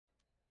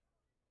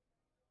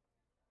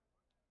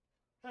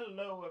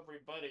Hello,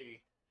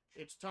 everybody.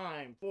 It's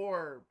time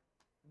for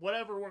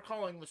whatever we're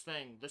calling this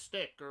thing, the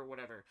stick or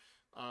whatever.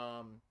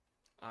 Um,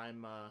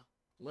 I'm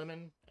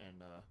Lemon, and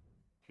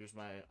here's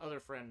my other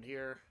friend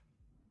here.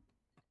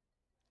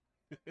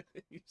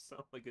 You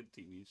sound like a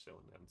TV show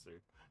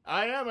announcer.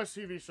 I am a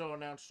TV show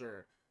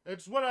announcer.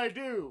 It's what I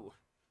do.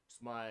 It's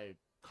my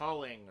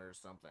calling or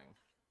something.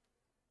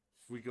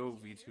 If we go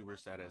VTuber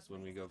status,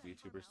 when we go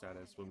VTuber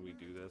status, when we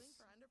do this,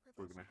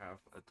 we're gonna have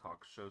a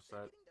talk show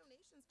set.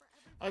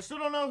 I still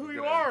don't know who We're you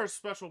gonna- are,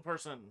 special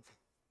person.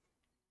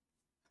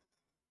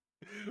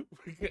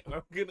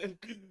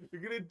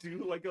 We're gonna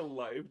do like a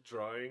live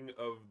drawing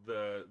of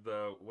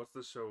the what's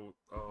the show?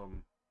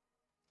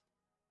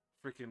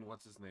 Freaking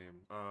what's his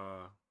name?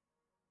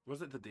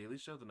 Was it the Daily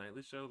Show, the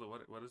Nightly Show, the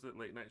what is it?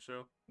 Late night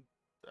show?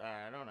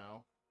 I don't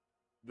know.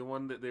 The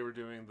one that they were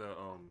doing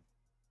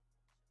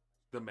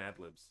the Mad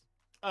Libs.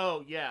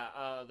 Oh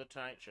yeah, the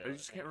Tonight Show. I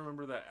just can't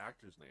remember that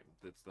actor's name.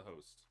 That's the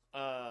host.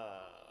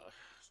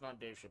 It's not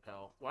Dave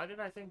Chappelle. Why did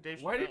I think Dave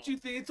Chappelle? Why did you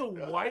think it's a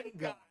white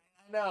guy?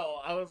 No,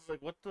 I was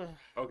like, what the?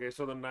 Okay,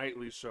 so the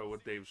Nightly Show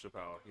with Dave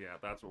Chappelle. Yeah,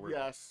 that's what we're.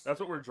 Yes. That's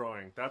what we're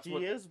drawing. That's He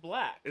what. is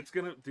black. It's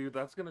gonna, dude.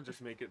 That's gonna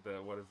just make it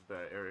the what is it, the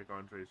Eric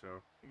Andre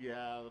show.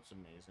 Yeah, that's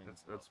amazing.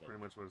 That's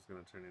pretty much what it's gonna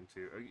turn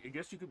into. I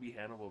guess you could be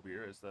Hannibal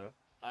Buress though.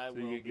 I So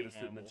will you be get to sit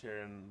in the Hannibal. chair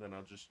and then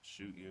I'll just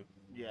shoot you.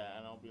 Yeah,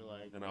 and I'll be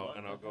like, And what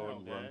I'll the go hell,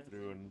 and run guys?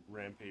 through and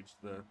rampage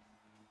the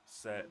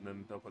set, and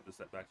then they'll put the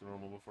set back to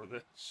normal before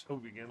the show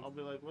begins. I'll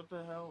be like, what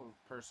the hell,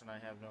 person? I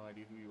have no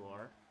idea who you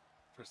are.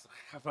 First,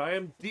 if I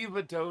am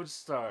Diva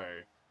Dogestar,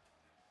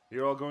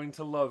 you're all going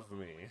to love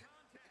me.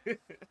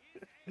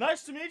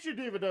 Nice to meet you,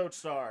 Diva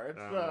Dogestar. It's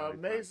really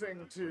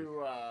amazing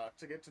glad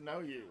to get to know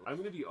you. I'm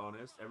gonna be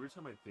honest. Every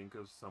time I think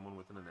of someone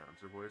with an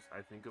announcer voice,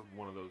 I think of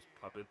one of those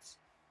puppets.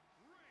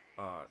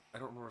 I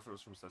don't remember if it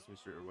was from Sesame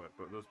Street or what,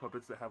 but those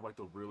puppets that have like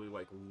the really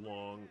like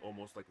long,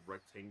 almost like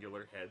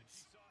rectangular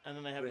heads. And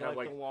then they have, They like,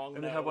 have the long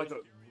and nose. they have like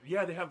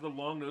a they have the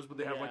long nose, but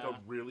they have like a Yeah.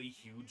 really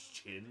huge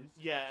chin.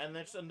 Yeah, and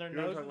their You know what I'm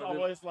nose is talking about?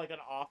 always like an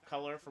off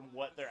color from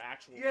what their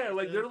actual Yeah, face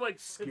like is. they're like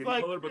skin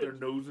like- color, but their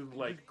nose is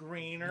Like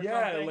green or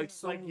yeah, something. like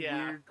some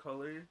yeah. weird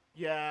color.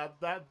 Yeah,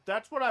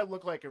 that's what I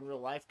look like in real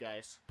life,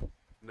 guys.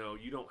 No,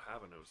 you don't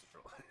have a nose in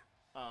real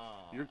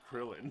life. You're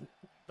Krillin.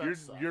 That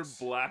You're sucks.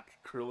 black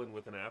Krillin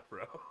with an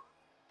afro.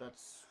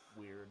 That's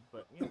weird,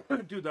 but you know.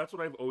 Dude, that's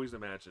what I've always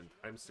imagined.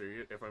 I'm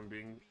serious. If I'm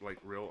being like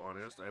real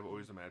honest, I've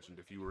always imagined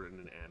if you were in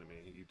an anime,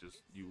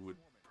 you would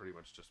pretty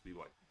much just be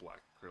like black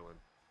Krillin.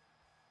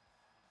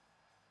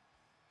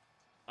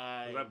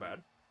 Is that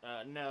bad?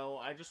 No,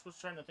 I just was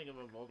trying to think of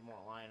a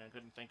Voldemort line. I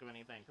couldn't think of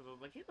anything because I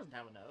was like, he doesn't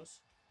have a nose.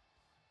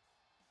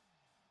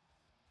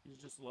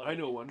 He's just. I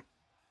know one.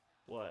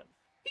 What?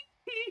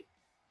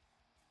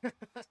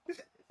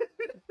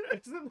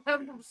 Isn't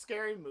that from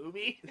Scary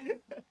Movie?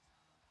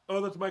 Oh,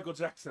 that's Michael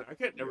Jackson. I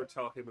can't ever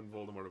tell him and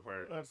Voldemort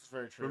apart. That's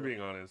very If true. I'm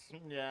being honest.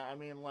 Yeah, I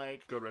mean,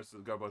 like, God bless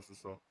his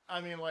soul.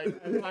 I'm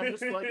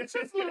just like, it's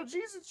just little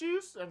Jesus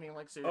juice. I mean,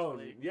 like, Oh,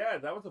 seriously. yeah,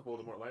 that was a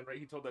Voldemort line, right?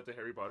 He told that to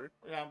Harry Potter.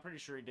 Yeah, I'm pretty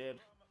sure he did.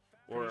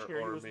 Or, Pretty sure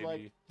he or was maybe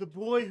like, the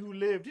boy who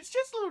lived. It's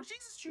just little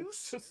Jesus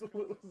juice. just a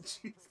little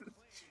Jesus.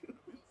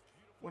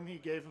 When he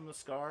gave him the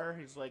scar,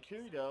 he's like,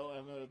 here you go.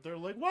 And they're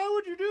like, why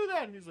would you do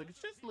that? And he's like,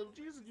 it's just little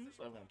Jesus juice.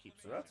 I'm going to keep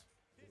saying That's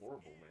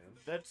horrible, man.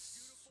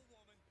 That's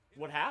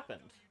what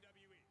happened.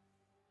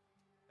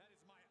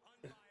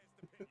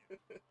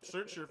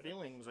 Search your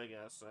feelings, I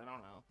guess. I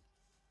don't know.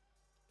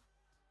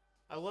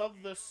 I love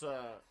this,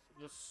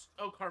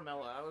 oh,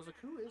 Carmella. I was like,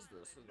 who is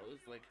this? And it was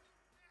like,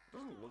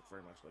 doesn't look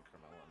very much like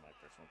Carmella in my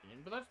personal opinion,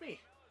 but that's me.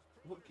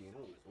 What game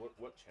are we?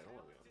 What channel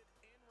are we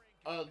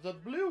on? The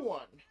blue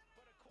one.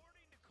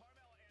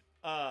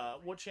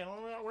 What channel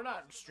are we on? We're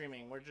not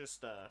streaming. We're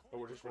just,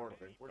 we're just recording.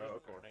 We're just Oh,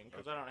 okay. recording,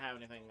 because I don't have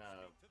anything,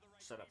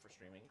 set up for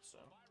streaming, so.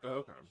 Oh,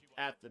 okay.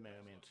 At the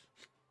moment.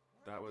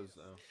 That was.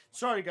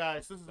 Sorry,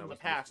 guys. This is That in the was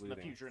past, in the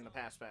misleading. future, in the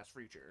past,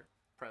 future,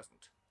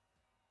 present.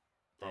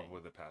 Dang.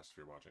 Probably the past if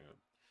you're watching it.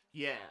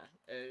 Yeah,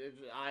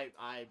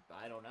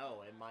 I don't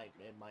know. It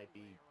might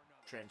be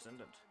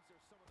transcendent.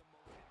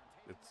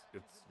 It's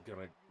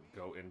gonna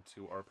go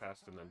into our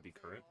past and then be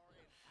current.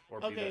 Or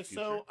be Okay, the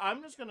future. so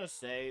I'm just gonna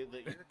say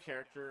that your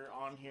character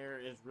on here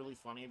is really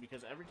funny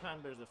because every time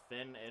there's a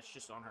fin, it's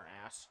just on her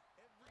ass.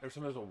 Every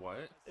time there's a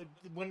what?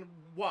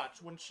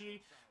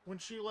 When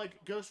she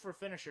like goes for a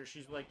finisher,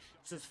 she's like, it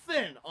says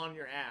fin on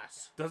your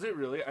ass. Does it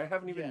really? I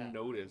haven't even Yeah.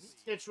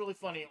 noticed. It's really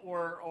funny,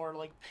 or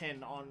like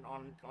pin on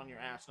your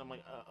ass, and I'm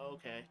like,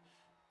 okay.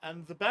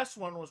 And the best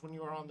one was when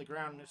you were on the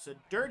ground and it said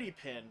dirty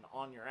pin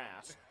on your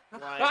ass.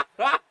 Like,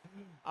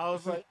 I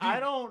was like, I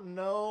don't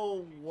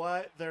know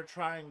what they're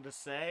trying to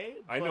say.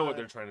 I know what but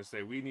they're trying to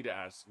say. We need to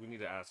ask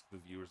the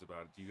viewers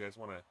about it. Do you guys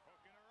want to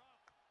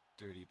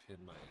dirty pin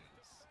my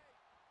ass?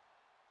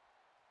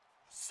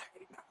 Say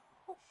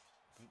no.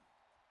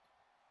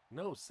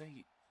 No,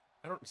 say.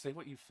 I don't say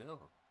what you feel.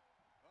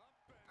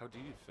 How do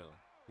you feel?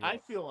 I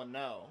feel a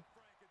no.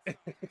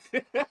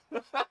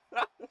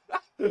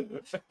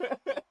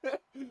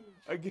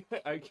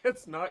 I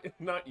guess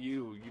not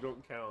you. You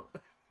don't count.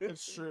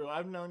 It's true.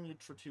 I've known you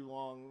for too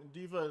long.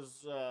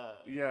 Diva's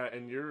Yeah,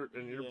 and you're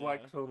yeah.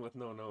 black tone with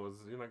no nose.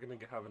 You're not gonna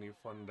have any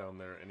fun down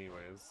there,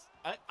 anyways.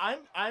 I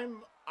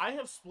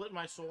have split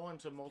my soul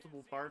into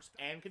multiple parts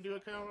and can do a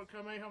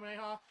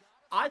Kamehameha.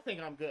 I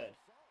think I'm good.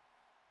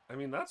 I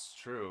mean, that's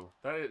true.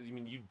 I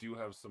mean, you do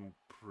have some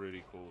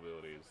pretty cool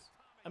abilities.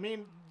 I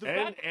mean,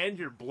 And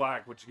you're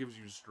black, which gives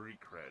you street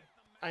cred.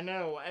 I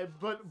know,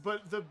 but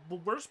the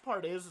worst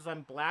part is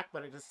I'm black,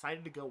 but I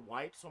decided to go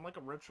white, so I'm like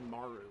a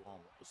Orochimaru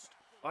almost.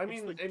 I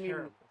mean,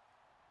 terrible.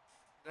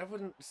 I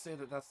wouldn't say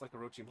that that's like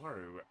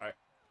Orochimaru.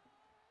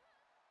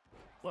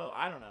 Well,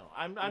 I don't know.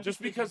 I'm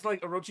just because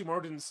like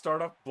Orochimaru didn't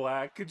start off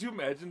black. Could you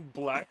imagine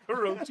black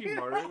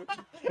Orochimaru?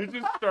 He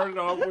just started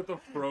off with a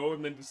fro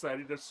and then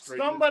decided to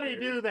straighten. Somebody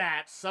do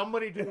that.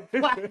 Somebody do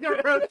black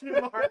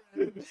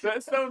Orochimaru.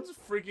 That sounds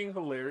freaking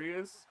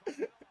hilarious.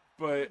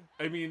 But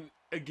I mean,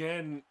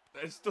 again,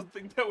 I still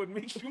think that would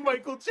make you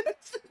Michael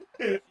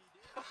Jackson.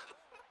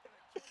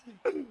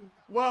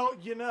 Well,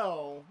 you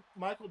know,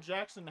 Michael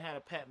Jackson had a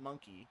pet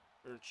monkey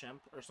or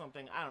chimp or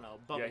something. I don't know.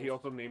 Bubbles. Yeah, he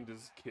also named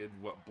his kid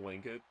what,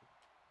 Blanket.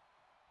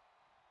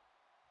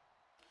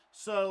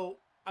 Okay,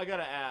 I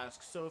gotta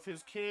ask. So if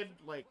his kid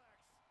like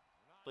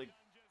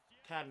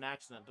had an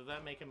accident, does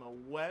that make him a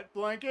wet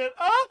blanket?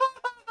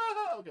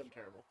 Okay, I'm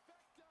terrible.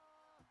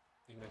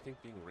 I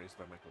think being raised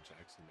by Michael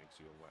Jackson makes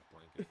you a wet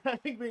blanket. I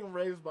think being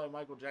raised by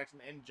Michael Jackson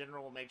in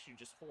general makes you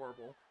just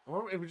horrible.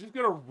 Or if we're just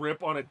gonna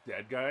rip on a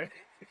dead guy.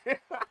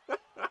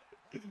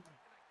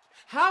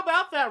 How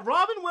about that,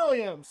 Robin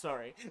Williams?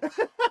 Sorry.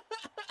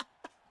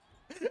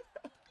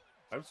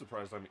 I'm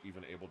surprised I'm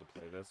even able to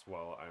play this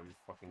while I'm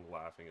fucking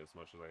laughing as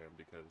much as I am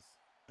because...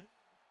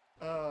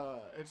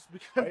 It's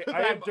because of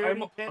that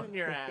dirty pin in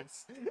your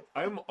ass.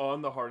 I'm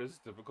on the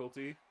hardest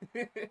difficulty.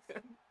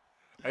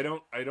 I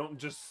don't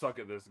just suck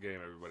at this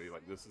game, everybody.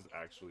 Like, this is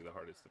actually the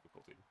hardest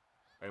difficulty.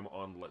 I'm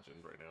on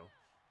Legend right now.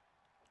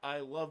 I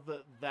love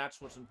that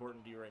that's what's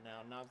important to you right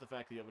now, not the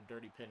fact that you have a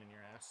dirty pin in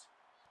your ass.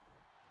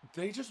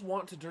 They just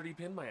want to dirty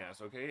pin my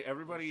ass, okay?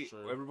 Everybody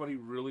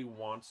really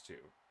wants to.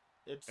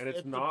 It's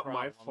not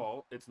my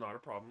fault. It's not a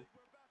problem.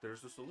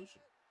 There's a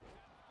solution.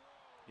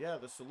 Yeah,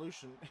 the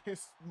solution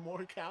is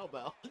more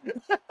cowbell.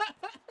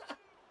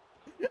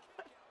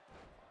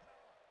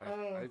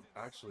 I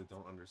actually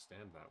don't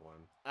understand that one.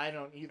 I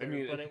don't either,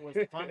 but it was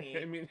funny.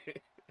 I mean,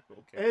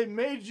 okay. It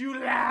made you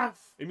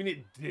laugh! I mean,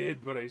 it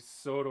did, but I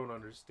so don't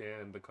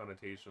understand the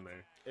connotation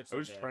there. I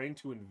was trying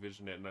to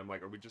envision it, and I'm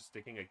like, are we just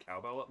sticking a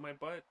cowbell up my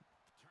butt?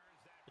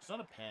 It's not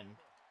a pin.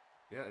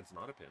 Yeah, it's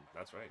not a pin.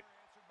 That's right.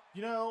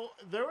 You know,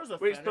 there was a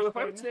Wait, so if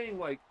I'm saying,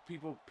 like,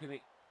 people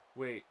pinning...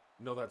 Wait,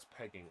 no, that's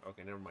pegging.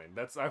 Okay, never mind.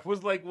 I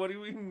was like, what do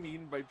we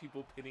mean by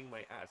people pinning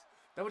my ass?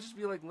 That would just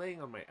be like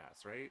laying on my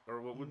ass, right?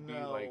 Or what would be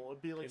like? No, it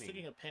would be like pinning?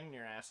 sticking a pin in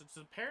your ass. It's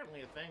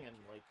apparently a thing in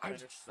like.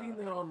 I've seen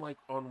that on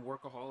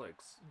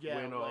Workaholics.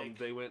 Yeah, when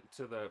they went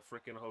to the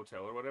freaking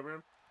hotel or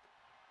whatever,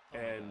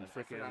 and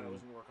freaking. I forgot it was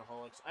in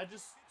Workaholics. I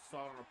just saw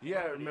it on a.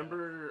 Yeah,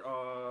 remember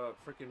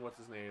freaking what's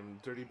his name?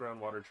 Dirty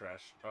Brown Water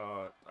Trash.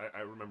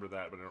 I remember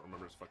that, but I don't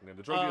remember his fucking name.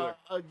 The drug dealer.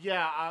 Carl.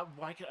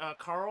 Yeah,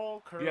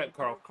 Carl. Carl. Yeah,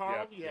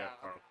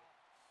 Carl.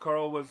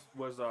 Carl was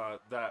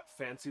that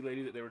fancy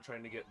lady that they were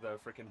trying to get the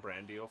freaking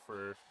brand deal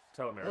for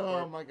Telemeric.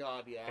 Oh my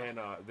god, yeah. And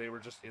they were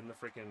just in the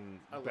freaking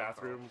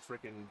bathroom,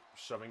 freaking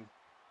shoving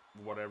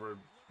whatever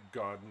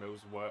God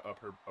knows what up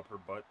her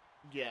butt.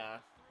 Yeah.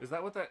 Is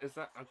that what that is?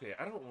 That okay?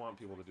 I don't want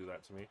people to do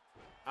that to me.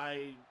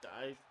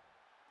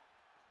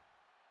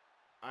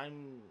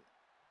 I'm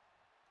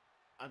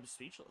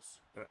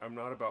speechless. I'm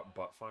not about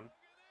butt fun.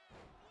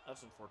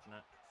 That's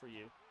unfortunate for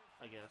you,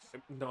 I guess.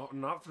 No,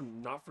 not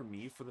for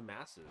me. For the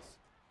masses.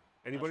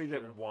 Anybody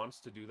that wants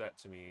to do that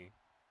to me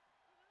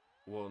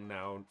will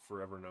now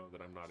forever know that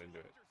I'm not into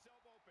it.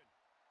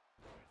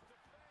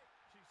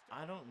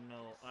 I don't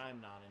know. I'm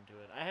not into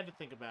it. I had to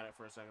think about it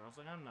for a second. I was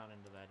like, I'm not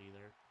into that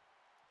either.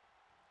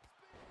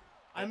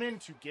 I'm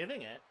into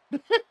giving it.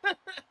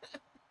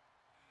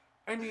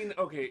 I mean,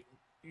 okay.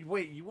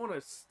 Wait, you want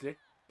to stick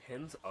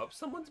pins up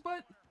someone's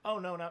butt? Oh,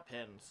 no, not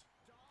pins.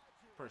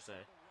 Per se.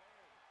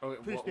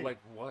 Okay, like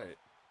what?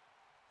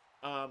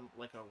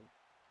 Like a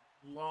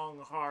long,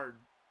 hard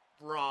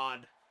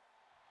rod.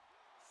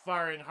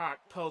 Firing hot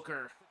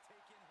poker.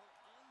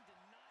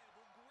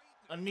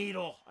 A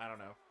needle. I don't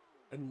know.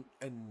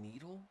 A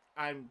needle?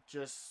 I'm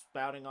just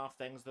spouting off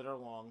things that are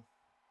long.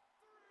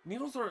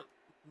 Needles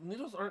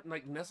aren't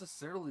like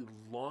necessarily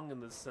long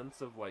in the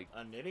sense of like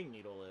a knitting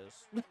needle is.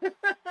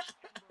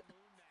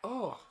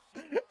 Oh.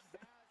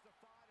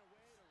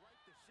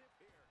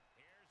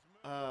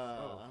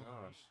 Oh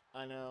gosh.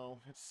 I know.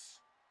 It's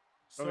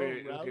so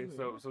okay,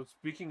 so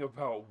speaking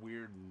about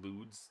weird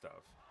lewd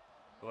stuff,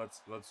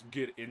 let's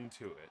get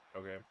into it,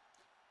 okay?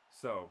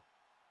 So,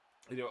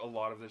 you know, a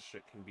lot of this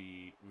shit can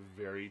be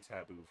very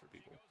taboo for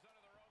people.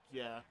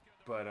 Yeah.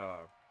 But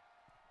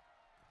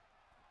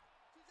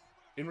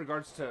in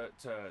regards to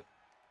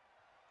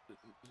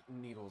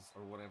needles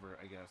or whatever,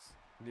 I guess,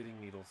 knitting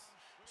needles.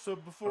 So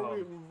before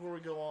we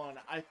go on,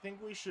 I think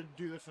we should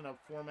do this in a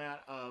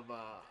format of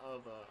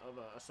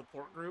a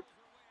support group.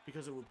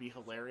 because it would be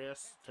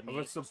hilarious to me.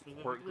 Of a support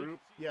specifically. group?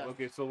 Yeah.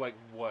 Okay, so like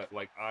what?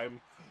 Like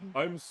I'm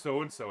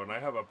so and so and I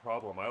have a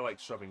problem. I like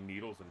shoving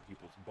needles in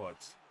people's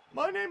butts.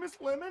 My name is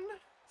Lemon,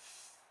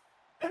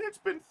 and it's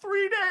been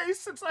 3 days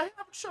since I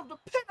haven't shoved a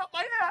pin up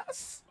my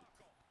ass.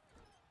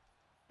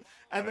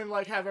 And then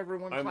like have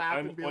everyone clap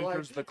I'm and be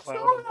Oinker's like, the clown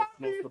so emotional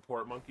happy.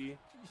 support monkey.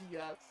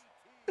 Yes.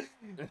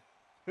 And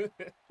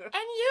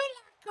you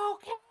like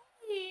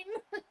cocaine.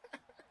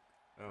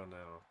 Oh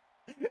no.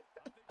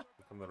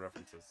 From the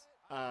references.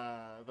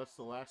 That's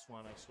the last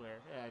one, I swear.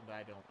 And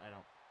I don't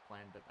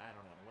plan, but I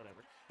don't know,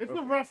 whatever. It's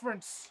a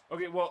reference.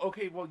 Okay,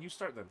 well, you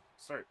start then.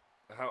 Start.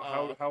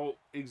 How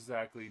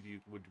exactly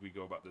would we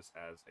go about this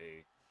as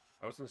a?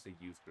 I was gonna say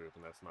youth group,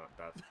 and that's not.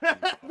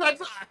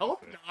 That's. I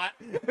hope not.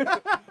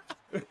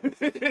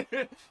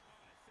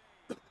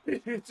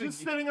 Just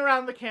sitting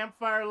around the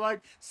campfire,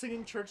 like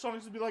singing church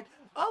songs, and be like,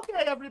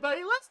 "Okay,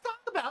 everybody, let's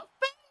talk about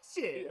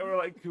fashion." Or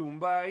like,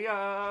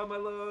 "Kumbaya, my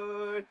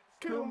lord,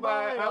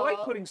 Kumbaya." I like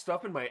putting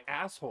stuff in my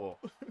asshole.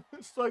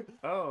 It's like,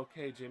 oh,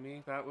 okay,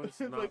 Jimmy, that was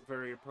not like,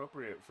 very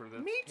appropriate for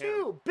this. me camp.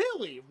 too,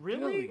 Billy.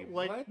 Really? Billy,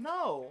 like, what?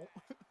 no.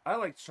 I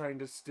like trying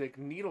to stick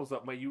needles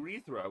up my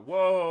urethra.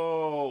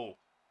 Whoa,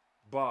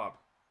 Bob,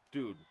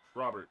 dude,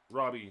 Robert,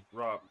 Robbie,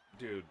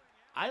 dude.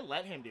 I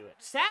let him do it.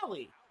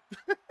 Sally.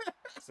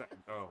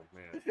 Oh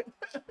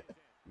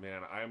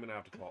man, I'm gonna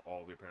have to call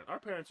all of your parents. Our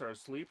parents are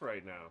asleep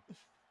right now.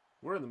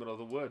 We're in the middle of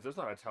the woods. There's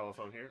not a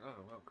telephone here.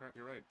 Oh well, crap,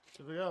 you're right.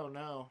 She's like, oh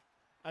no,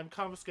 I'm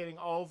confiscating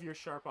all of your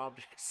sharp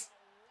objects.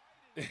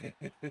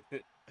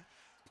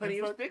 Plenty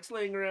of sticks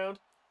laying around.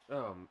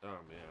 Oh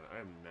man,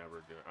 I'm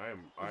never doing.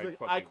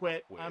 I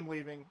quit. I'm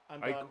leaving.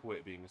 I'm done. I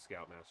quit being a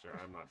scoutmaster.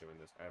 I'm not doing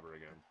this ever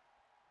again.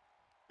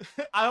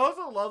 I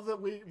also love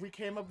that we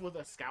came up with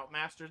a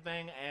scoutmaster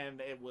thing, and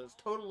it was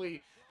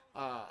totally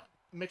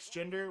mixed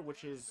gender,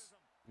 which is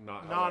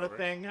not a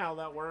thing. How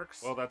that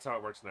works? Well, that's how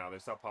it works now. They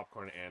sell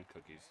popcorn and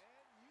cookies.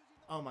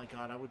 Oh my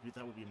god, that would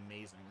be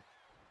amazing.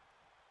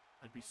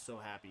 I'd be so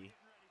happy.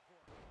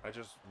 I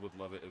just would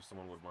love it if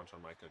someone would munch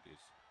on my cookies.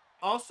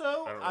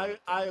 Also,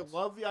 I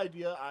love the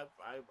idea. I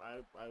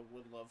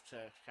would love to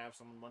have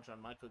someone munch on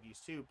my cookies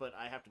too, but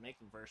I have to make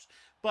them first.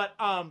 But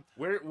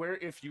where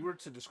if you were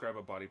to describe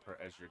a body part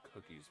as your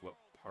cookies, what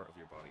part of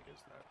your body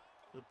is that?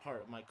 The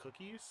part of my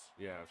cookies?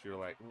 Yeah, if you're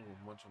like,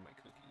 ooh, munch on my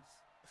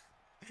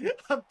cookies.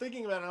 I'm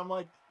thinking about it. I'm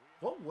like,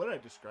 what would I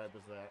describe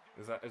as that?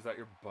 Is that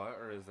your butt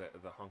or is that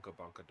the hunka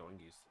bunka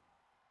doingies?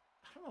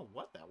 I don't know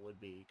what that would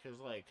be, because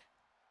like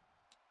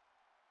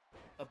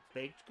a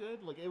baked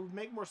good, like it would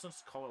make more sense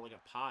to call it like a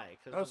pie.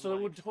 Oh, so like,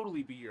 it would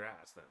totally be your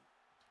ass then,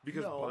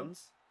 because no.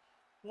 buns.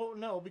 Well,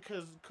 no,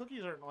 because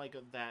cookies aren't like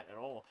that at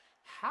all.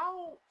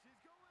 How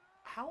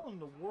in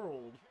the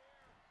world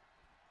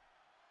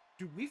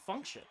do we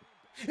function?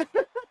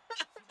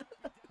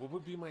 What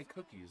would be my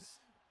cookies?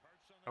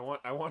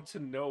 I want to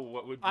know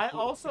what would. I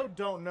also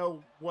don't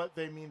know what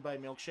they mean by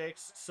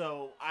milkshakes,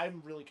 so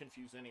I'm really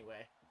confused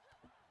anyway.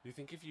 Do you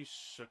think if you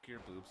shook your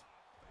boobs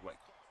like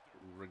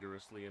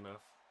rigorously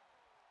enough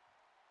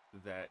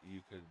that you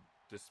could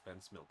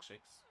dispense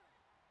milkshakes?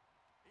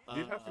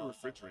 You'd have to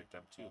refrigerate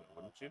them too,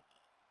 wouldn't you?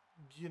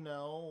 You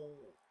know,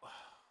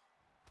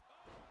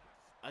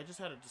 I just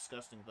had a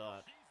disgusting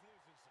thought.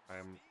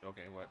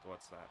 Okay.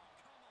 What's that?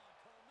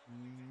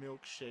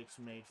 Milkshakes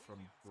made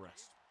from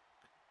breast.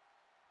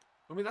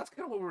 I mean, that's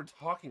kind of what we were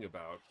talking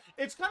about.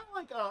 It's kind of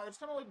like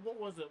what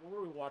was it? What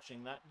were we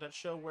watching? That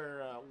show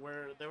where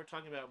they were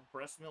talking about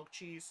breast milk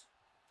cheese.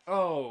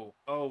 Oh,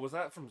 that was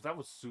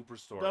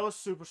Superstore. That was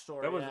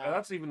Superstore.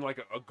 That's even like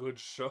a good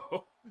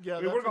show. Yeah,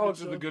 I mean,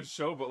 Workaholics is a good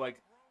show, but like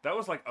that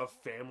was like a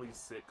family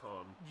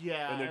sitcom.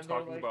 Yeah, and they're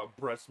talking about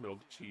breast milk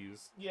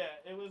cheese. Yeah,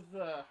 it was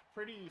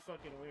pretty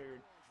fucking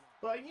weird.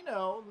 But you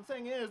know, the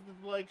thing is,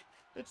 like,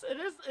 it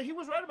is. He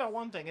was right about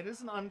one thing. It is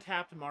an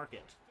untapped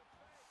market.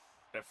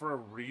 For a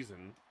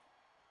reason.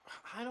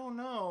 I don't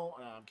know.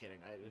 No, I'm kidding.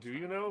 Do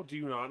you know? Do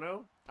you not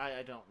know?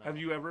 I don't know. Have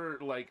you ever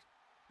like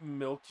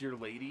milked your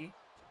lady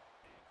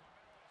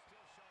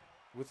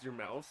with your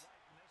mouth?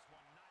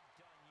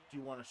 Do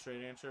you want a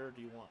straight answer, or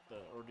do you want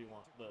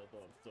the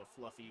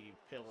fluffy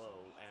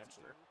pillow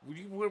answer?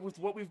 With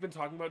what we've been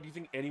talking about, do you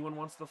think anyone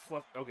wants the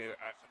fluff? Okay,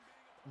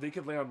 they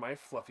could lay on my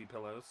fluffy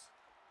pillows.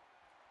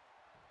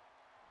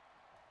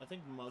 I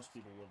think most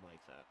people would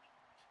like that.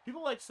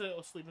 People like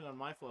sleeping on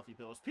my fluffy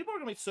pillows. People are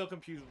gonna be so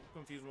confused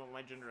about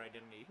my gender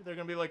identity. They're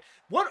gonna be like,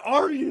 "What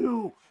are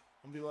you?"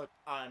 I'm gonna be like,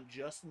 "I'm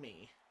just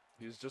me."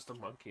 He's just a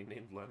monkey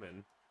named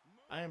Lemon.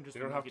 I am just.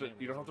 You don't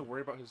have to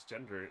worry about his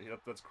gender.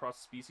 That's cross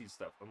species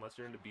stuff, unless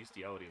you're into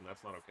bestiality, and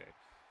that's not okay.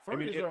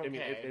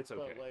 It's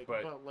okay,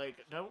 but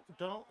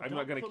don't. I'm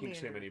not gonna kink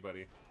shame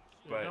anybody,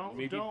 but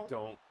maybe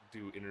don't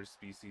do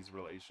interspecies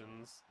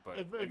relations. But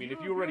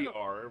if you already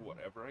are,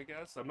 whatever. I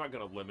guess I'm not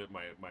gonna limit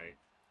my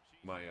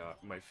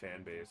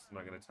fan base. I'm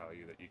not gonna tell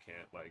you that you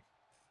can't like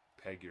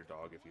peg your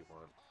dog if you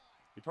want.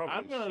 You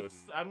probably shouldn't.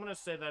 I'm gonna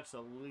say that's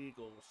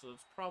illegal, so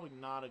it's probably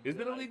not a Is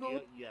good it illegal?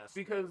 idea. Yes.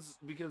 Because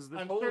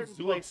this In whole certain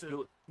places,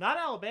 zoophil- not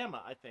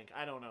Alabama, I think.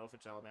 I don't know if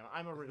it's Alabama.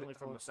 I'm originally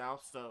from the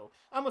South, so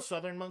I'm a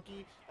Southern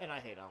monkey, and I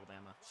hate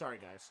Alabama. Sorry,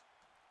 guys.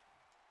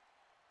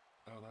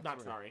 Oh, that's Not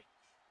right. sorry.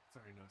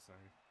 Sorry, no, sorry.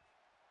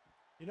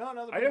 You know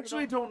another. I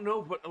actually don't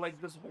know, but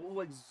like this whole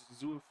like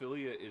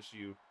zoophilia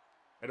issue,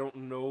 I don't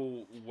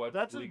know what's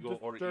That's legal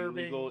or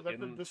disturbing. illegal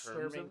That's a in terms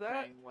disturbing of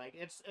that. thing. Like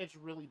it's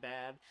really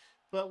bad,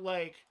 but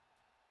like,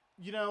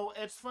 you know,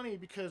 it's funny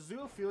because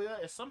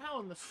zoophilia is somehow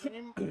in the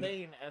same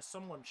vein as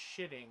someone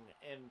shitting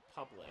in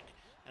public,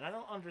 and I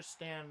don't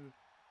understand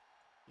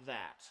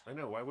that. I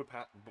know. Why would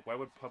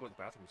public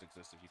bathrooms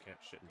exist if you can't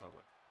shit in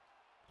public?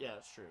 Yeah,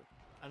 that's true.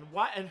 And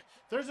why? And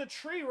there's a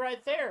tree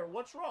right there.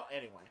 What's wrong?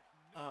 Anyway,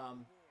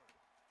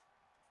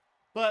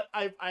 but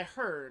I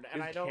heard,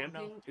 and I don't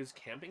know. Is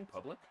camping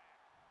public?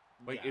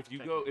 Like Yeah,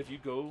 if you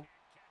go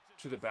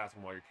to the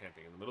bathroom while you're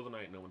camping in the middle of the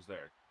night, and no one's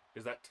there.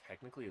 Is that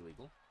technically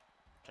illegal?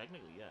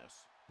 Technically,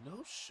 yes.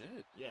 No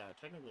shit. Yeah,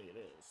 technically it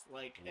is.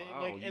 Like,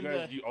 Wow, like you in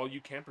guys, the all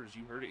you campers,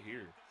 you heard it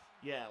here.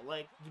 yeah,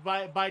 like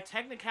by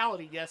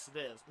technicality, yes, it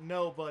is.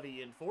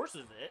 Nobody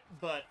enforces it,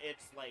 but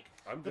it's like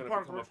I'm the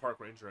gonna become a park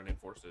ranger and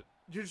enforce it.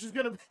 You're just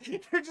gonna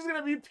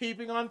be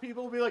peeping on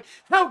people and be like,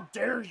 "How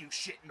dare you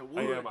shit in the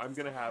woods?" I am. I'm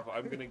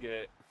gonna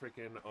get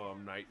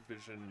freaking night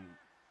vision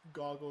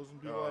goggles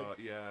and be like,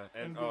 yeah,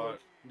 and and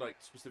be like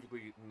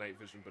specifically night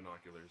vision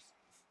binoculars.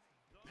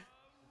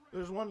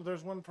 There's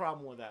one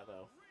problem with that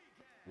though.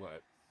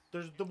 What?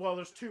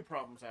 There's two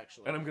problems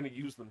actually. And I'm gonna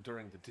use them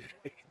during the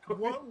day.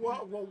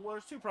 Well,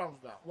 there's two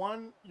problems with that.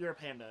 One, you're a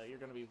panda. You're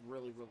gonna be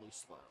really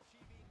slow.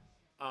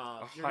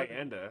 A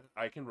hyena,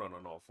 I can run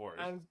on all fours.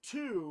 And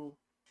two,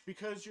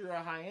 because you're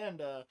a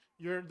hyena,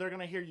 they're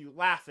gonna hear you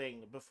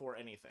laughing before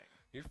anything.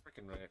 You're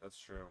freaking right. That's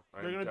true.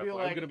 They're gonna be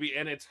like, I'm gonna be,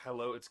 and it's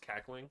hello. It's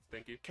cackling.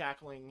 Thank you.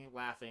 Cackling,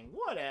 laughing,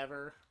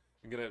 whatever.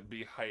 I'm gonna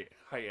be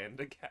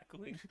hyena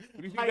cackling.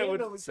 What do you think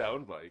that would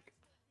sound like?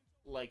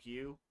 Like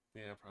you?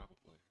 Yeah, probably.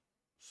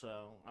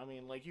 So, I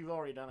mean, like, you've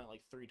already done it,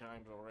 like, 3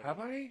 times already. Have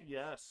I?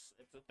 Yes,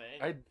 it's a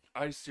thing.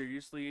 I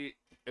seriously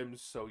am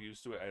so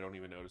used to it, I don't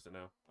even notice it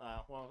now.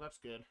 Well, that's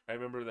good. I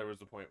remember there was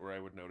a point where I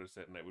would notice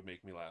it, and it would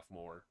make me laugh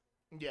more.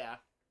 Yeah.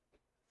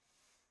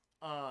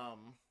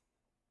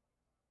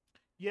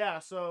 Yeah,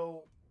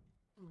 so...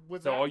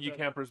 So all you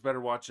campers better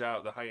watch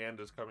out. The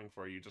hyena's coming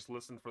for you. Just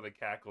listen for the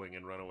cackling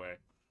and run away.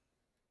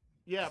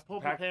 Yeah,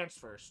 pull your pants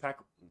first.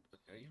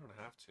 You don't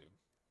have to.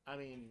 I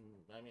mean,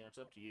 it's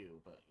up to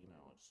you, but you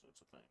know,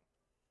 it's a thing.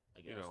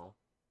 I guess. You know,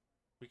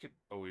 we could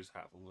always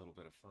have a little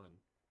bit of fun.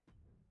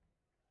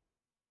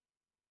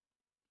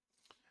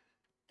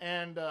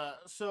 And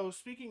so,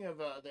 speaking of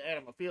the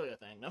animophilia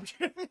thing, no, I'm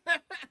kidding.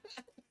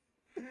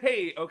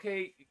 Hey,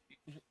 okay,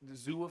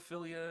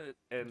 zoophilia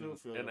and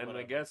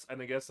I guess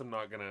I'm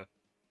not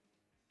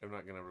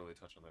gonna really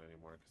touch on that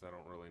anymore because I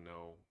don't really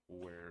know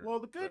where. Well,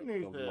 the good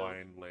news is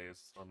line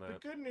lays on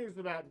that. The good news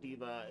about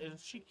Diva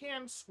is she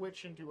can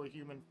switch into a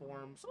human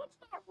form, so it's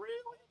not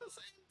really the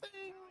same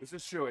thing. This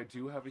is true. I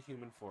do have a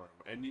human form,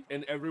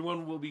 and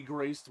everyone will be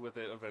graced with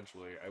it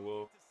eventually. I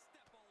will.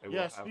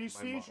 Yes, she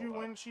sees you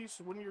when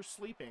you're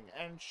sleeping,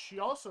 and she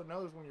also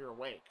knows when you're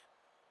awake.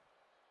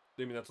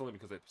 I mean, that's only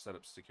because I set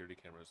up security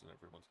cameras in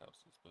everyone's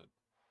houses, but.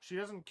 She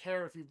doesn't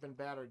care if you've been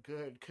bad or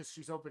good, because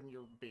she's hoping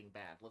you're being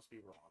bad. Let's be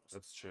real honest.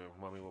 That's true.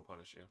 Mommy will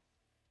punish you.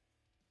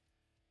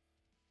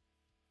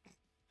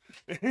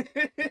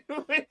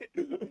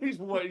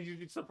 What?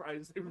 You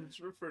surprised? I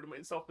refer to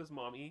myself as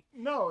mommy.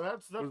 No,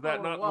 that's was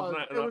that not what it was.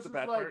 Was that not the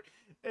bad part?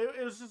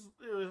 It was just.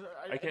 It was.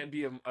 I can't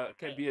be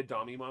a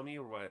dommy mommy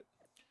or what?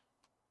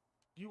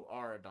 You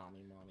are a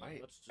dommy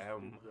mommy. Let's just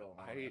be real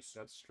honest.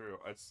 That's true.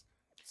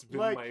 It's been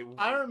like, I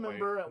my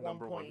remember at one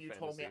point you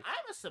told me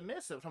I'm a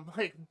submissive. I'm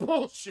like,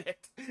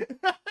 bullshit.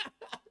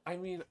 I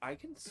mean, I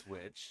can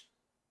switch.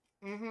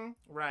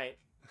 Right.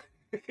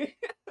 It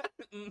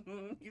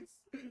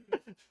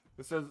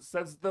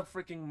says the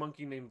freaking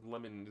monkey named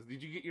Lemon.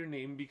 Did you get your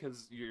name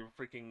because your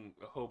freaking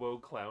hobo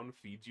clown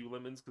feeds you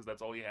lemons because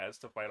that's all he has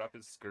to fight off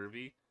his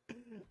scurvy?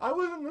 I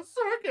was in the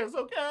circus,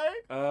 okay?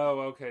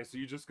 Oh, okay. So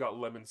you just got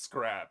lemon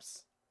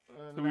scraps.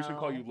 So no. We should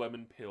call you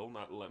Lemon Pill,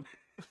 not Lemon.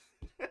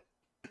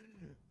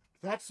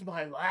 That's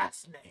my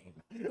last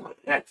name.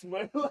 That's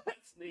my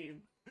last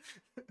name.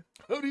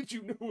 How did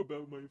you know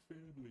about my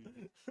family?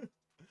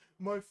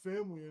 My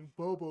family and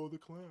Bobo the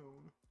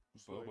clown.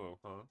 Bobo,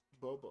 huh?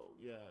 Bobo,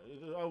 yeah.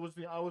 I was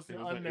the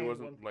unnamed It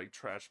wasn't one. like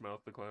Trash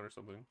Mouth the clown or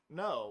something.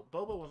 No,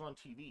 Bobo was on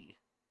TV.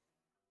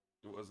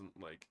 It wasn't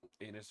like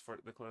Anus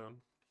Fart the clown.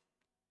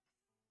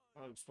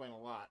 That would explain a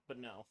lot, but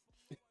no.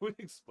 It would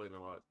explain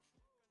a lot.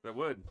 That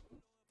would.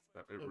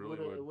 It really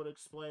would. It would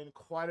explain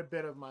quite a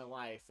bit of my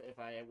life if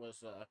I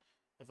was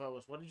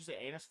what did you say,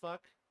 anus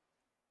fuck?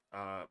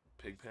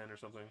 Pigpen or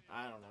something.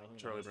 I don't know.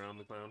 Charlie Brown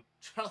the clown.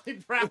 Charlie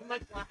Brown the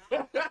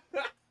clown.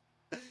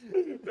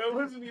 That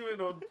wasn't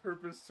even on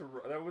purpose to.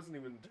 That wasn't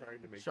even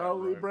trying to make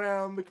Charlie that rhyme.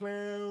 Brown the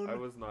clown. I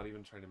was not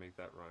even trying to make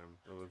that rhyme.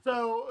 It was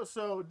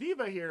So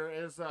Diva here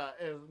is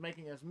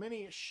making as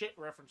many shit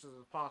references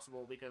as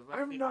possible because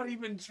I'm not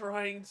even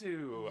trying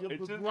to.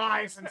 It's just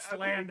lies and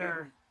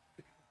slander.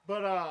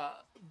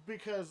 But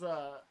because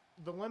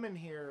the women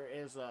here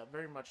is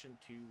very much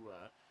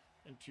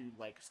into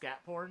like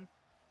scat porn,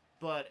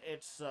 but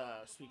it's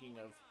speaking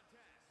of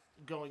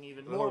going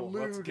even more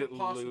lewd let's get if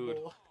possible.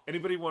 lewd.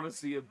 Anybody want to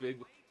see a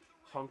big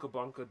honka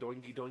bonka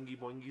doingy doingy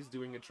boingies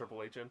doing a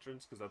Triple H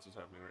entrance? Because that's what's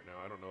happening right now.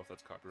 I don't know if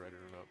that's copyrighted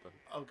or not, but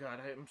Oh god,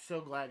 I'm so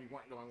glad you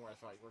weren't going where I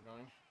thought you were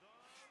going.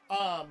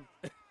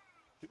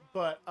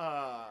 But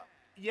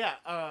yeah,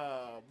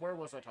 where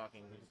was I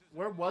talking?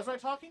 Where was I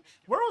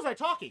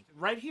talking?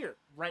 Right here,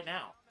 right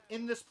now,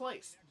 in this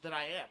place that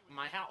I am,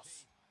 my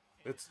house.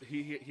 it's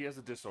he has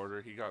a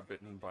disorder. He got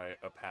bitten by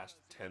a past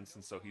tense,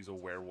 and so he's a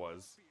where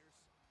was.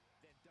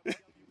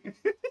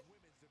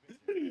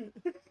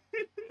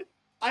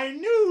 I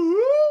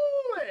knew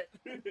it.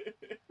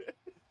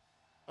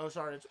 Oh,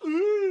 sorry. It's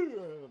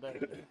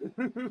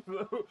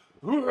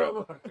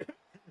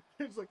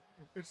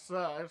it's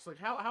like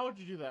how would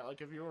you do that?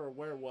 Like if you were a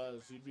where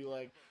was, you'd be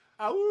like,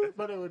 "Ow,"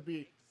 but it would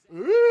be.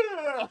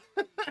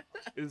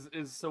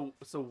 So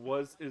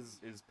was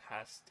is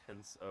past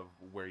tense of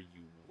where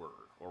you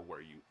were or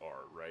where you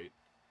are, right?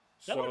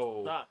 That So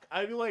would suck.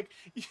 I'd be like,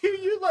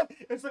 you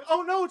like, it's like,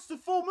 oh no, it's the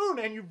full moon,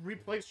 and you ray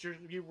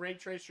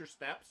trace your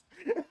steps.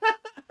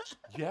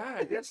 yeah,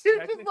 I guess You're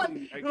just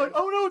technically, like, you're like,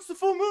 oh no, it's the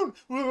full moon.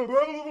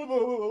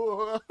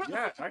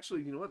 yeah,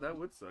 actually, you know what? That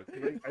would suck. I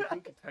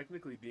think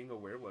technically being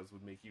aware was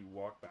would make you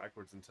walk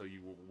backwards until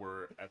you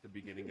were at the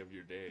beginning of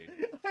your day.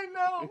 I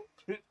know.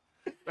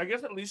 I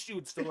guess at least you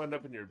would still end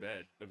up in your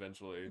bed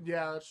eventually.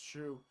 Yeah, that's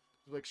true.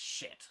 Like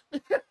shit.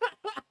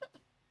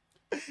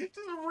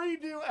 Just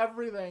redo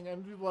everything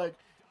and be like,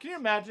 can you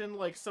imagine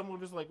like someone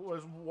just like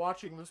was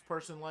watching this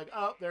person like,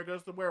 oh, there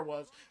goes the where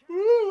was.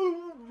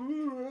 You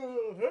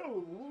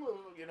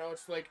know,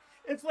 it's like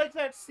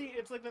that scene,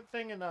 it's like that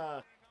thing in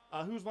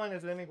Whose Line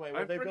Is It Anyway,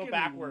 where they go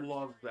backwards. I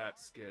love that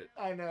skit.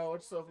 I know,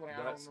 it's so funny. I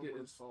don't That remember skit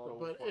what is it's called, so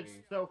but funny. it's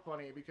so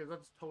funny because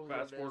that's totally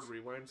Fast what it forward, is.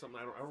 rewind, something.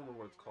 I don't remember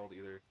what it's called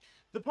either.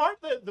 The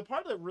part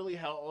that really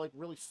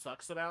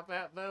sucks about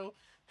that though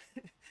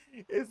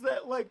is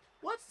that like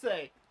let's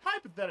say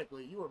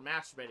hypothetically you were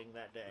masturbating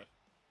that day,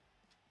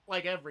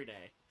 like every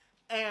day,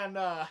 and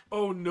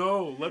Oh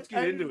no, let's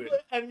get into it.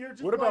 And you're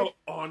just What about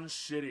on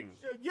shitting?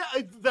 Yeah,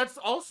 that's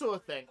also a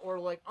thing, or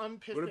like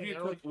unpissing.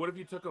 What if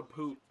you took a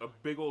poot, a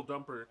big old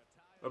dumper,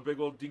 a big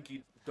old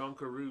dinky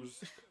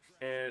dunkaroos,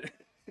 and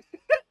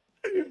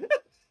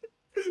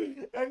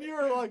and you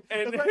were like,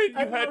 and then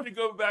you had to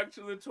go back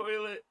to the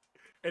toilet,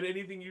 and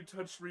anything you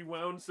touched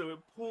rewound, so it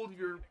pulled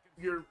your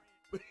your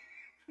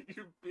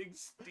big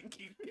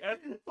stinky cat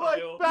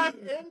pile back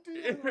into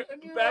you,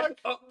 and you're back like,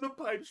 up the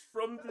pipes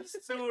from the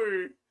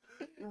sewer,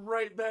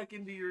 right back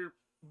into your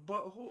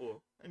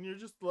butthole. And you're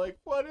just like,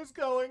 what is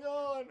going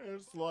on? And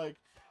it's like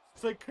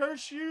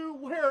curse you,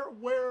 where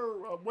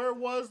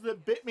was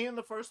that bit me in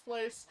the first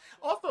place?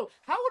 Also,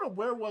 how would a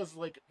where was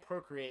like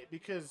procreate?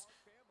 Because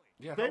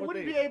they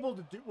wouldn't be able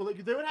to do,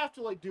 like, they would have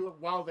to like do it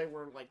while they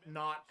were like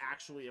not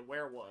actually a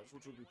where was,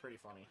 which would be pretty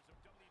funny.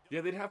 Yeah,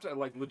 they'd have to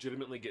like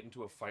legitimately get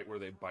into a fight where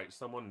they bite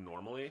someone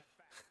normally,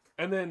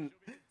 and then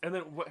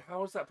what?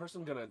 How is that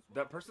person gonna?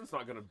 That person's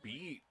not gonna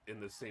be in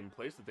the same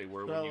place that they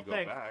were when you go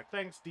back.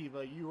 Thanks,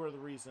 Diva. You are the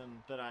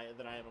reason that I am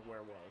a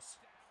where was.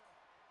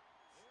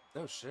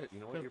 Oh shit!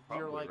 You know what? You're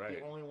probably You're like right.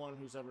 the only one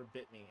who's ever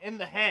bit me in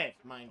the head,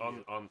 mind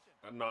you. On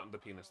not the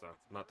penis though,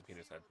 not the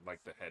penis head,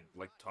 like the head,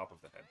 like top of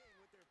the head,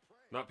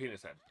 not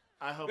penis head.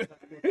 I hope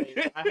that's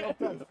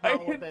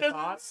what they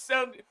thought.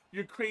 Sound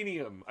your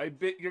cranium. I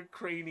bit your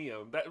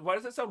cranium. Why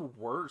does that sound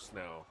worse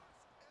now?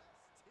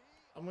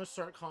 I'm gonna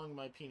start calling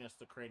my penis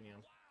the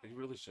cranium. You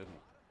really shouldn't.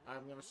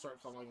 I'm gonna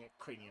start calling it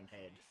cranium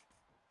head.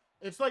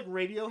 It's like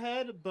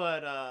Radiohead,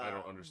 but I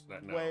don't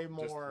understand. Way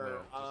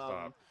more,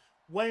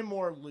 way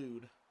more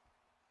lewd.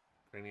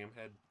 Cranium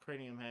head.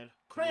 Cranium head.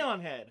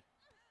 Crayon head.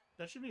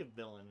 That should be a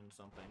villain in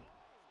something.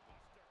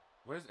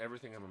 Why is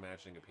everything I'm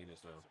imagining a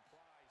penis now?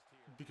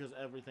 Because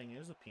everything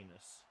is a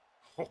penis.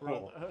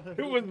 Oh,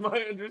 it was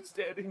my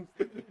understanding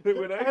that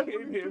when I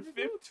came here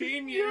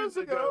 15 years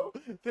ago,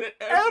 that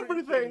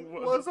everything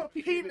was a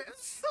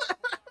penis.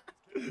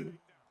 Okay,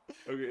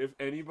 if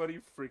anybody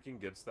freaking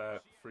gets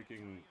that,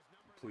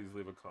 please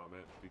leave a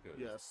comment because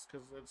yes,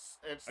 because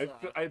it's.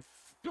 I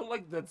feel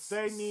like that's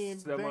they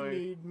need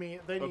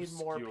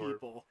more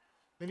people.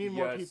 They need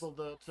more people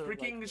to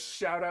freaking like,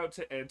 shout out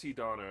to Auntie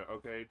Donna,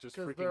 okay? Just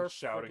freaking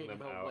shouting them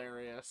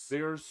hilarious. Out.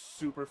 They are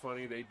super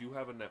funny. They do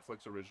have a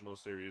Netflix original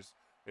series.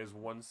 Is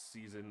one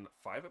season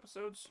 5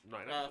 episodes?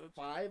 9 episodes?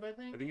 5, I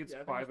think. I think it's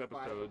 5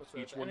 episodes.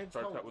 Each one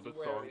starts out with a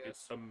song.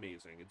 It's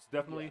amazing. It's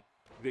definitely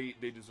they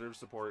deserve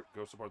support.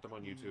 Go support them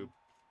on YouTube.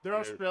 They're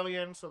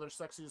Australian, so they're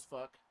sexy as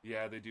fuck.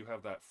 Yeah, they do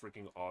have that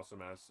freaking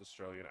awesome ass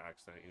Australian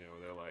accent. You know,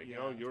 they're like,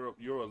 yo,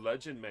 you're a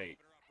legend, mate.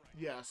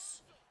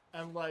 Yes.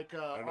 And like,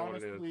 I don't know what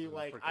it is. honestly, It's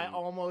like, I freaking-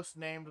 almost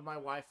named my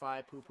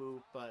Wi-Fi Poo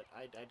Poo, but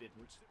I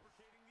didn't.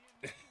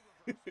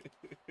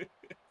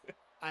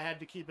 I had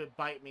to keep it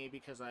bite me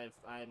because I'm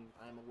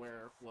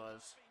aware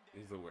was.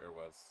 He's aware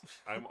was.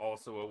 I'm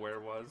also aware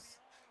was.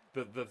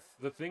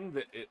 The thing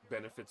that it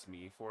benefits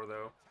me for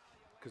though,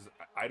 because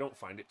I don't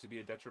find it to be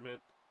a detriment,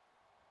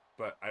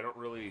 but I don't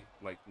really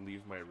like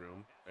leave my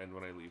room, and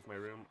when I leave my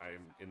room,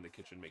 I'm in the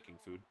kitchen making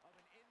food.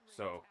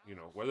 So you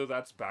know whether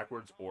that's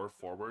backwards or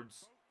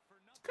forwards,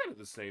 it's kind of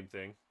the same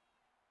thing.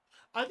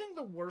 I think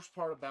the worst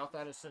part about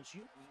that is since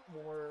you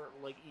eat more,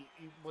 like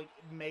you like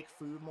make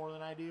food more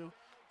than I do,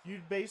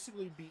 you'd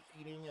basically be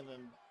eating and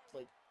then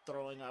like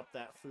throwing up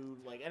that food,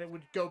 like, and it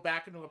would go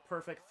back into a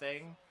perfect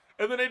thing.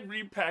 And then I'd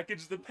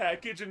repackage the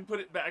package and put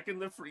it back in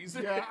the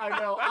freezer. Yeah, I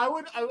know. I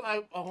would.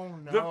 Oh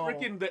no. The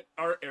freaking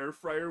our air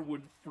fryer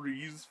would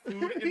freeze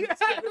food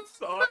instead of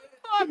thaw.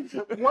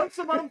 Once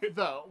a month,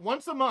 though.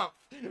 Once a month.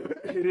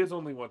 It is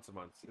only once a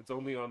month. It's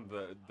only on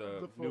the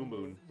full new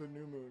moon. The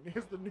new moon.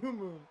 It's the new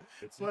moon.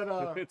 It's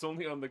But it's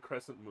only on the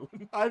crescent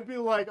moon. I'd be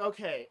like,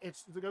 okay,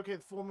 it's like, okay,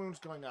 the full moon's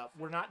going up.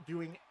 We're not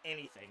doing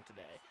anything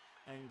today.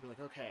 And you'd be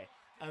like, okay.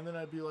 And then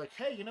I'd be like,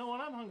 hey, you know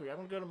what? I'm hungry. I'm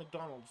gonna go to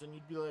McDonald's. And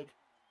you'd be like,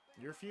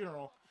 your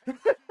funeral. I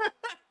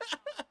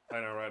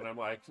know, right? And I'm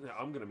like,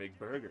 I'm gonna make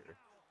burger.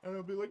 And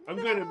I'd be like, I'm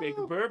no! gonna make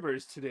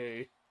Berbers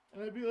today.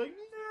 And I'd be like,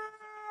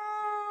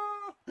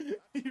 no.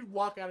 You'd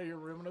walk out of your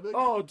room and I'd be like,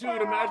 Oh, dude,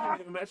 "Ah!"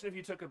 imagine if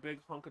you took a big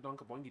honka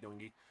donka boingy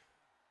dongy,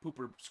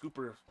 pooper,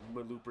 scooper,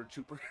 malooper,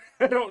 chooper.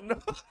 I don't know.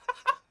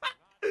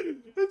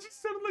 It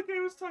just sounded like I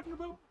was talking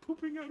about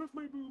pooping out of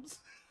my boobs.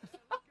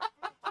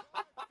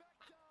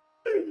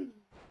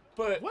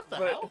 But What the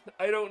but hell?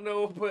 I don't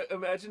know. But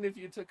imagine if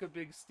you took a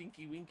big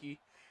stinky winky,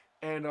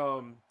 and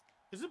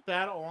Is it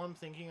bad? All I'm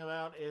thinking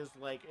about is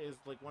like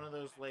one of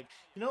those, like,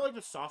 you know, like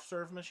the soft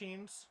serve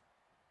machines.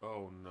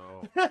 oh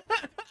no.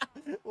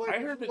 Like, I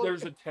heard that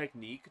there's a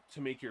technique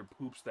to make your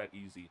poops that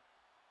easy.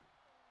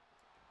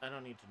 I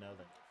don't need to know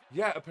that.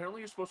 Yeah,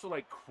 apparently you're supposed to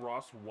like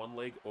cross one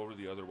leg over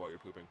the other while you're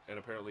pooping, and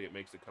apparently it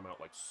makes it come out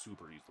like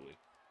super easily.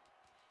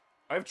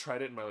 I've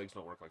tried it and my legs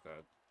don't work like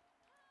that.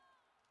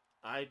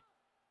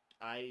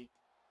 I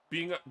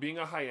Being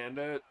a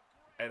hyena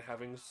and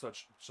having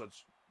such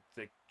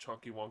thick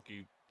chunky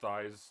wonky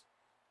thighs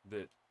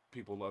that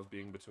people love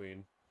being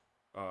between,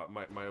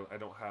 my I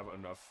don't have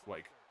enough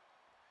like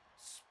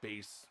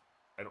space.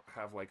 I don't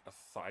have like a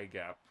thigh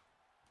gap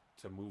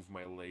to move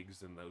my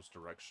legs in those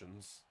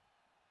directions.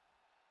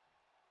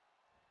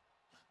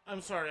 I'm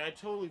sorry, I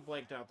totally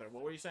blanked out there.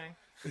 What were you saying?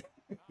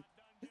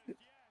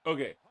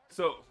 Okay,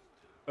 so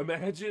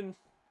imagine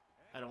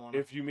I don't want to.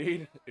 if you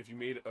made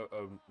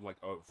a like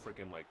a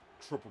freaking like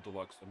triple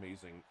deluxe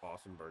amazing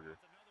awesome burger,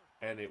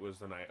 and it was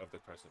the night of the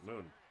crescent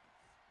moon,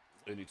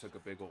 and you took a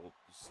big old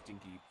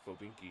stinky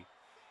bobinky,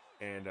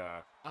 and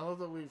I love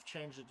that we've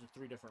changed it to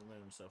 3 different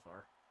moons so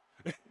far.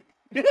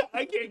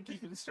 I can't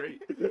keep it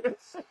straight.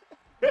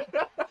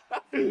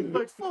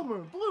 Like full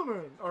moon, blue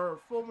moon, or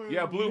full moon.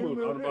 Yeah, blue new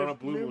moon, on a is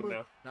blue new moon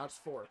now. Now it's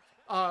 4.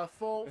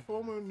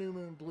 Full moon, new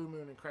moon, blue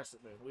moon, and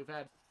crescent moon. We've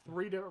had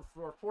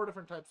 4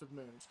 different types of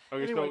moons.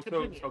 Okay, Anyway,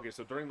 continue.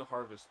 so during the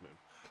harvest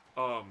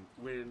moon,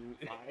 when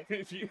Five.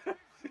 if you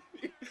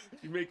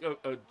you make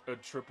a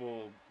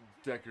triple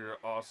decker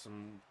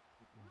awesome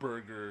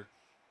burger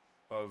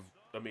of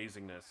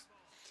amazingness,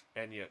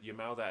 and you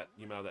mow that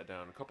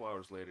down. A couple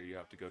hours later, you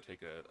have to go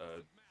take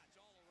a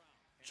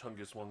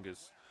chungus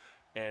wungus,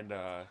 and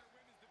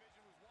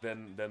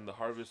then the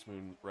harvest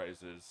moon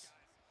rises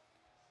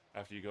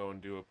after you go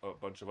and do a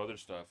bunch of other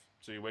stuff.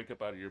 So you wake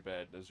up out of your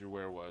bed as your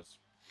where was,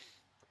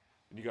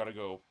 and you gotta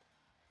go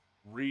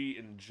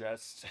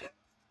re-ingest.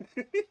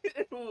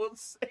 We'll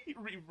say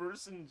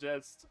reverse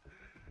ingest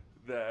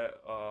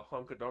that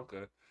honka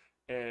donka,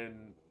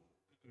 and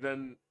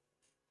then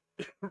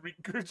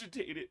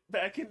regurgitate it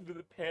back into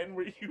the pan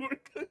where you were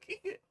cooking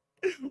it,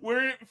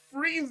 where it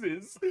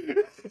freezes.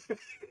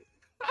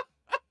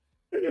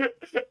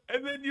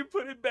 And then you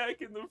put it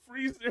back in the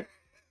freezer.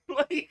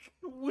 Like,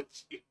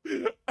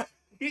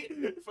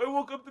 if I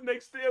woke up the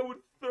next day, I would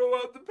throw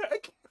out the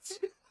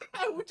package.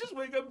 I would just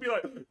wake up and be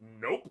like,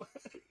 nope.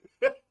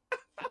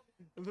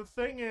 The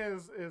thing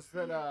is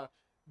that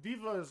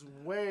Diva is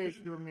way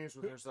too amused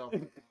with herself,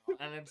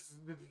 and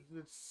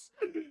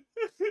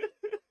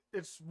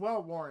it's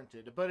well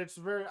warranted. But it's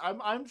very.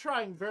 I'm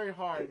trying very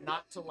hard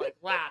not to like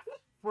laugh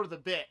for the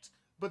bit,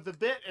 but the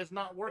bit is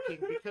not working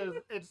because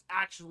it's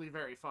actually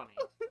very funny.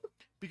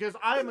 Because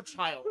I am a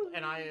child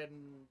and I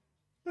am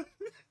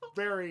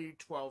very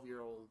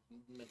 12-year-old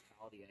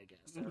mentality, I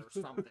guess, or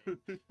something.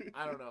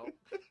 I don't know.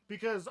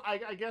 Because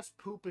I guess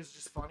poop is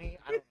just funny.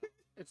 I don't know.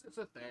 It's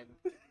a thing.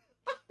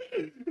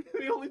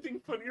 The only thing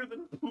funnier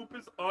than poop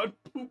is on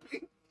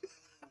pooping.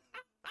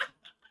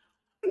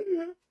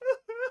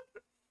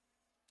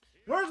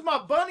 Where's my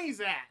bunnies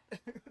at?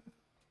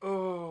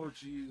 Oh,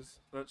 jeez.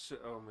 That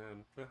shit. Oh,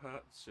 man.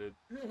 That shit.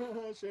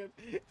 Shit.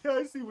 Yeah,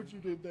 I see what you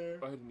did there.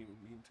 I didn't even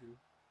mean to.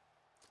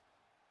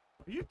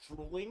 Are you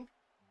drooling?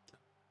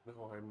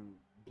 No, I'm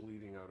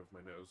bleeding out of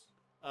my nose.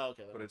 Oh,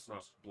 okay. But it's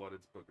not blood,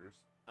 it's boogers.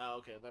 Oh,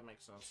 okay, that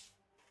makes sense.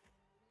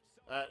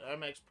 That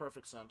makes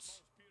perfect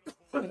sense.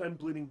 I'm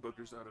bleeding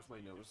boogers out of my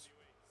nose.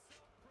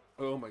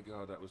 Oh my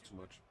god, that was too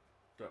much.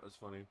 That was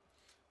funny.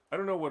 I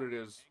don't know what it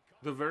is.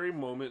 The very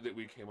moment that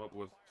we came up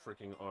with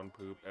freaking on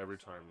poop, every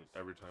time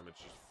it's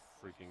just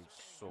freaking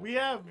so. We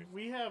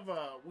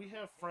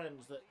have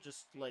friends that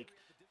just like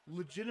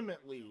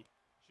legitimately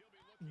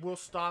will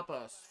stop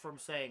us from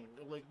saying,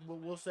 like,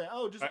 we'll say,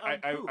 oh, just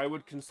unpoop. I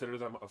would consider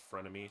them a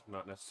frenemy,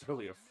 not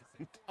necessarily a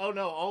friend. Oh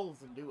no, all of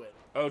them do it.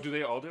 Oh, do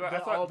they all do it? They I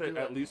thought all that do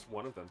at it. least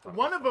one of them thought.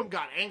 One of them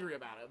got angry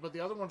about it, but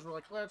the other ones were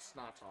like, let's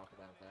not talk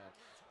about that.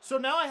 So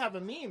now I have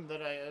a meme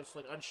that it's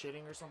like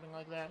unshitting or something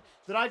like that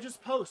I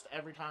just post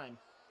every time.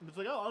 It's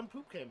like, oh,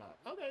 unpoop came out.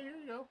 Okay, here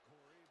you go.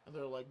 And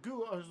they're like,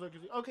 Google. I was like,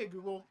 okay,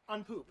 Google,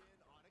 unpoop.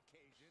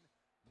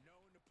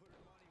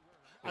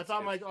 I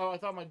thought my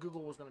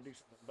Google was gonna do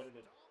something, but it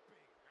didn't.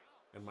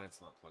 And mine's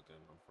not plugged in,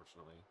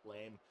 unfortunately.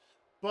 Lame.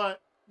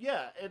 But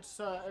yeah, it's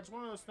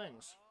one of those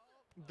things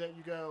that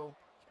you go,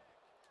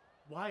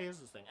 why is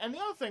this thing? And the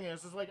other thing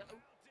is like,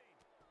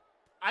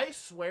 I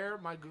swear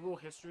my Google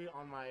history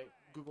on my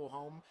Google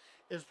Home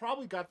is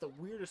probably got the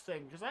weirdest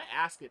thing because I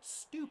ask it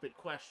stupid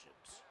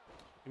questions.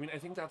 I mean, I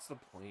think that's the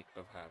point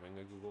of having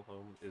a Google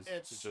Home is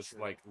to just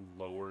like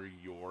lower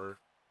your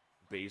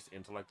base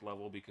intellect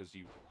level because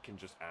you can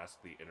just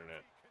ask the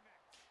internet.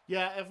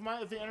 Yeah,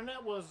 if the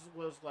internet was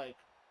like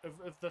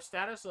if the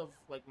status of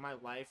like my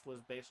life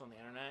was based on the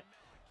internet,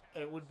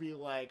 it would be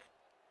like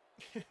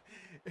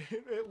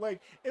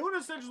it would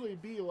essentially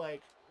be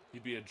like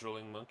you'd be a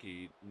drooling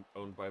monkey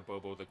owned by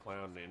Bobo the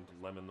clown named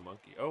Lemon the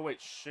monkey. Oh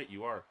wait, shit,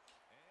 you are.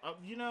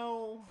 You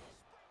know,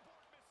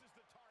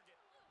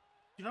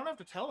 you don't have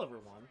to tell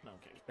everyone. No, I'm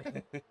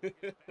kidding.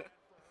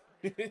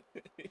 You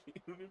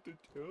don't have to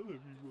tell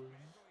everyone.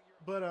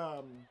 But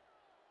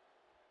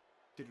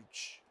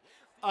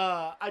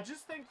I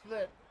just think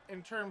that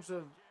in terms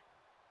of,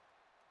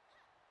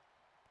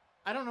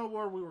 I don't know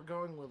where we were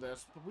going with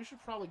this, but we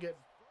should probably get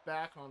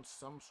back on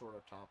some sort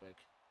of topic.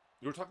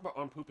 You were talking about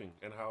on pooping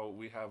and how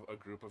we have a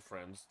group of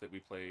friends that we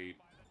play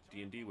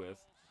D&D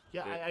with.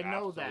 Yeah, I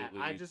know that.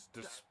 I just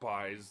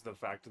despise the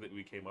fact that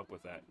we came up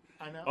with that.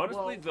 I know.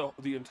 Honestly,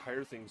 the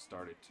entire thing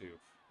started too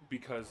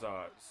because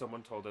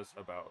someone told us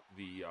about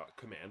the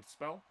command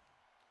spell.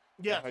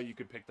 Yeah. How you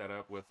could pick that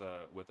up with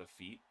a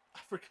feat. I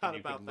forgot you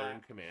about could that.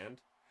 learn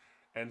command.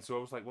 And so I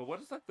was like, well,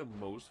 what is like the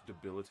most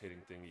debilitating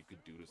thing you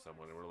could do to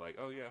someone? And we're like,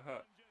 oh yeah,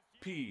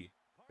 pee.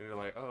 And they're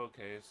like, oh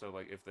okay. So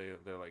like if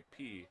they're like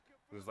pee,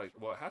 it's like,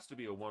 well, it has to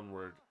be a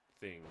one-word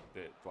thing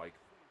that like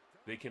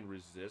they can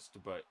resist,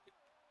 but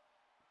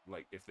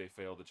like if they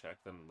fail to check,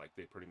 then like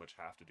they pretty much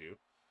have to do.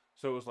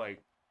 So it was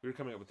like we were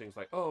coming up with things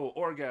like, oh,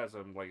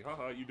 orgasm, like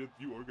haha,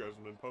 you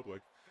orgasm in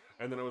public.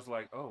 And then I was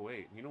like, oh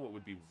wait, you know what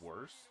would be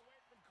worse?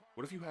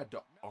 What if you had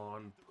to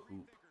on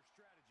poop?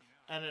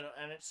 And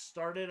it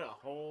started a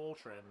whole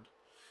trend.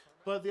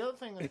 But the other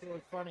thing that's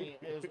really funny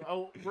is,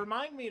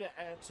 remind me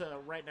to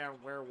write down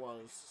where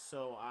was,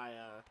 so I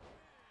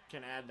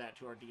can add that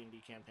to our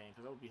D&D campaign,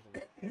 because that would be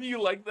hilarious.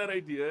 You like that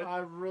idea? I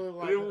really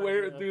like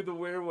that idea. The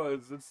where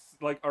was. It's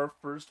like our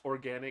first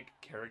organic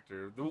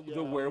character.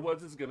 The where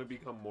was is gonna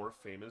become more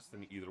famous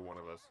than either one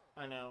of us.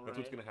 I know, That's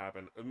right? what's gonna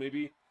happen.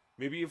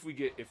 Maybe if we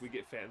get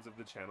fans of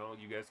the channel,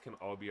 you guys can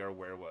all be our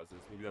where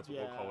wases. Maybe that's what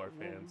we'll call our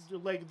fans.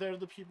 Like they're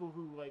the people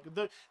who like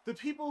the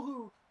people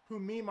who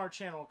meme our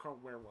channel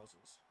called where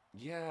wases.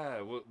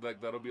 Yeah, well,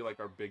 like that'll be like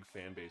our big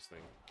fan base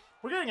thing.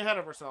 We're getting ahead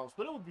of ourselves,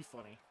 but it would be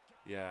funny.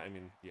 Yeah, I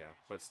mean, yeah,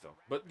 but still.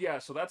 But yeah,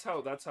 so that's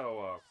how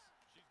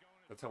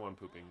on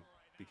pooping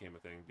became a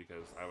thing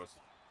because I was.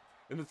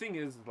 And the thing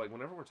is, like,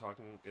 whenever we're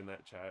talking in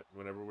that chat,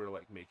 whenever we're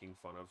like making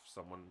fun of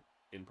someone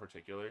in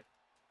particular,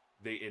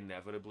 they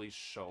inevitably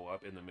show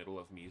up in the middle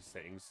of me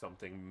saying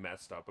something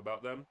messed up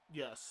about them.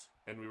 Yes.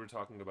 And we were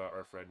talking about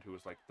our friend who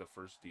was like the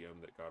first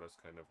DM that got us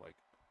kind of like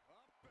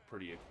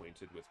pretty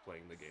acquainted with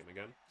playing the game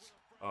again.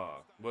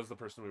 Was the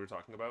person we were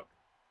talking about.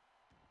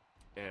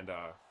 And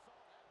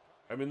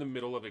I'm in the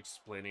middle of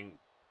explaining,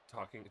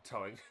 talking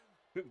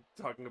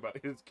about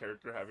his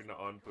character having to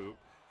on poop,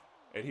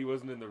 and he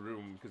wasn't in the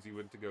room because he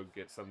went to go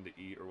get something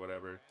to eat or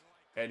whatever.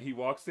 And he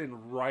walks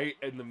in right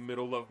in the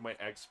middle of my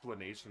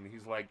explanation.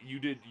 He's like, you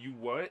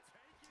what?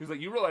 He's like,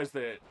 you realize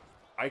that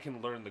I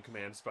can learn the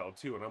command spell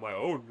too. And I'm like,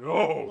 oh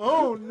no.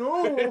 Oh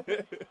no.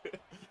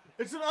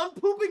 It's an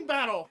unpooping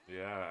battle.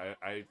 Yeah,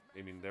 I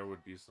mean, there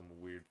would be some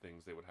weird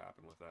things that would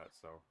happen with that.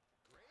 So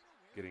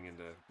getting in,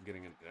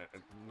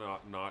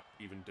 not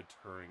even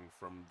deterring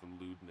from the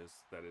lewdness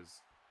that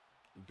has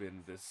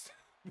been this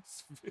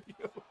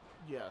video.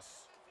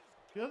 Yes.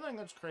 The other thing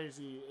that's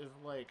crazy is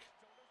like,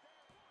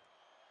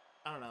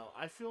 I don't know,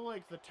 I feel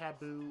like the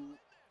taboo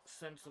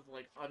sense of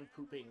like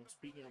unpooping,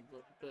 speaking of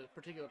the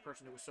particular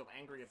person who was so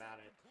angry about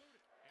it,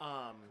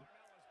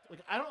 like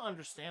I don't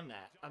understand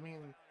that. I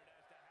mean,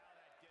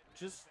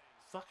 just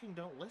fucking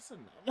don't listen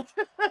then.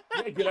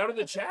 Yeah, get out of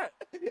the chat.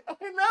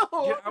 I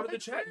know. Get out of the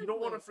chat. You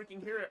don't want to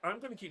freaking hear it. I'm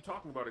gonna keep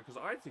talking about it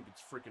because I think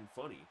it's freaking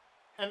funny.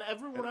 And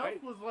everyone And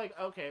else was like,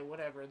 okay,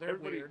 whatever. They're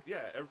weird.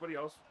 Yeah, everybody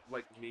else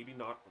like maybe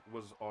not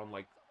was on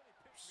like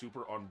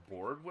super on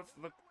board with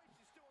the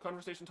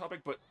conversation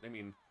topic, but I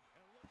mean,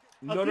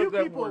 A none few of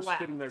them people were laughed.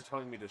 sitting there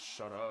telling me to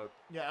shut up,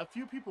 Yeah, a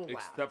few people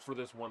laughed. except for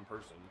this one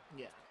person.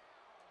 Yeah.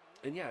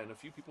 And yeah, and a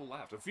few people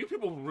laughed. A few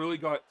people really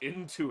got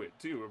into it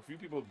too. A few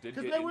people did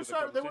get Because into the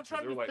they were conversation.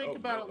 trying to like, think oh,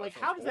 about no, it, like,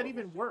 that how sounds does that horrible.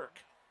 even work?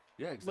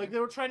 Yeah, exactly. Like, they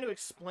were trying to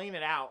explain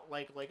it out.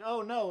 Like,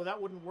 oh, no,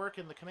 that wouldn't work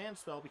in the command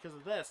spell because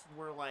of this. And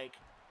we're like,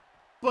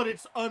 but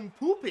it's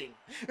unpooping.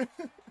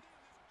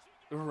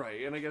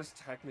 Right, and I guess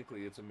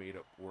technically it's a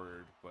made-up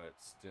word, but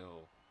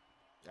still.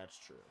 That's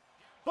true.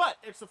 But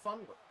it's a fun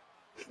word.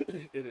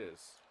 It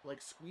is.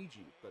 Like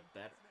squeegee, but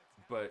better.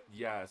 But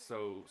yeah,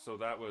 so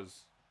that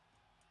was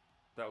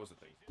a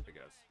thing, I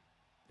guess.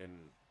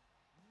 And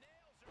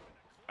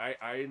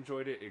I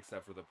enjoyed it,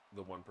 except for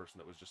the one person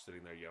that was just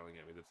sitting there yelling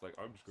at me. That's like,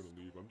 I'm just gonna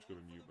leave. I'm just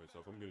gonna mute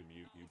myself. I'm gonna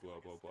mute you. Blah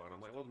blah blah. And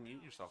I'm like, well,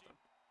 mute yourself then,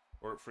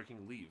 or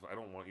freaking leave. I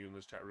don't want you in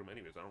this chat room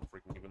anyways. I don't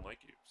freaking even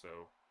like you.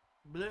 So,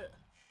 Blech.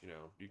 you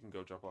know, you can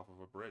go jump off of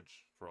a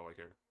bridge for all I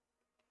care.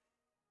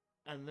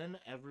 And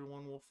then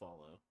everyone will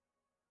follow.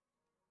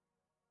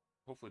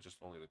 Hopefully, just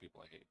only the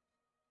people I hate.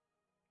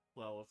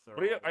 Well, if they're.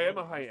 But yeah, I am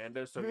a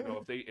hyena, so you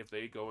know, if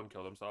they go and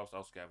kill themselves,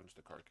 I'll scavenge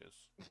the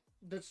carcass.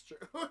 That's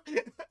true.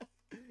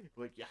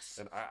 Like, yes.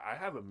 And I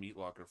have a meat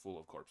locker full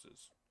of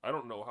corpses. I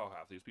don't know how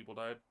half these people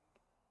died,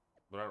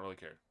 but I don't really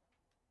care.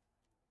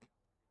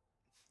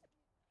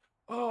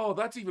 Oh,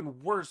 that's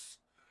even worse.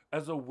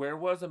 As a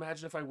werewolf,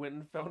 imagine if I went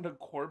and found a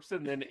corpse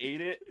and then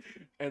ate it,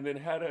 and then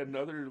had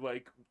another,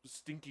 like,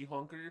 stinky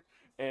honker,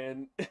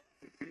 and...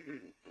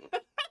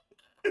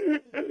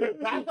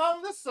 Back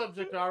on the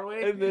subject, are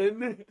we? And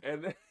then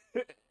I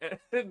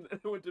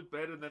went to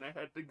bed, and then I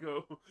had to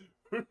go...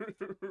 and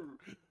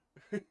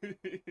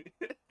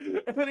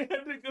then I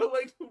had to go,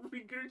 like,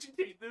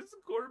 regurgitate this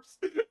corpse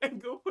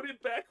and go put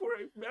it back where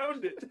I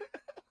found it.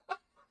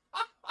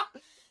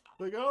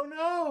 Like, oh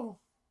no!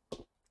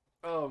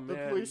 Oh, man.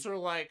 The police are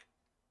like,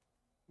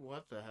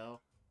 what the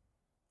hell?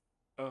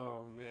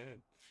 Oh,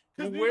 man.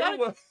 The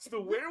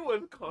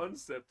werewolf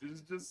concept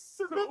is just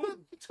so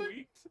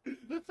tweaked.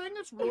 The thing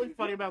that's really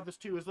funny about this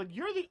too is like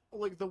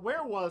the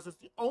werewolf is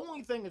the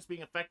only thing that's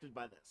being affected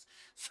by this.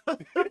 So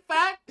the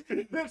fact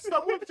that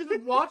someone's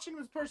just watching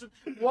this person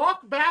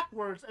walk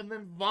backwards and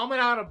then vomit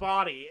out a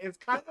body is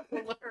kind of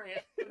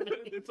hilarious.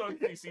 It's on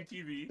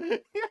CCTV. Yeah,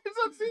 it's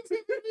on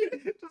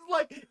CCTV, just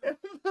like in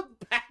the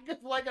back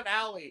of like an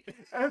alley,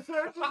 and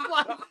they're just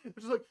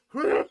like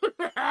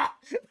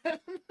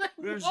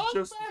There's walk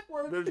just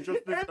backwards this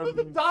into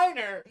the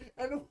diner,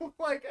 and they're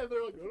like,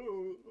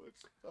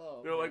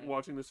 oh, they're like man.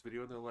 watching this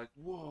video and they're like,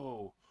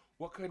 whoa,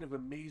 what kind of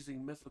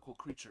amazing mythical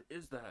creature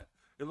is that?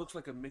 It looks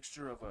like a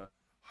mixture of a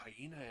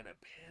hyena and a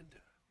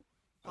panda.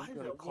 I'm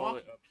gonna call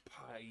it a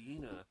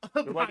hyena.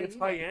 They're like, it's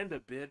hyena,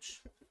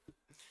 bitch.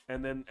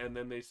 And then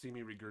they see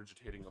me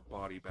regurgitating a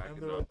body back And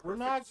into they're a like,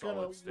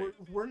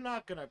 perfect we're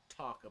not gonna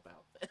talk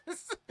about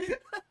this.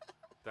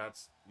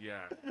 That's,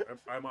 yeah.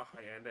 I'm a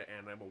hyena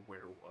and I'm a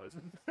werewolf.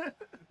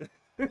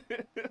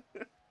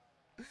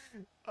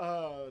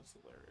 Oh, it's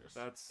hilarious.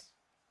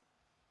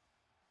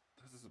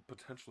 This is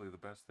potentially the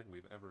best thing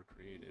we've ever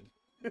created.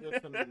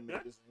 That's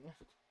amazing.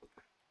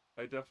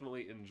 I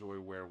definitely enjoy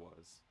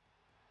werewolves.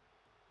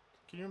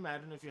 Can you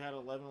imagine if you had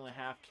 11 and a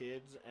half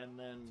kids and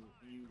then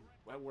you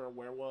were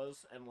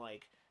werewolves and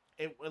like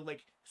it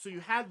like so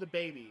you had the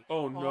baby.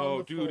 Oh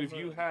no, dude! If moon.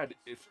 you had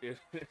if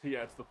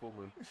yeah, it's the full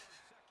moon.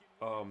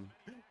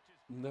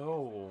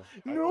 No.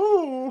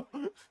 No.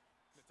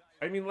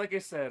 I mean, like I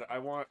said, I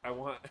want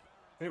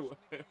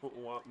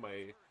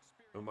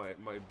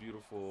my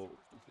beautiful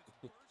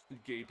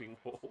gaping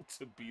hole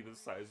to be the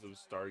size of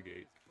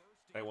Stargate.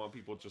 I want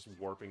people just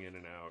warping in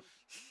and out.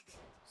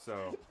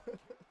 So,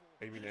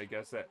 I mean, I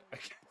guess Spit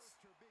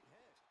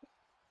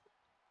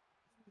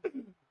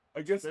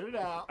it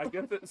out. I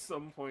guess at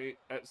some point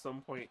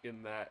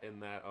in that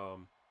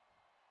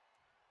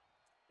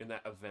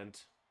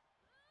event,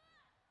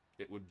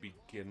 it would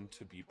begin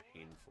to be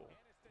painful.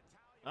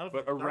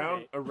 But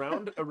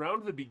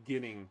around the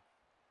beginning,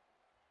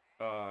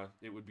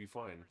 it would be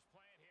fine.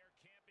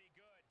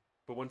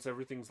 But once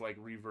everything's like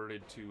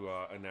reverted to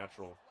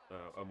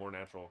a more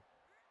natural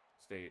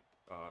state,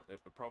 it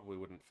probably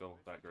wouldn't feel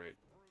that great.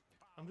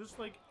 I'm just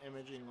like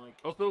imaging like.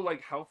 Also,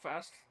 like how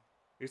fast?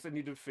 I guess I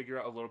need to figure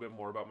out a little bit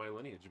more about my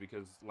lineage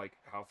because, like,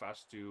 how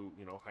fast do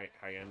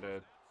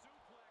hyena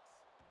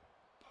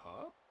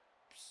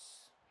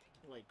pups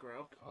Like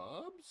grow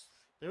cubs?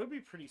 They would be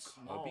pretty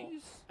small.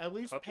 Cubbies? At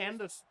least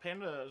Puppies?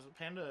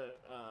 panda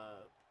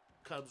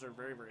cubs are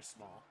very, very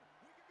small.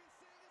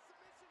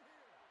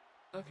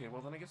 Okay,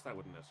 well then I guess that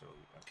wouldn't necessarily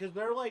be bad. Because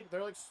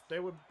they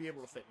would be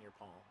able to fit in your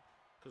palm.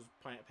 Because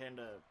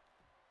panda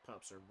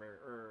pups are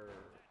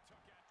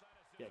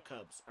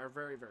cubs are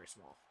very, very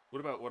small.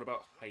 What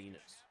about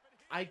hyenas?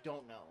 I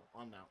don't know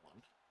on that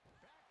one.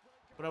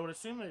 But I would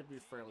assume they'd be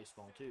fairly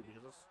small too,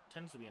 because this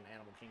tends to be an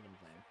Animal Kingdom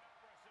thing.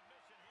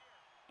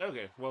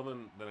 Okay, well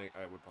then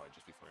I would probably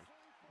just be fine.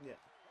 Yeah.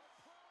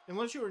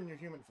 Unless you were in your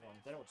human form,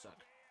 then it would suck.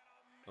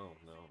 Oh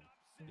no.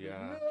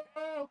 Yeah.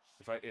 No!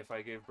 If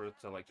I gave birth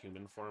to like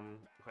human form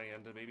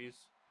hyena babies,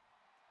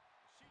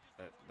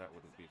 that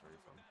wouldn't be very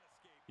fun.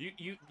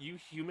 You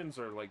humans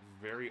are like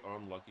very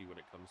unlucky when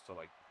it comes to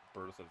like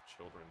birth of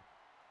children.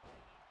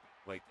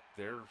 Like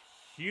they're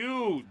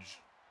huge.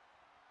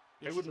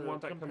 I wouldn't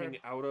want that coming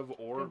out of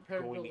or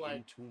going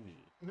into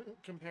me.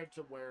 Compared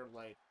to where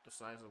like the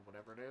size of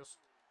whatever it is.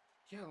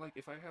 Yeah, like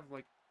if I have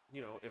like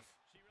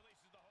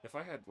if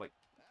I had like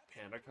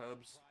panda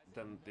cubs,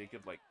 then they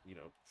could like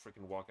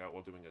freaking walk out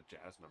while doing a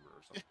jazz number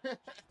or something.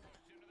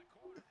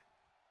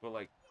 But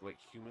like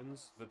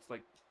humans, that's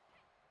like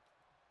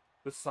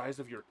the size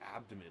of your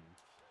abdomen.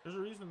 There's a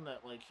reason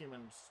that like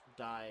humans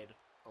died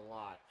a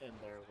lot in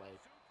their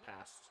like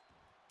past,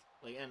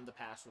 like in the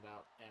past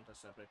without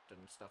antiseptic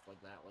and stuff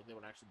like that. Like they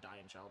would actually die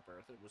in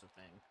childbirth. It was a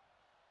thing.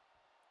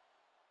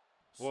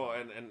 Well,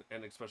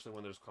 and especially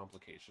when there's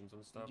complications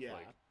and stuff. Yeah,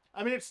 like,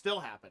 I mean it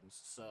still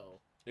happens. So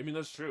I mean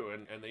that's true,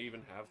 and they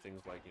even have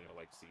things like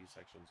like C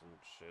sections and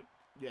shit.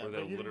 Yeah, where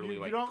they'll literally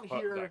you like don't cut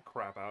hear that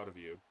crap out of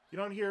you. You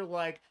don't hear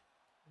like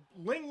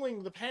Ling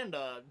Ling the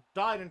panda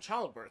died in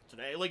childbirth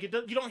today. Like you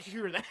don't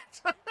hear that.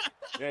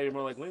 Yeah, you're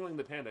more like Ling Ling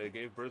the panda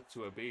gave birth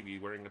to a baby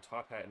wearing a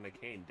top hat and a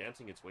cane,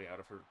 dancing its way out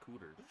of her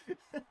cooter.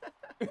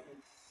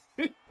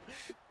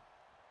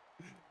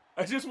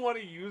 I just want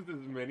to use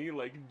as many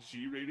like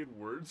G-rated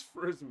words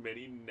for as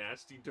many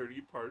nasty, dirty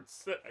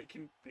parts that I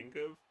can think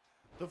of.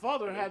 The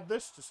father had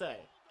this to say.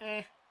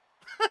 Eh.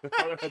 The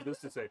father had this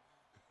to say.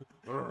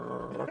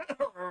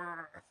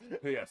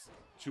 Yes,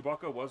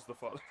 Chewbacca was the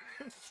father.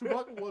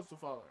 Chewbacca was the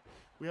father.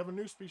 We have a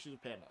new species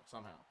of panda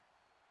somehow.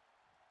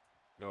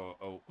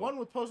 Oh, one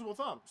with posable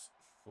thumbs.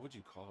 What would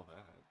you call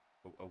that?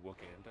 A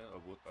Wakanda?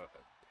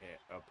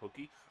 A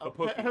Pookie? A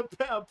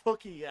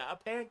Pookie, yeah. A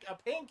panky. A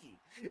panky.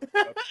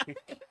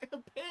 A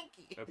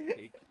Packy. A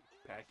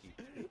panky.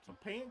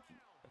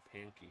 A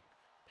panky.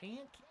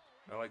 Panky.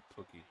 I like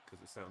Pookie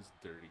because it sounds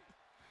dirty.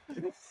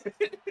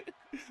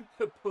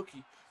 A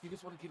Pookie. You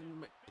just want to get into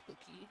my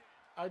Pookie?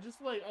 I just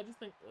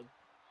think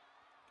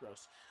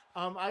gross.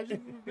 I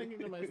just was thinking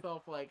to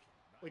myself like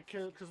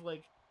because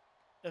like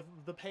if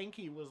the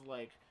panky was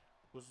like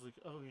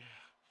oh yeah,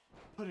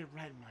 put it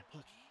right in my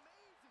Pookie.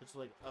 It's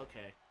like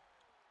okay.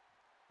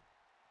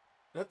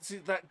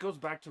 That goes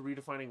back to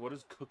redefining what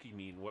does cookie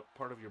mean. What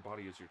part of your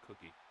body is your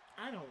cookie?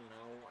 I don't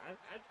know.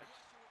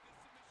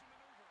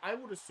 I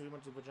would assume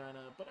it's a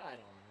vagina, but I don't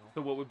know.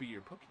 So what would be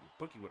your Pookie?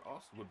 Pookie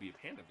would be a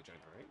panda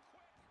vagina, right?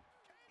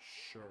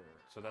 Sure.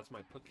 So that's my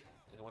Pookie.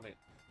 I want to,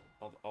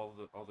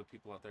 all the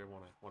people out there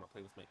want to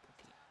play with my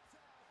Pookie.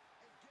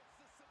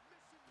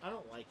 I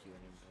don't like you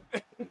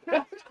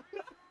anymore.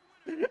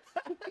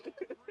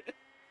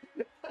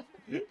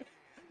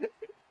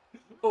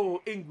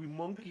 Oh, angry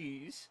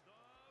monkeys!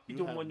 You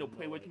don't want to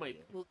play with my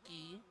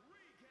Pookie?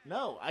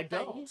 No, I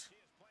don't.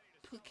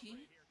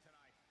 Pookie.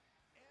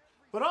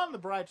 But on the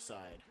bright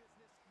side,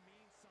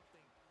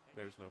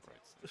 there's no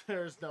bright side.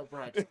 There's no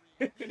bright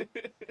side.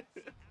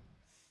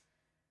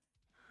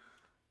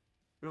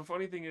 The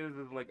funny thing is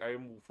like I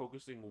am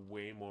focusing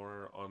way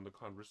more on the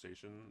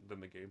conversation than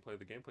the gameplay.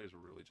 The gameplay is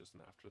really just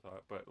an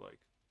afterthought, but like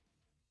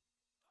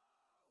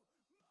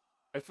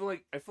I feel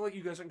like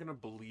you guys aren't gonna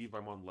believe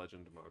I'm on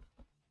legend mode.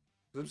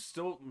 I'm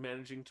still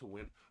managing to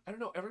win. I don't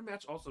know. Every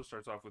match also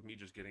starts off with me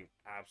just getting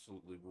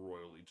absolutely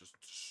royally just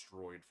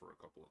destroyed for a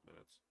couple of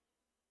minutes.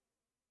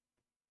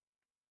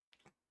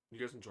 You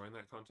guys enjoying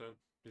that content?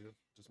 You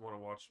just want to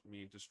watch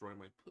me destroy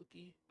my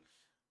Pookie?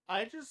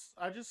 I just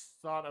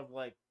thought of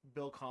like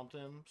Bill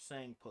Compton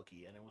saying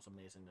Pookie, and it was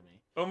amazing to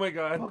me. Oh my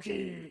god,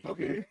 Pookie,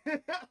 Pookie.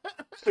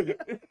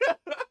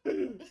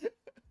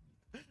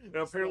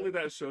 Now apparently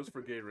that show's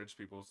for gay rich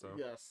people. So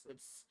yes,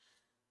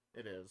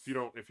 it is.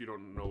 If you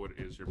don't know what it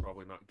is, you're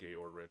probably not gay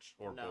or rich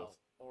or both.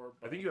 Or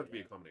both, I think you have to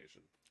be a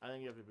combination. I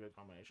think you have to be a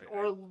combination,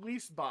 or at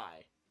least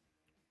bi.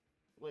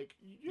 Like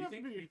you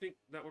think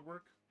that would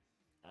work?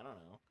 I don't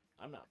know.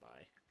 I'm not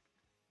bi.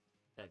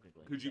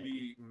 Technically. Could you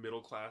be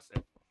middle class?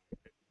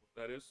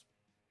 That is?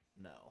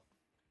 No.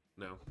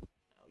 No.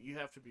 You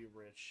have to be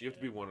rich. You have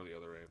to be one or the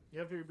other, right? You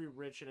have to be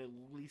rich and at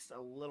least a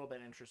little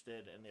bit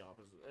interested in the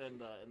opposite, in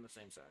the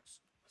same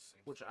sex,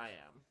 which I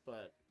am.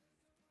 But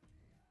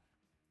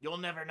you'll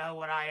never know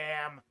what I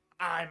am.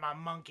 I'm a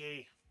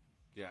monkey.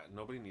 Yeah,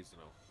 nobody needs to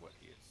know what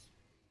he is.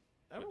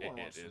 Everyone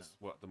wants to know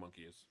what the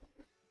monkey is.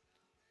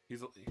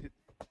 He's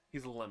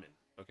a lemon.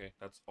 Okay,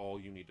 that's all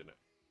you need to know.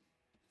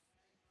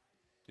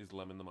 He's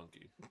Lemon the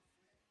monkey.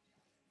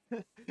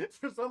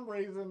 For some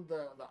reason,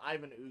 the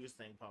Ivan Ooze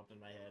thing popped in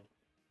my head.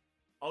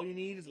 All you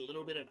need is a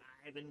little bit of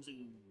Ivan's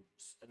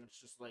ooze, and it's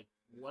just like,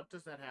 what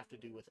does that have to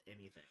do with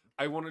anything?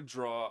 I want to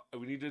draw.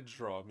 We need to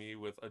draw me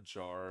with a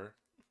jar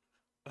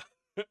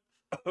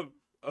of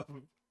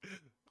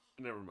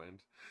never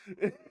mind.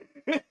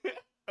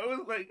 I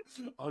was like,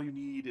 all you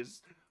need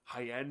is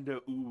Hyanda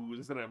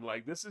ooze, and I'm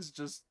like, this is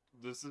just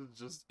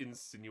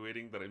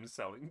insinuating that I'm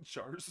selling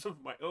jars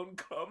of my own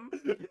cum.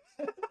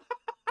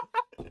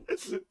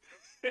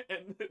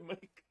 And then my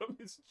cum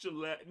is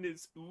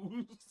gelatinous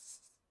ooze.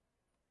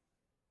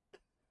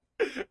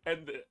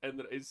 and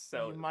I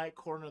sell You it. might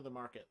corner the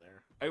market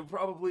there. I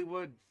probably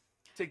would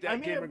take that I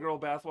mean, gamer girl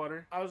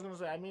bathwater. I was gonna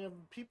say, I mean, if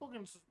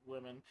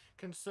women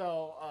can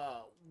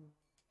sell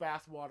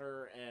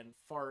bathwater and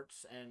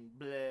farts and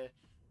bleh,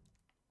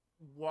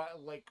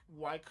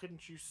 why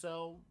couldn't you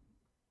sell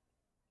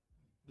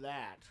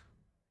that?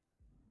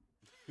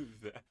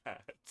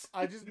 That.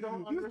 I just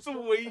don't understand.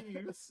 The way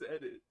you said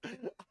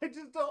it. I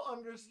just don't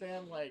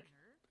understand. Like,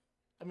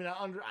 I mean,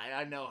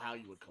 I know how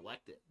you would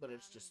collect it, but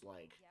it's just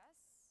like,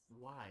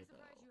 why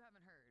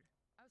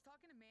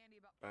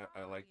though?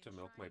 I like to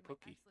milk my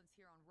pookie.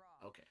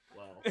 Okay,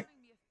 well,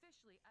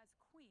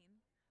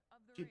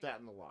 keep that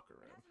in the locker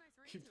room.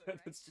 Keep that.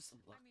 It's just some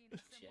luck.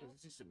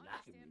 It's just some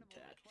locker room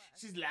talk.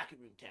 She's locker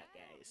room talk,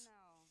 guys.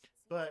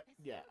 But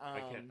yeah,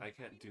 I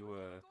can't do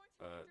a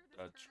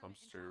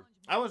Trumpster.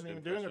 I wasn't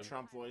even doing a impression.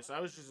 Trump voice. I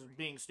was just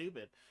being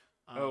stupid.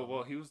 Oh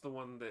well, he was the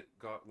one that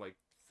got like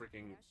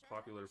freaking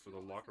popular for the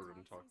locker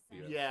room talk.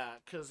 Yeah,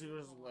 because he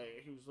was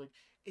like,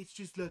 it's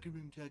just locker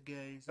room talk,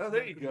 guys. Oh,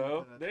 there you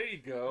go. There you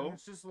go. And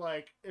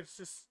it's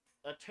just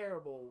a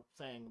terrible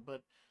thing.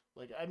 But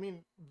like, I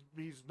mean,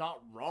 he's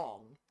not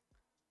wrong.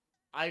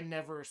 I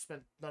never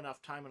spent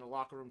enough time in a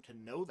locker room to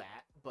know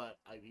that, but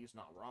he's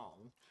not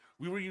wrong.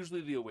 We were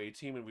usually the away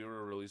team, and we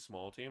were a really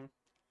small team,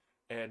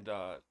 and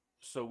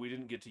so we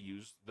didn't get to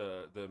use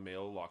the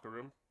male locker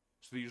room.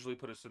 So they usually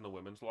put us in the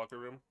women's locker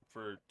room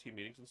for team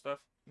meetings and stuff.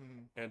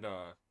 Mm-hmm. And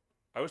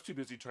I was too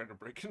busy trying to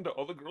break into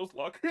all the girls'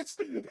 lockers.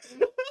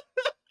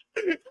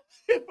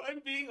 If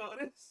I'm being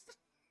honest.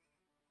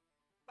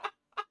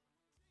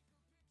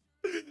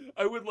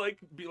 I would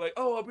be like,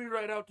 oh, I'll be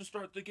right out to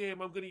start the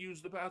game. I'm gonna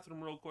use the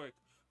bathroom real quick.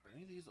 Are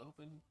any of these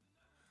open?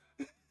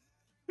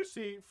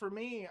 See, for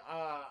me,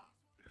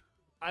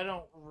 I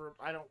don't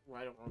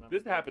remember.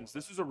 This happens.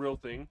 This is a real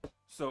thing.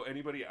 So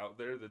anybody out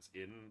there that's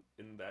in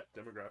that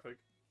demographic,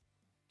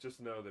 just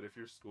know that if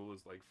your school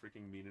is like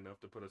freaking mean enough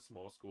to put a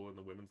small school in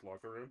the women's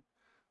locker room,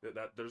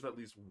 that there's at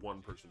least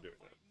one person doing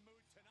that.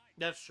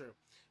 That's true,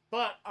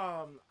 but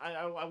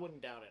I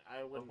wouldn't doubt it.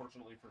 I wouldn't.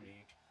 Unfortunately for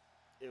me,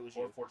 it was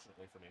or you.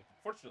 fortunately for me,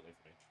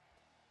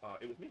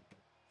 it was me.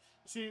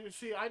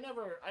 See,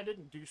 I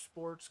didn't do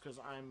sports because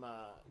I'm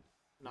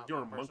not. You're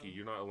a that monkey. person.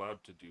 You're not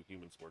allowed to do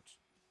human sports.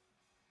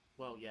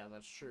 Well, yeah,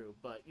 that's true,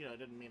 but it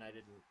didn't mean I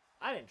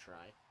didn't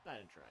try.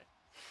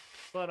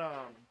 But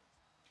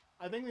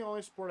I think the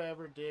only sport I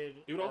ever did.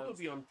 It would also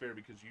be unfair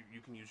because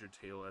you can use your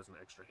tail as an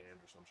extra hand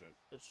or some shit.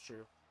 It's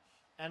true,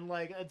 and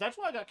that's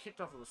why I got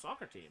kicked off of the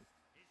soccer team.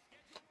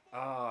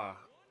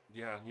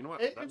 Yeah, you know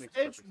what? That makes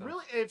it's perfect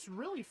really sense. it's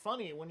really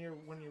funny when you're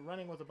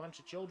running with a bunch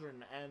of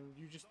children and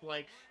you just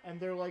and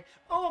they're like,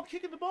 oh, I'm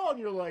kicking the ball, and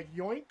you're like,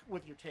 yoink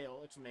with your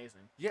tail. It's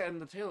amazing. Yeah,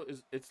 and the tail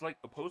it's like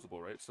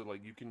opposable, right? So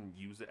like you can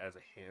use it as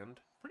a hand.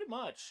 Pretty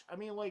much. I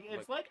mean,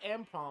 it's like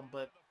Ampom,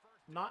 but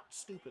not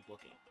stupid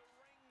looking.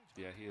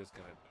 Yeah, he is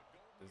kind of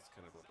a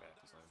bad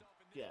design.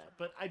 Yeah,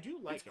 but I do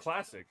like It's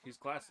classic. He's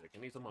classic,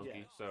 and he's a monkey.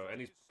 Yeah. So and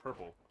he's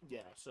purple. Yeah,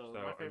 so So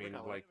my I favorite mean,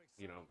 color.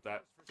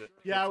 that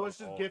Yeah, I hits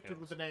was on just all gifted counts.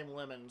 with the name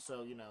Lemon,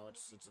 so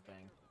it's a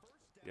thing.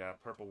 Yeah,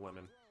 purple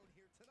lemon.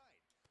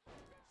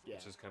 Yeah,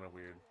 Which is kind of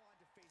weird.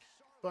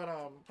 but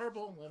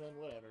purple lemon,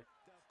 whatever.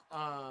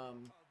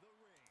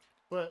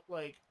 But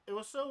it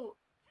was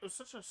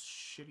such a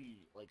shitty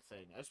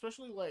thing,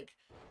 especially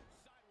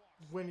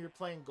when you're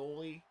playing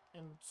goalie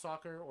in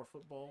soccer or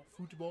football,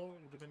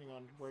 depending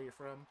on where you're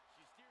from,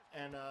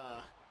 and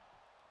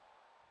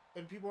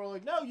people are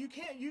like, no, you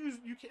can't.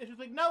 It's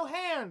like, no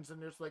hands,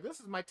 and it's like, this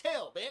is my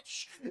tail,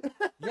 bitch.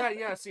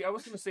 Yeah. See, I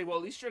was gonna say, well,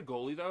 at least you're a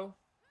goalie though,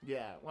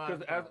 Yeah, well,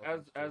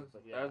 because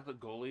yeah. as the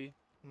goalie,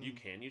 you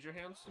can use your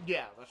hands.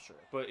 Yeah, that's true.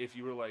 But if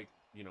you were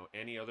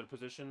any other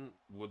position,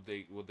 would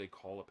they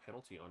call a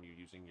penalty on you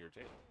using your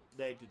tail?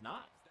 They did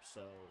not.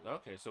 So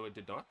Okay, so it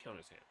did not count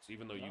as hands,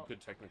 even though you No.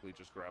 could technically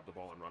just grab the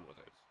ball and run with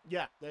it.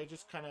 yeah, they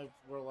just kind of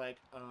were like,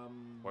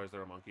 Why is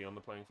there a monkey on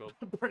the playing field?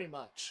 pretty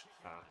much.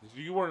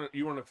 You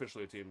weren't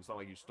officially a team. It's not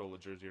like you stole a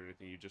jersey or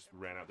anything. You just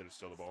ran out there to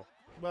steal the ball.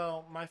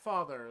 Well, my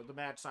father, the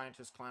mad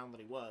scientist clown that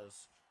he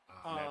was,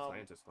 Mad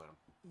scientist clown.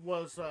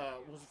 was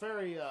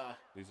very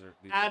These are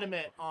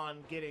adamant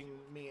on getting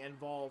me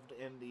involved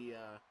in the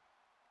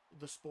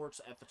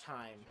sports at the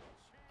time.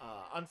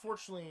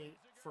 Unfortunately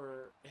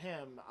for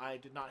him, I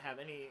did not have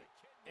any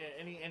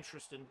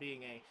interest in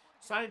being a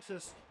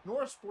scientist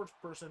nor a sports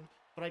person,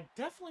 but I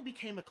definitely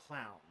became a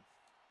clown.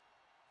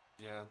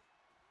 Yeah,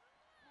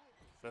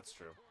 that's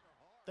true.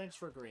 Thanks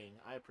for agreeing.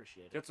 I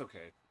appreciate it. It's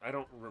okay. I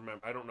don't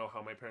remember. I don't know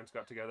how my parents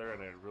got together,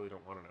 and I really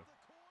don't want to know.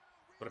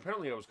 But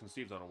apparently, I was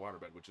conceived on a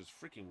waterbed, which is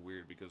freaking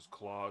weird because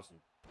claws and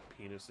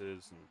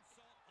penises and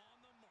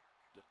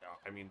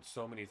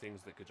so many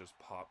things that could just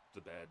pop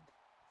the bed.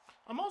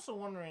 I'm also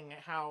wondering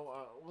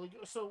how.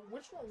 So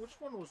which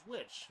one was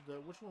which?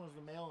 Which one was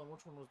the male and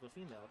which one was the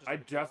female? Just I out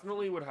of curiosity.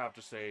 definitely would have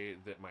to say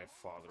that my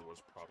father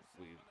was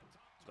probably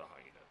the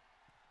hyena.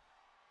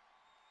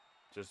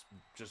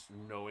 Just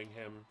knowing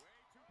him.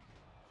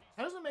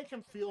 How does it make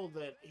him feel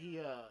that he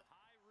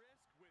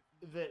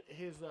that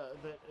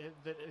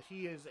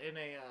he is in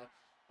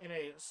in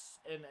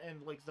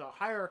like the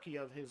hierarchy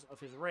of his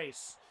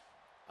race,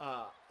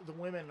 the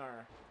women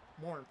are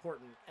more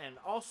important and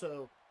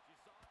also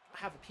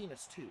have a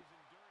penis too.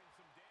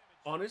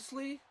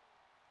 Honestly,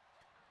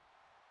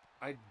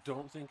 I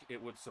don't think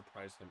it would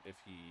surprise him if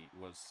he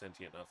was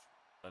sentient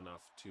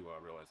enough to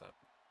realize that.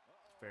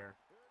 Fair.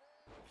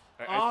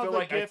 I feel The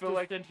like I gift feel of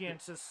like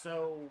sentience is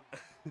so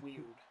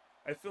weird.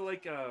 I feel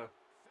like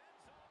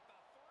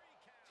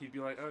he'd be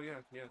like, oh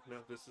yeah, no,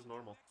 this is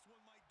normal.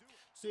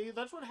 See,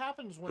 that's what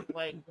happens when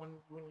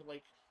when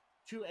like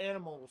two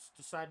animals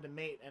decide to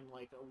mate and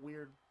like a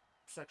weird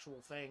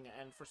sexual thing,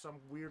 and for some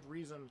weird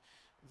reason,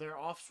 their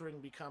offspring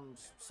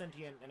becomes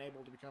sentient and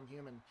able to become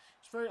human.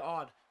 It's very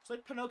odd. It's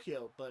like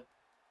Pinocchio, but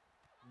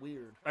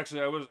weird.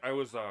 Actually, I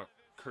was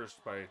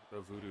cursed by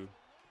a voodoo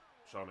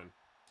shaman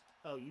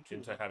Oh, you too.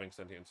 into having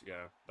sentience.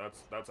 Yeah,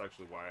 that's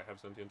actually why I have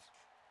sentience.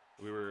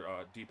 We were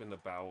deep in the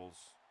bowels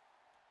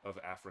of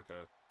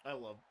Africa. I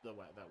love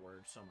that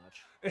word so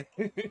much.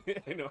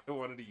 I know I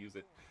wanted to use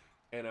it,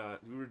 and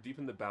we were deep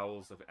in the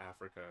bowels of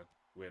Africa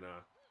when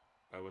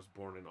I was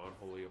born in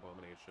unholy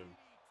abomination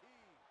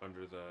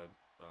under the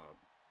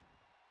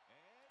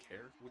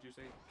care, would you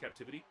say,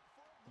 captivity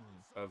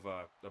of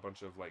a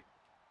bunch of like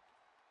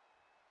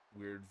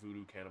weird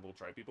voodoo cannibal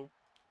tribe people,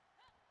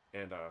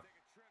 and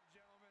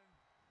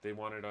they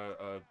wanted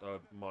a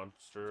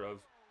monster of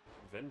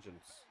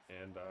vengeance,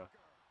 and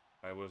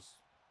I was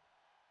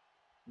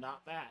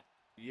Not that.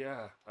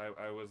 yeah,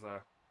 I was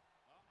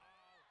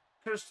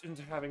cursed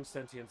into having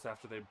sentience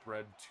after they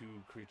bred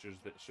two creatures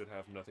that should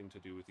have nothing to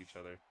do with each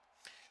other.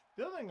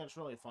 The other thing that's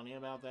really funny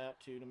about that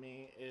too to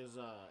me is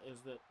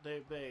that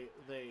they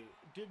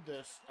did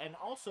this, and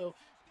also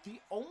the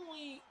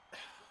only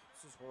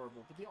this is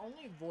horrible, but the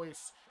only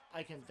voice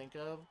I can think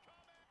of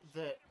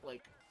that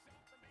like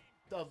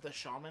of the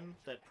shaman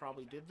that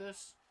probably did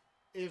this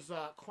is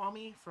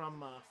Kwame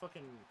from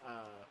fucking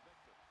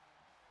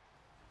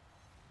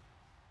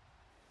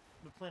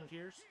the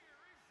Planeteers.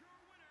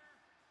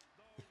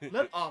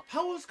 Let our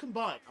powers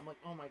combine. I'm like,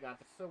 oh my god,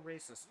 that's so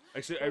racist.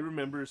 Actually, I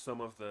remember some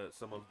of the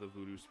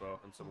voodoo spell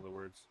and some of the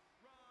words.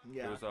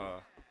 Yeah. It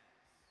was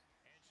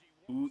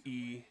ooh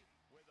ee,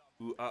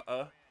 ooh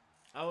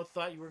I would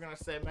thought you were gonna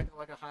say make it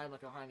like a high,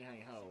 like a honey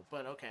honey ho,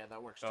 but okay,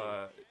 that works too.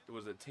 It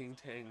was a ting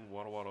tang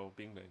waddle waddle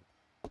bing bang.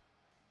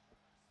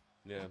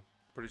 Yeah,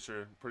 pretty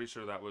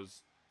sure that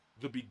was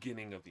the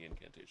beginning of the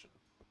incantation.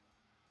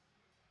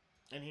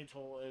 And he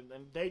told,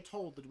 and they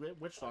told the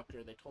witch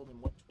doctor. They told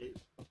him what to do.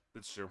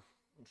 It's true.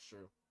 It's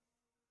true.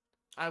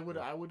 I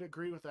would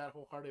agree with that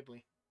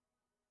wholeheartedly.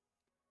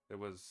 It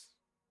was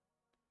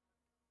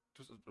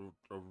just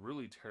a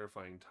really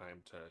terrifying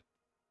time to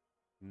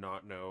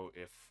not know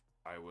if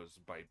I was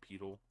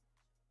bipedal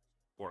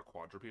or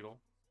quadrupedal,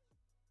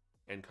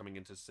 and coming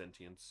into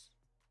sentience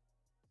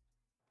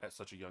at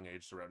such a young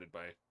age, surrounded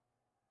by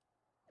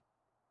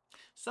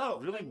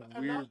really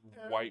weird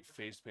white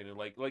face painted,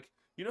 like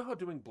you know how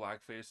doing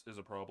blackface is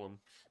a problem.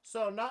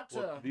 So not to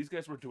Well, these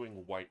guys were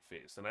doing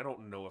whiteface, and I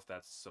don't know if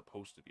that's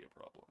supposed to be a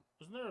problem.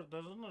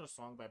 isn't there a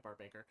song by Bart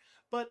Baker?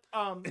 But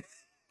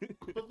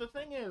but the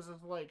thing is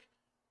like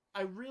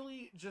I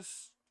really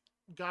just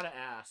gotta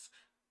ask,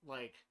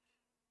 like,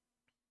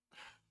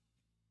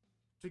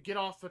 to get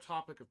off the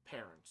topic of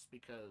parents,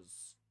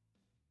 because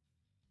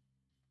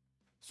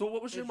so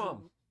what was your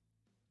mom?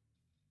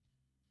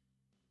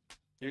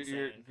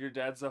 Your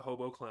dad's a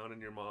hobo clown, and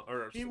your mom,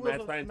 or he mad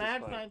was a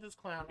mad scientist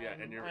clown. Yeah,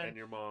 and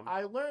your mom.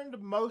 I learned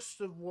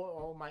most of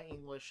all my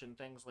English and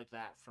things like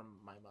that from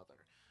my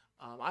mother.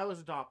 I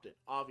was adopted,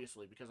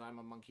 obviously, because I'm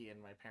a monkey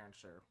and my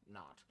parents are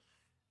not.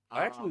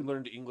 I actually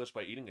learned English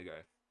by eating a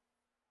guy.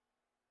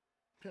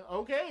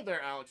 Okay,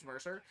 there, Alex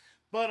Mercer.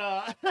 But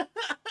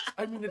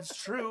I mean, it's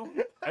true.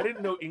 I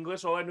didn't know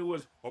English. All I knew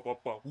was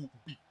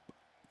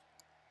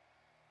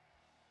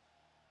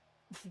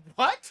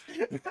what?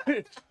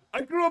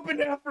 I grew up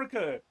in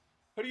Africa.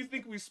 How do you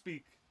think we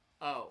speak?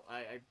 Oh,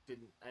 I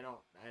didn't. I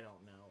don't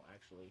know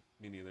actually.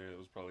 Me neither. It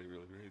was probably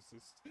really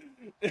racist.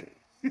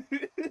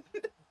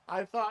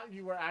 I thought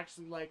you were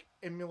actually like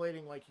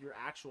emulating like your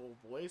actual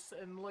voice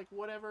and like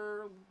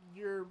whatever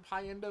your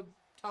Hyena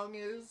tongue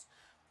is,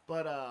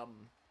 but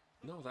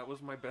no, that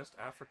was my best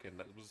African.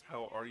 That was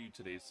how are you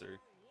today, sir?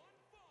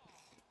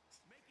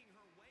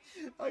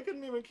 I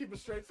couldn't even keep a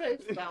straight face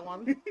with that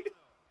one.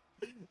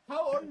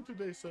 How are you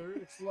today, sir?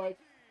 It's like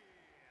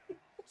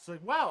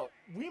wow,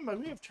 we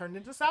have turned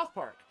into South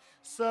Park.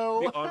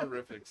 So the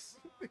honorifics.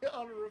 The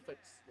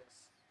honorifics,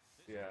 yes.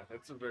 Yeah,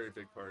 that's a very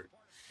big part.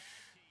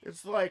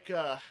 It's like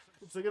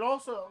it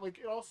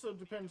also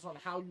depends on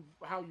how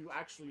you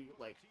actually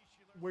like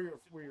where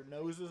your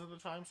nose is at the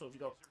time. So if you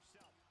go,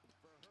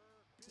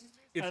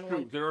 it's true.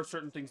 Like, there are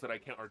certain things that I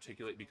can't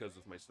articulate because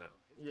of my snout.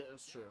 Yeah,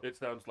 it's true. It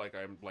sounds like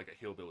I'm like a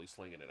hillbilly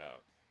slinging it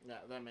out. Yeah,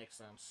 that makes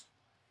sense.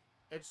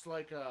 It's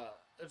like a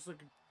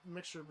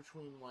mixture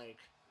between like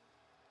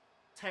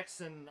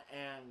Texan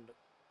and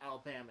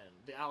Alabama.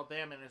 The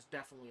Alabama is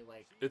definitely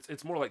like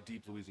it's more like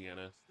deep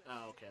Louisiana.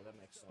 Oh, okay, that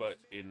makes sense. But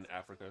in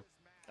Africa.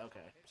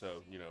 Okay.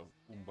 So, you know,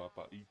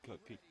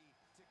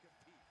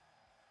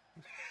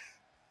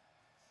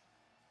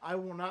 I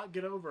will not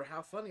get over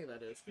how funny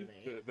that is to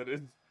me. That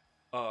is,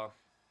 uh,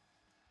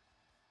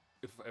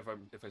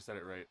 if I said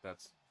it right,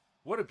 that's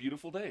what a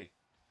beautiful day.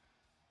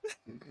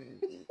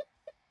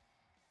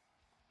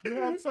 You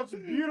have such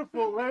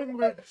beautiful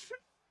language.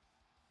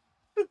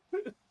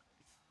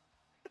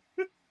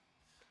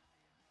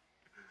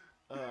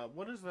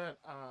 What is that?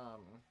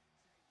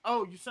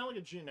 Oh, you sound like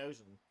a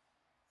Geonosian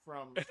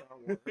from Star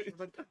Wars. It's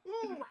like,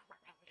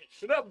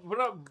 We're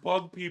not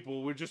bug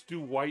people. We just do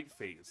white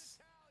face.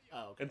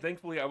 oh, okay. And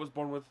thankfully, I was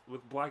born with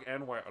black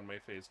and white on my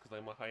face because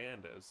I'm a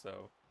Hyandas,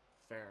 so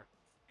Fair.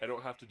 I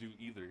don't have to do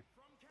either.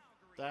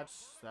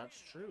 That's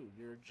true.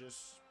 You're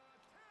just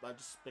a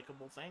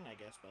despicable thing, I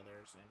guess, by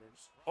their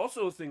standards.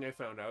 Also, a thing I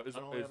found out is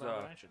Unholy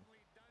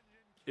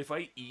if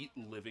I eat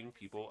living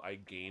people, I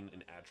gain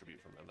an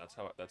attribute from them. That's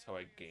how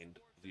I gained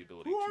the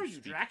ability Who to are you,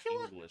 speak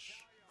Dracula? English.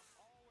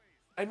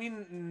 I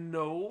mean,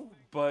 no,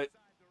 but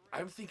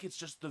I think it's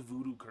just the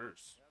voodoo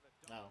curse.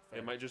 Oh, fair.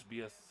 It might just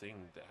be a thing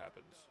that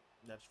happens.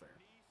 That's fair.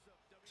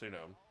 So you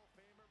know,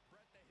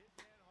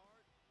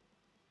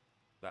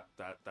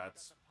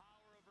 that's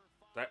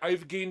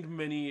I've gained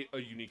many a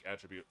unique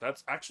attribute.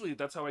 That's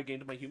how I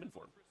gained my human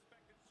form.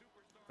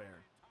 Fair.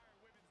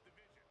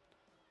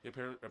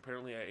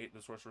 Apparently, I ate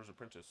the Sorcerer's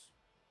Apprentice.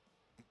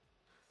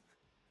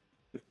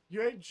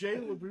 You ate Jay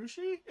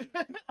Labushi?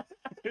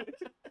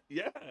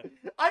 Yeah.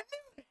 I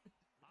knew it.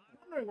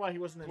 I'm wondering why he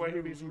wasn't in Why he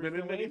movies hasn't been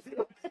in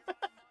recently.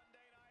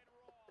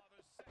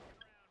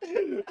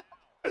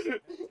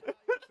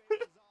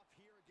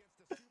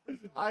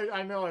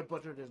 I know I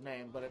butchered his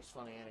name, but it's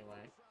funny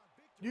anyway.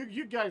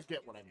 You guys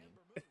get what I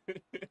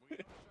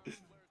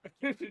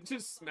mean.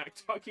 Just smack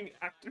talking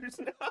actors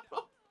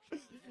now.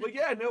 Like,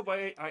 yeah, no, but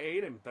I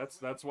ate him.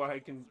 That's why I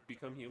can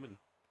become human.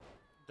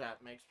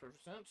 That makes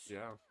perfect sense.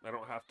 Yeah, I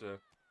don't have to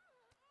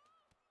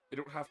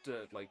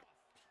like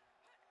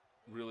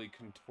really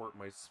contort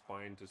my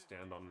spine to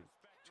stand on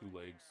two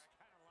legs.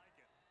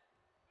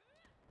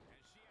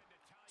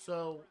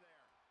 So,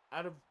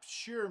 out of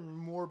sheer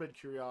morbid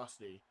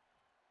curiosity,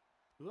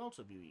 who else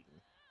have you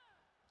eaten?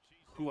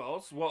 Who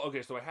else? Well,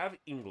 okay, so I have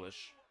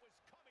English,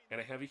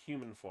 and I have a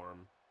human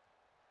form,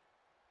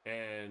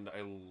 and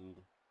I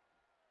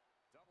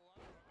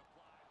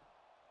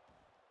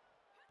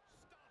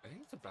think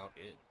that's about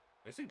it.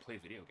 I just didn't play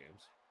video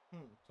games. So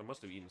I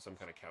must have eaten some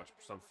fat couch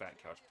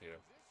potato.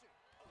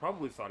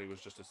 Probably thought he was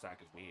just a sack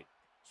of meat.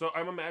 So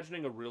I'm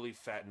imagining a really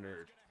fat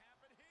nerd.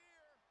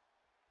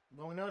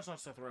 Well, we know it's not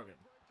Seth Rogen.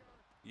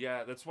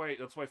 Yeah, that's why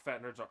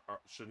fat nerds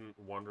shouldn't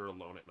wander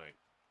alone at night.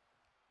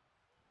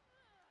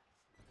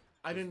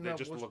 I didn't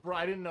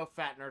know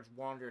fat nerds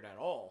wandered at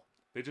all.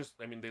 They just,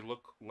 I mean, they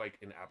look like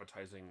an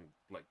appetizing,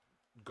 like,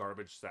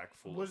 garbage sack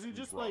full Was of he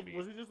just raw like meat.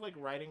 was he just like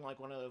riding like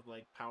one of those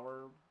like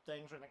power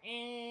things or like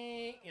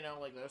you know,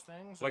 like those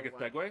things? Like or,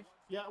 a Segway?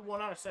 Yeah, well,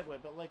 not a Segway,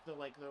 but like the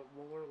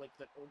roller like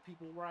that old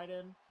people ride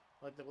in,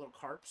 like the little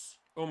carts.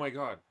 Oh my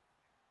god.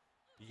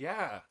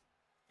 Yeah.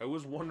 I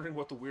was wondering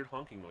what the weird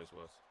honking noise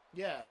was.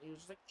 Yeah, he was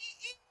just like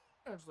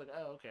I was like,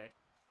 oh, okay.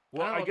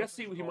 Well, I know guess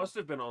what he must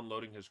have been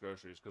unloading his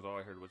groceries because all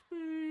I heard was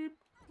beep,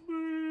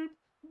 beep,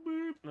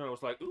 beep. And I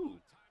was like, ooh,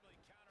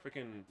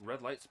 freaking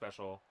red light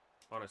special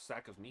on a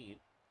sack of meat.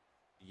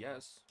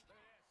 Yes.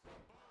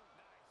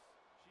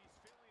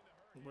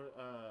 But,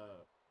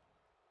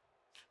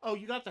 oh,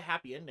 you got the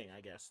happy ending,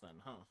 I guess, then,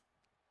 huh?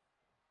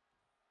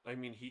 I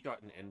mean, he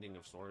got an ending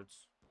of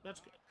sorts. That's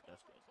good.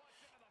 That's good.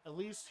 At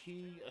least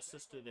he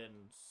assisted in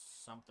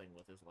something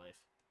with his life.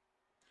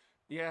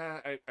 Yeah,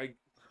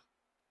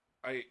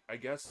 I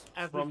guess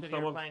As from we sit some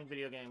here of playing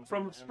video games.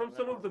 from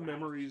some of the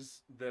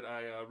memories that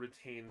I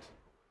retained,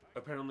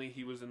 apparently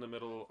he was in the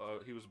middle.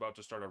 He was about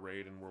to start a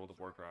raid in World of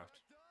Warcraft.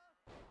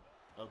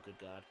 Oh, good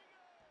God.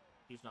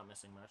 He's not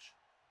missing much.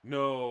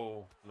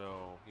 No,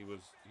 he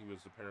was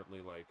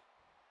apparently like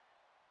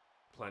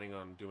planning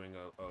on doing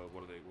a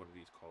what do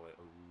these call it?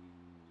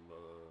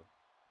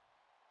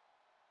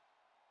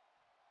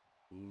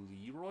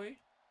 Leroy?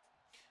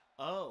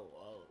 Oh,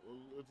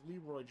 it's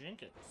Leroy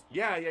Jenkins.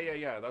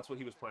 Yeah. That's what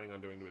he was planning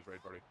on doing to his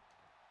raid party.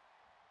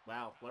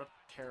 Wow, what a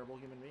terrible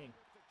human being.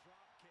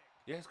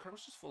 Yeah, his car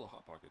was just full of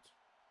Hot Pockets.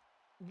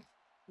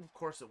 Of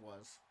course it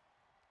was.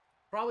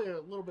 Probably a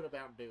little bit of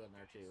Mountain Dew in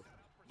there too.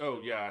 Oh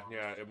yeah,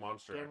 a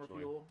Monster Gamer actually.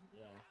 Fuel,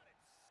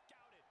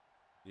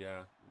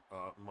 Yeah,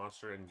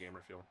 Monster and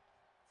Gamer Fuel.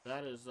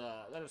 that is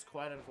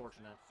quite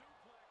unfortunate.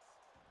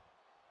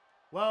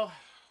 Well,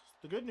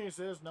 the good news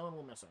is no one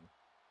will miss him.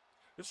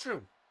 It's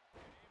true.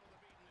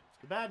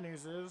 The bad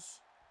news is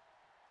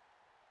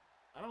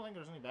I don't think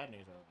there's any bad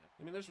news out of it.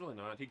 I mean, there's really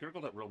not. He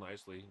gurgled it real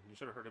nicely. You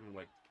should have heard him,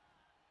 like,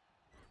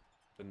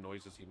 the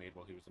noises he made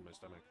while he was in my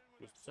stomach.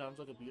 Sounds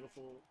like a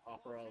beautiful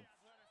opera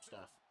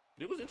stuff.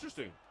 It was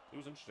interesting. He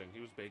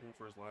was begging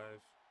for his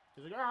life.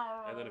 He's like,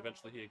 "Arr!" And then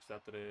eventually he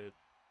accepted it.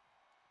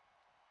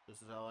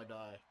 This is how I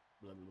die.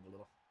 Blah, blah, blah,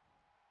 blah.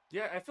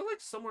 Yeah, I feel like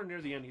somewhere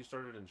near the end he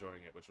started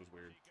enjoying it, which was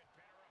weird.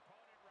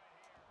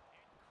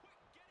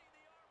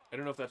 I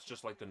don't know if that's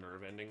just, like, the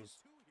nerve endings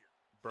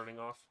burning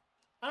off.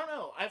 I don't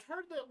know. I've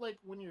heard that like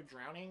when you're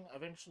drowning,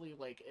 eventually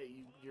like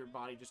your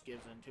body just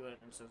gives into it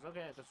and says,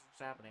 "Okay, that's what's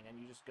happening," and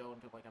you just go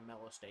into like a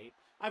mellow state.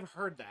 I've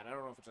heard that. I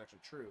don't know if it's actually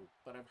true,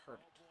 but I've heard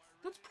it.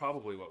 That's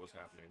probably what was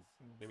happening.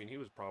 I mean, he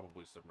was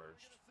probably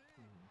submerged.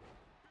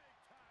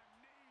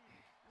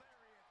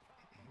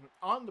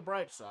 On the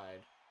bright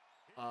side,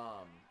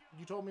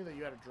 you told me that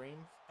you had a dream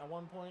at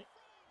one point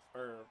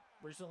or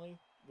recently.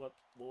 What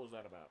was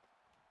that about?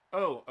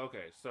 Oh,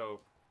 okay. So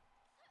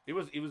it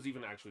was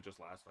even actually just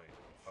last night.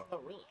 Oh,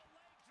 really?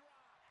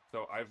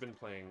 So I've been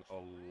playing a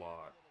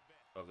lot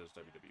of this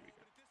WWE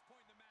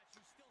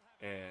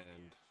game,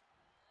 and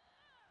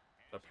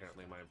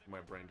apparently my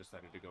brain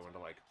decided to go into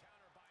like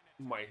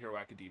My Hero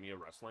Academia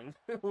wrestling,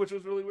 which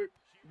was really weird.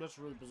 That's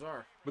really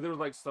bizarre. But there was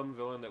like some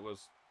villain that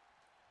was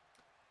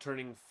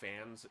turning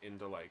fans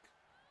into like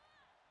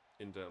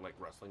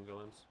wrestling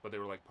villains, but they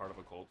were like part of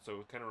a cult.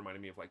 So it kind of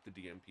reminded me of like the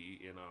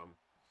DMP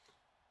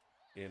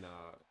in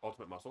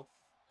Ultimate Muscle.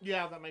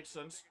 Yeah, that makes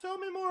sense. Tell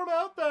me more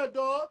about that,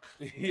 Doc.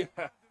 Yeah,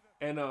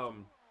 and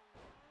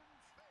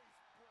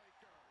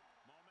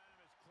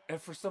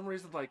for some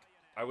reason, like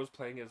I was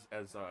playing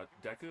as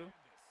Deku,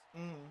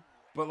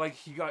 but like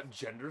he got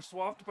gender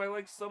swapped by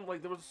like some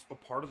like there was a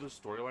part of the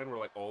storyline where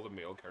like all the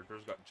male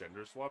characters got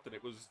gender swapped, and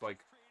it was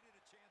like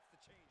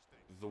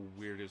the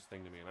weirdest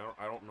thing to me, and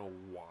I don't know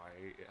why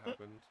it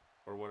happened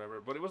or whatever.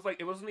 But it was like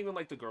it wasn't even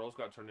like the girls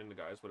got turned into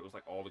guys, but it was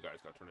like all the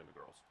guys got turned into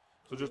girls.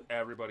 So just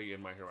everybody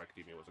in My Hero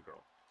Academia was a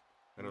girl.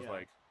 And I was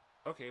like,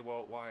 okay,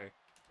 well, why?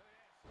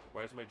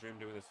 Why is my dream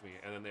doing this to me?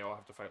 And then they all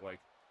have to fight, like,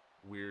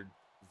 weird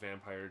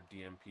vampire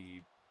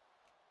DMP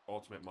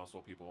Ultimate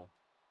Muscle people.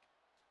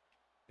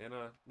 And,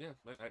 yeah,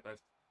 I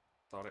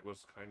thought it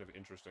was kind of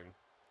interesting.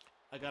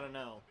 I gotta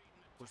know,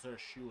 was there a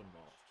shoe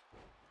involved?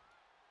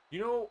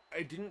 You know,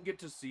 I didn't get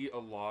to see a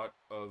lot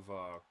of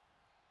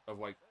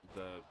like,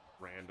 the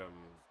random...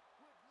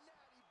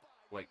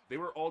 Like, they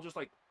were all just,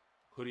 like,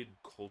 hooded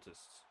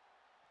cultists.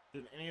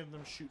 Did any of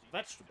them shoot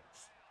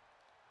vegetables?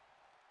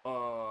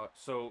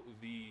 So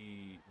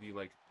the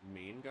like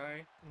main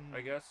guy,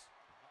 I guess,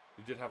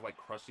 he did have like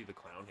Krusty the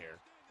Clown hair.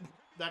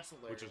 That's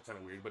hilarious. Which is kind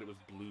of weird, but it was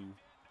blue.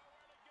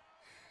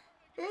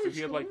 So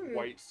he had like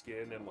white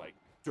skin and like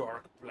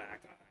dark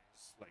black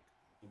eyes, like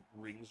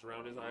rings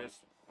around his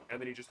eyes, and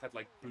then he just had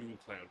like blue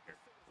clown hair.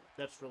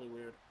 That's really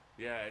weird.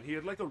 Yeah, and he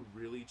had like a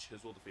really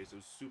chiseled face. It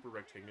was super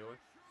rectangular,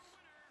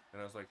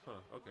 and I was like, huh,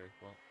 okay,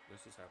 well,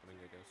 this is happening,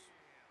 I guess.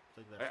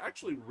 I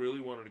actually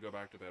really wanted to go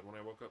back to bed when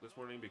I woke up this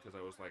morning because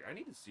I was like, I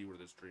need to see where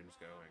this dream's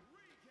going.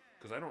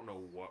 Because I don't know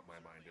what my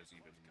mind is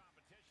even.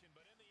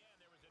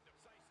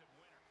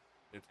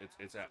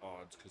 It's at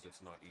odds because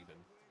it's not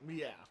even.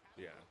 Yeah.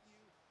 Yeah.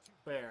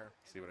 Fair.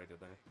 See what I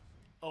did there?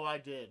 Oh, I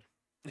did.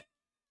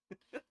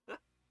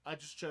 I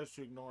just chose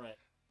to ignore it.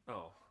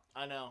 Oh.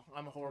 I know.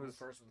 I'm a horrible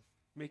person.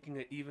 Making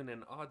an even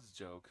and odds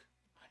joke.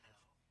 I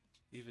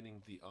know.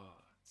 Evening the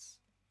odds.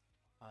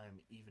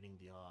 I'm evening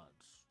the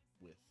odds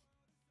with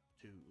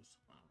twos.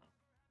 I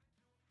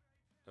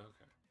don't know.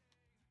 Okay.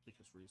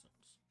 Because reasons.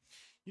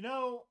 You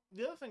know,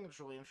 the other thing that's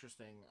really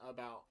interesting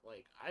about,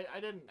 like, I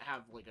didn't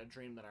have, like, a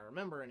dream that I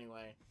remember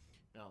anyway.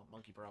 No,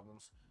 monkey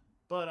problems.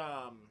 But,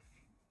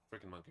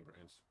 Freaking monkey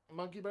brains.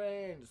 Monkey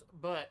brains.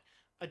 But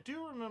I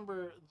do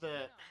remember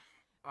that,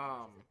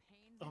 oh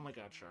my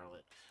god,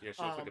 Charlotte. Yeah,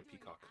 she looks like a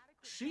peacock.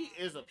 She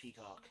is a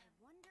peacock.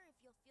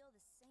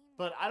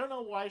 But I don't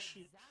know why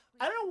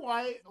I don't know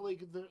why,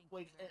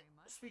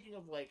 speaking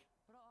of, like,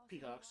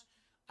 peacocks,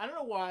 I don't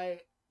know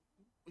why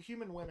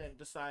human women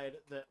decide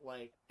that,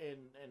 like, in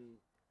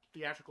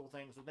theatrical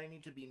things that they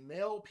need to be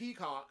male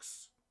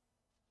peacocks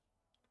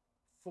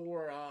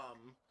for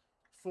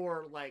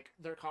like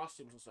their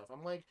costumes and stuff.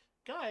 I'm like,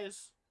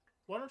 guys,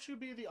 why don't you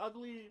be the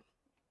ugly,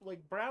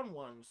 like, brown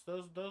ones?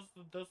 Those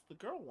the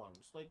girl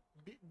ones. Like,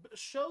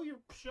 show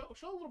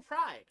a little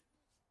pride.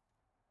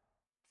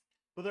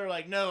 But they're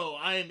like, no,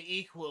 I'm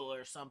equal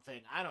or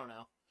something. I don't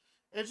know.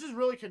 It's just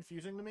really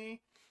confusing to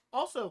me.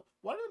 Also,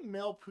 why do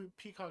male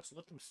peacocks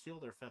let them steal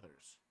their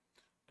feathers?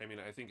 I mean,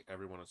 I think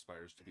everyone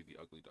aspires to be the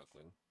ugly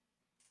duckling.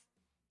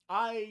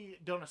 I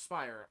don't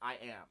aspire. I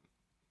am.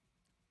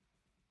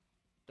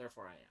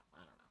 Therefore, I am.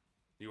 I don't know.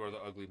 You are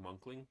the ugly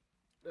monkling?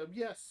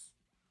 Yes.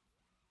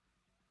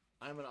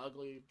 I'm an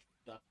ugly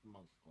duck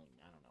monkling.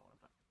 I don't know what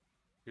I'm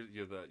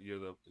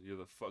talking. You're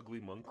the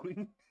fugly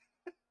monkling?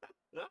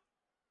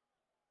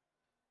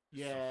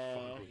 Yeah. So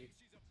fugly.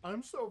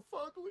 I'm so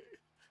fugly.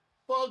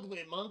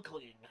 Fugly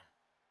monkling.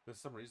 For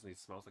some reason, he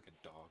smells like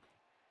a dog.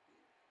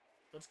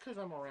 That's because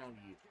I'm around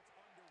you.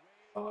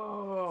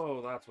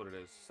 Oh, that's what it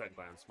is. Scent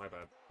glands. My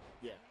bad.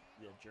 Yeah,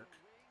 you jerk.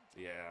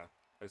 Yeah,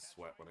 I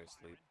sweat when I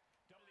sleep.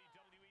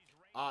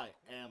 I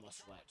am a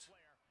sweat.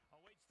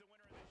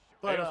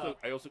 But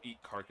I also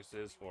eat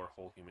carcasses or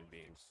whole human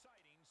beings.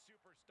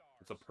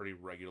 It's a pretty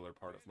regular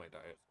part of my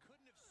diet.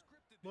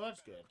 Well,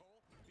 that's good.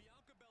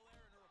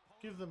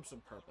 Give them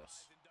some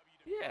purpose.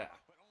 Yeah.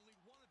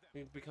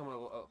 We become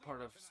a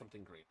part of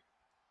something great.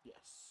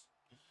 Yes.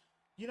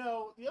 You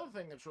know, the other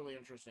thing that's really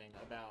interesting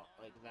about,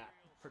 like, that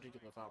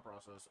particular thought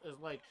process is,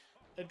 like,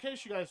 in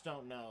case you guys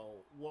don't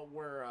know, what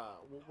we're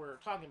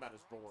talking about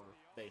is Vor,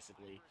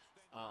 basically.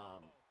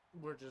 Um,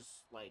 we're just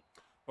like,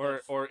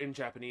 or in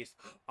Japanese,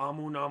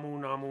 amu namu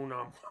namu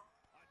namu.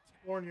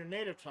 or in your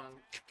native tongue.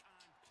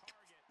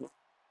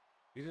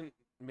 You didn't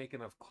make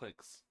enough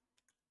clicks.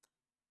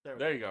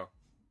 There you go.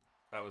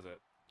 That was it.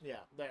 Yeah,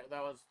 that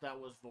was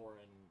Vor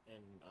in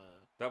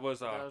That was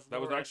Vor as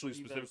actually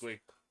Diva's- specifically.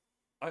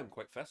 I'm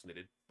quite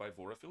fascinated by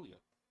vorophilia.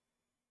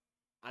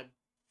 I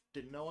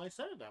didn't know I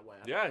said it that way.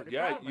 I'm Yeah, pretty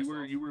proud of you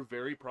myself. were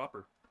very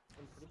proper.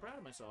 I'm pretty proud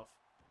of myself.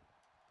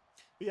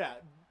 But yeah,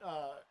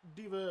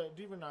 Diva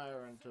and I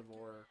are into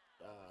Vor.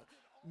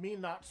 Me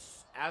not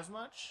as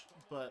much,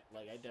 but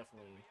like I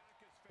definitely,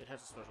 it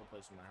has a special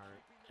place in my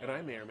heart. And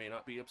I may or may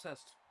not be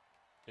obsessed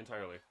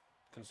entirely,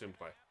 consumed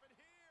by.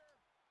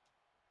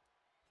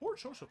 Poor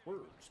choice of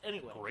words.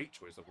 Anyway. Great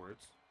choice of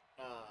words.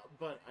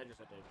 But I just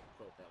had to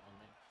quote that one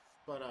thing.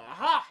 But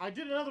aha! I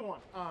did another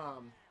one.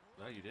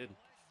 No, you did.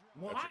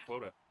 What? That's your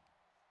quota.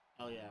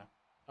 Oh yeah,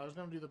 I was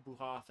gonna do the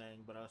buha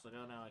thing, but I was like,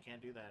 oh no, I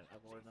can't do that.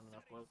 I've already done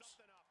enough quotes.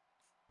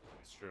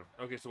 It's true.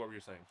 Okay, so what were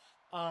you saying?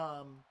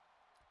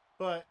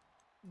 But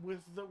with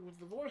the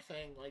lore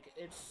thing, like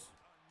it's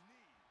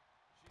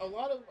a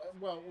lot of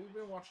we've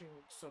been watching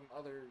some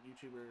other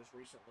YouTubers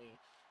recently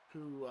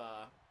who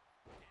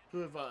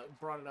have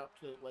brought it up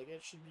to like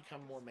it should become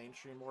more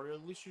mainstream, or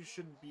at least you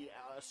shouldn't be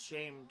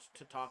ashamed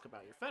to talk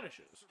about your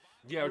fetishes.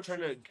 Yeah, we're trying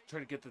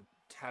to get the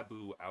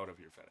taboo out of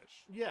your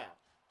fetish. Yeah.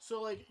 So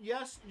like,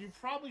 yes, you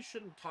probably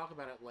shouldn't talk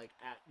about it like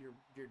at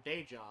your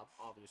day job,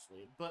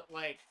 obviously, but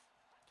like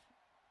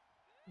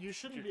you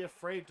shouldn't be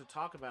afraid to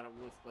talk about it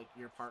with like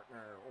your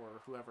partner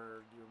or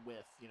whoever you're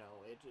with, you know,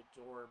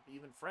 or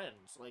even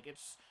friends. Like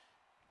it's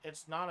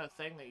not a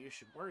thing that you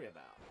should worry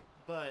about.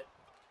 But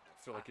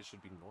I feel like it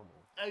should be normal.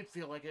 I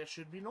feel like it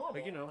should be normal.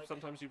 Like, you know, like,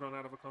 sometimes you run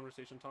out of a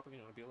conversation topic, you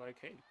know, and be like,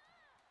 hey,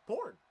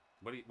 porn.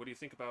 What do you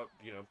think about,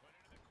 you know,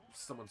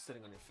 someone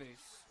sitting on your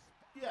face?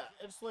 Yeah,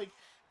 it's like,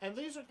 and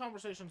these are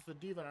conversations that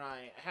Diva and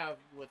I have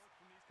with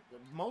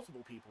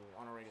multiple people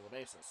on a regular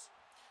basis.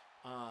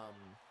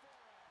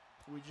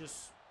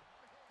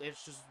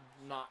 It's just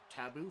not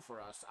taboo for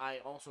us. I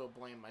also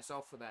blame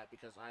myself for that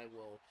because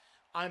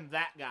I'm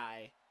that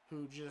guy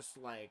who's just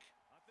like,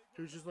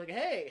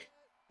 hey,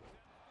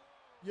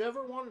 you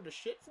ever wanted to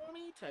shit for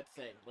me type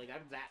thing. Like,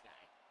 I'm that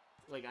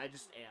guy. Like, I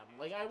just am.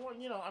 Like, I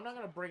want, you know, I'm not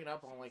going to bring it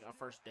up on, like, a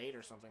first date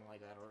or something like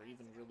that, or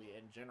even really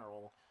in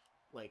general,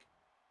 like,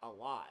 a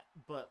lot.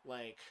 But,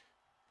 like,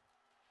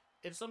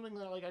 it's something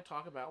that, like, I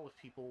talk about with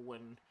people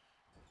when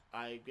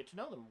I get to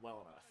know them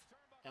well enough.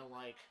 And,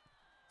 like,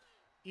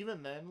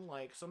 even then,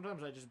 like,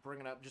 sometimes I just bring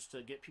it up just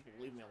to get people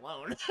to leave me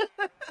alone.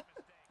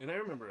 And I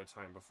remember a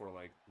time before,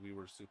 like, we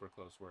were super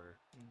close where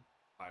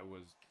I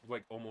was,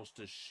 like, almost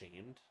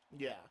ashamed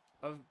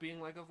of being,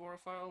 like, a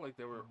vorophile. Like,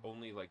 there were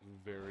only, like,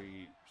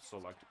 very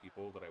select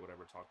people that I would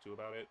ever talk to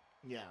about it.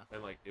 Yeah.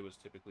 And, like, it was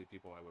typically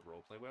people I would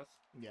roleplay with.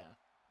 Yeah.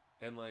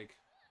 And, like,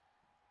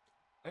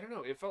 I don't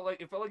know, it felt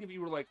like if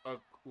you were, like, a,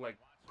 like,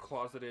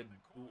 closeted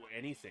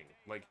anything.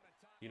 Like,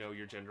 you know,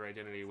 your gender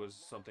identity was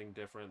something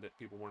different that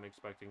people weren't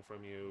expecting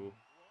from you.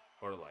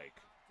 Or, like,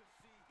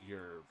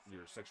 your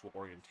sexual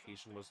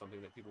orientation was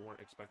something that people weren't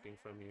expecting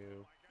from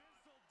you.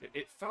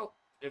 It felt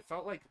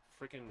like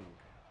freaking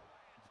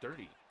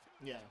dirty.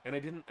 Yeah. And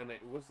it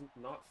was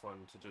not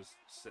fun to just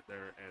sit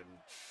there and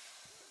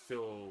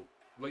feel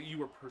like you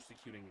were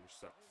persecuting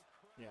yourself.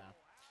 Yeah.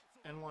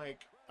 And like,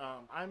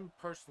 I'm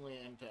personally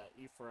into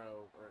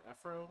Ephro or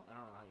Ephro. I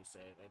don't know how you say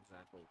it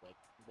exactly, like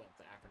what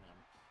the acronym.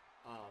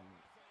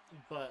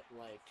 But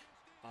like,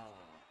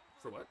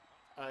 For what?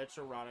 it's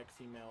erotic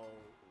female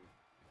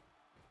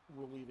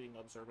relieving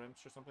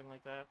observance or something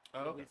like that.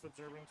 Oh, Relief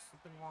observance,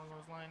 something along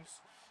those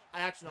lines. I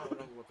actually don't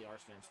remember what the R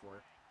stands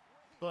for,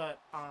 but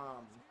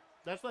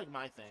that's like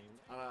my thing.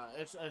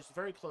 It's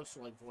very close to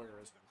like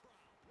voyeurism,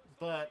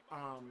 but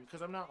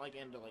because I'm not like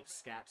into like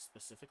scat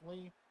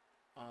specifically.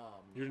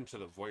 You're into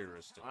the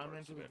voyeuristic. I'm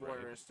into the right?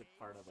 voyeuristic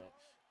part of it.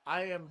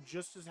 I am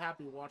just as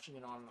happy watching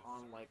it on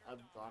like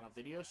on a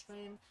video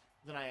stream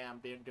than I am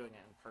doing it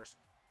in person.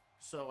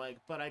 So like,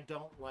 but I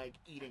don't like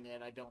eating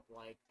it. I don't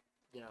like,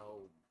 you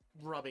know,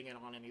 rubbing it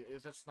on any.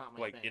 That's not my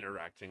like thing.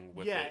 interacting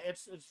with yeah, it.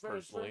 it's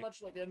very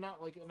much like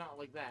not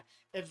like that.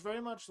 It's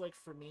very much like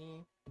for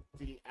me,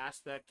 the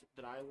aspect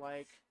that I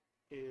like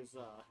is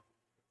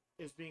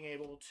being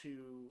able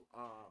to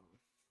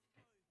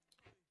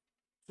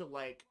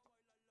like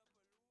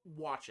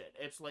watch it.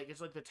 It's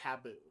like the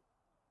taboo.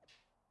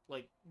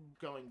 Like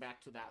going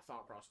back to that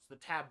thought process, the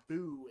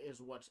taboo is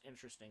what's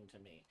interesting to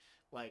me.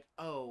 Like,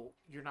 oh,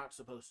 you're not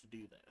supposed to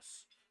do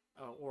this.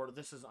 Or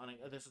this is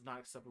not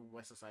acceptable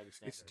by society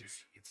standards. It's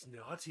dirty. It's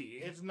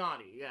naughty. It's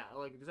naughty, yeah,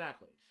 like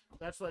exactly.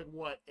 That's like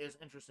what is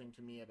interesting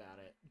to me about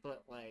it.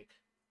 But like,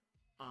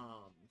 to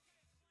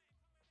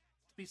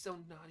be so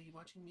naughty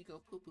watching me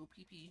go poo poo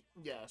pee pee.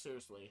 yeah,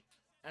 seriously.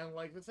 And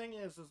like the thing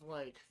is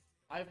like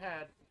I've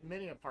had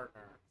many a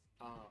partner,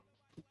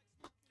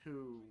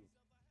 who,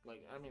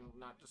 like, I mean,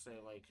 not to say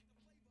like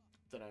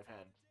that I've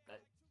had,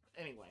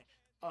 anyway,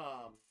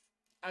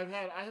 I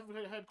have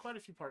had quite a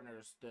few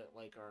partners that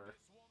like are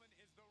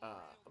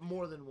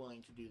more than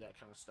willing to do that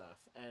kind of stuff,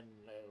 and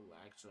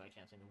actually I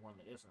can't think of one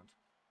that isn't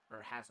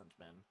or hasn't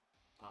been.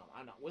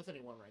 I'm not with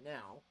anyone right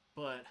now,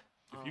 but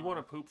If you want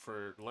to poop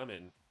for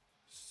Lemon,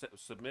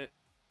 submit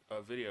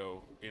a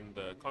video in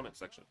the comment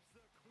section.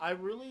 I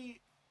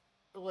really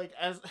like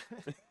as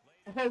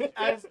And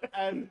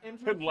like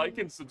interesting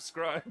and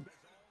subscribe.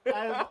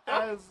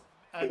 as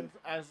as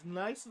as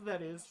nice as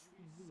that is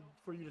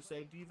for you to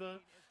say, Diva.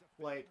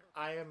 Like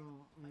I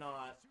am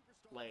not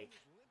like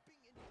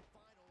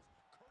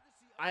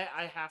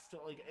I have to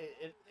like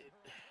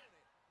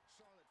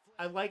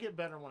I like it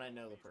better when I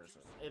know the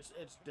person. It's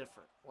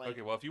different. Like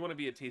Okay, well, if you want to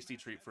be a tasty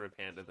treat for a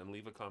panda, then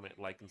leave a comment,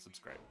 like, and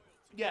subscribe.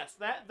 yes,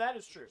 that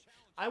is true.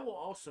 I will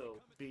also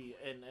be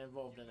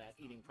involved in that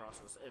eating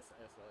process if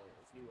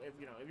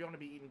you want to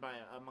be eaten by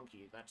a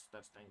monkey, that's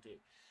thing too.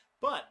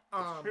 But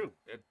It's true.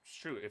 It's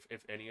true.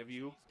 If any of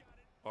you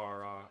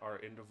are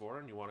indivore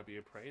and you want to be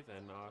a prey,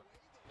 then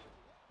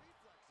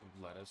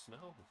let us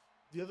know.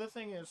 the other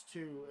thing is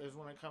too is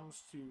when it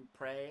comes to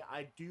prey,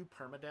 I do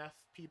permadeath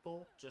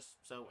people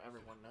just so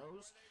everyone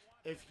knows.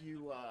 If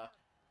you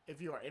if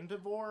you are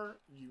indivore,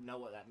 you know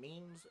what that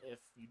means. If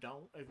you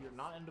don't, if you're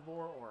not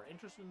indivore or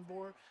interested in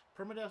vor,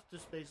 permadeath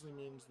just basically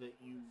means that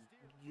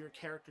your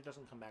character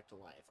doesn't come back to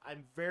life.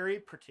 I'm very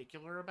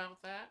particular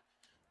about that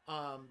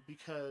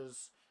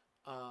because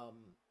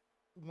um,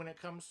 when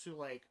it comes to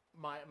like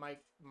my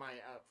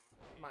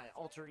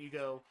alter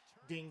ego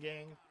Ding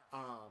Gang,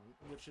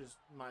 which is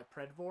my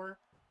Predvor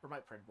or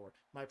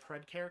my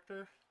Pred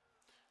character.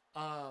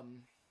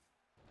 Um,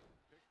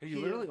 Hey, you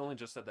literally only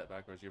just said that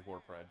backwards. You're Vor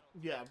Pride.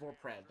 yeah,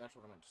 Vorpred. That's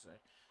what I meant to say.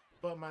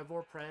 But my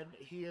Vorpred,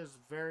 he is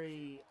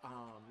very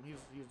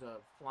he's a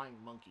flying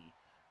monkey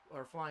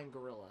or flying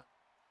gorilla,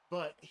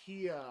 but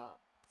he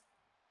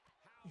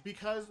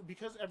because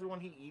everyone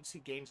he eats he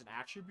gains an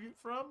attribute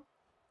from,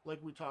 like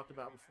we talked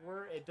about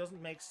before. It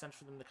doesn't make sense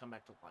for them to come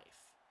back to life.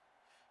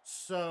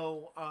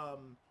 So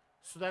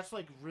so that's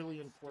like really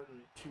important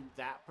to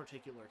that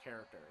particular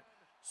character.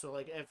 So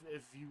like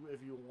if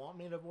you want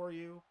me to vor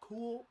you,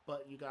 cool,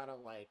 but you gotta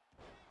like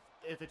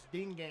if it's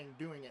Ding Gang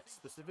doing it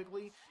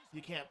specifically,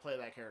 you can't play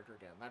that character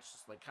again. That's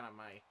just like kind of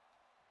my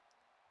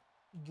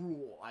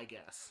rule, I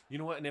guess. You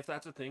know what? And if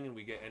that's a thing, and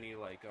we get any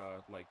like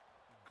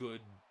good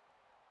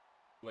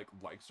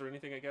likes or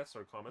anything, I guess,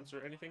 or comments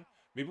or anything,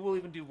 maybe we'll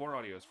even do Vor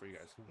audios for you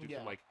guys. We'll do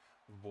some like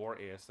Vor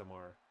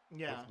ASMR.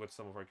 Yeah, with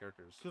some of our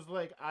characters. because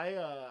like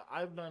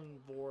I've done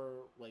vor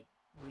like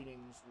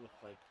readings with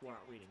like well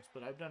not readings,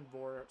 but I've done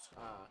vor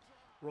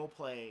role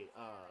play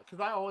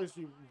because I always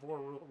do vor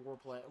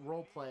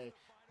role play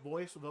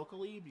voice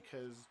vocally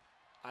because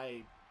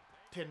I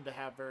tend to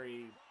have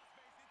very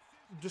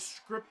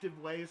descriptive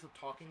ways of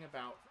talking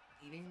about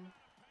eating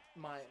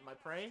my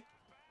prey.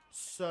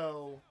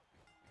 So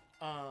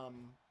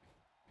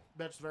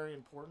that's very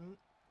important.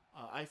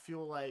 I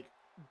feel like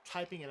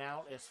typing it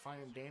out is fine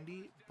and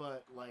dandy,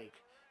 but like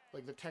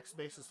the text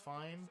base is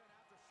fine,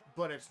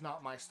 but it's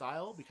not my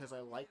style because I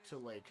like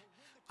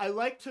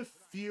to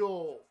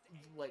feel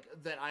like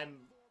that I'm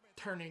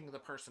turning the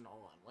person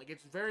on. Like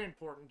it's very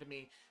important to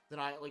me that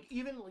I like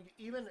even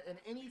in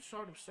any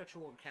sort of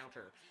sexual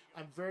encounter,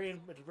 it's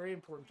very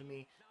important to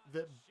me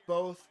that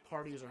both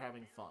parties are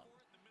having fun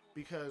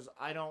because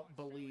I don't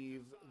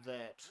believe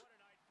that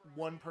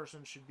one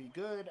person should be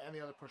good and the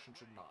other person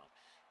should not.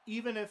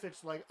 Even if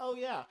it's like, oh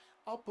yeah,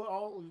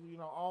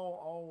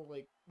 I'll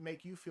like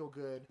make you feel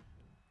good,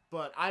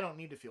 but I don't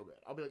need to feel good.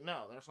 I'll be like,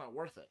 no, that's not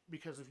worth it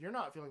because if you're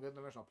not feeling good,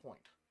 then there's no point.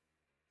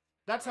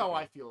 That's how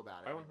I feel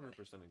about it. I 100%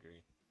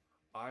 agree.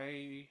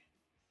 I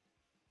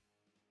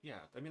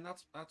mean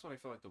that's what I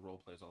feel like the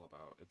role play is all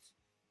about.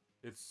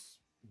 It's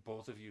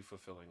both of you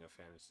fulfilling a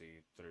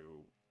fantasy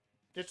through.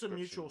 It's a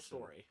mutual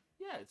story.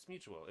 Yeah, it's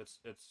mutual. It's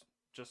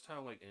just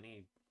how like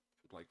any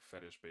like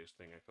fetish based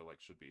thing I feel like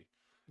should be.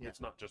 Yeah.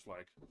 It's not just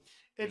like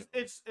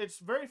it's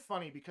very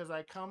funny because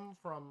I come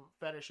from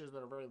fetishes that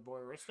are very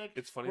voyeuristic.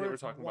 It's funny that we're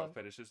talking about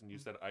fetishes and you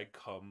said I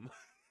come.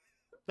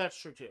 That's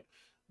true too.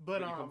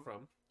 But where you come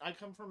from? I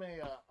come from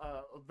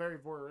a very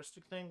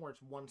voyeuristic thing where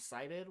it's one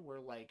sided,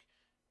 where like,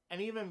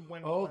 and even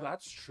when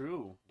that's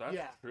true. That's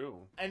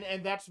true.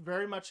 And that's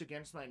very much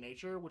against my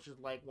nature, which is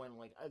like when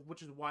like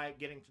which is why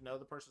getting to know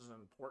the person is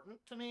important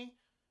to me,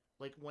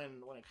 like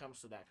when it comes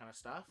to that kind of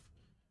stuff,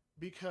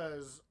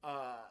 because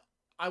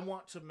I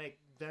want to make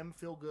them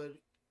feel good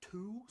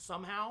too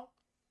somehow,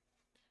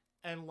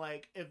 and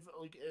like if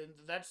like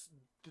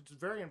it's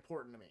very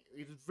important to me.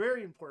 It's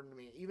very important to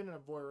me, even in a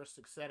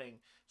voyeuristic setting.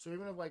 So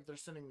even if like they're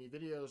sending me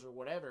videos or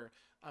whatever,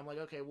 I'm like,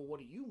 okay, well, what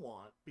do you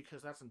want?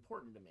 Because that's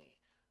important to me.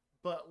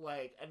 But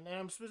like, and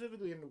I'm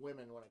specifically into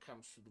women when it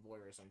comes to the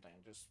voyeurism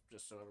thing,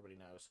 just so everybody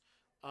knows.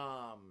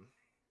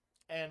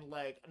 And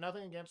like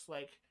nothing against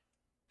like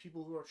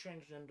people who are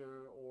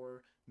transgender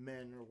or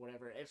men or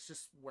whatever. It's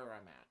just where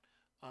I'm at.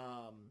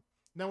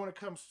 Now when it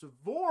comes to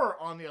vor,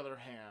 on the other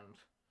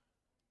hand,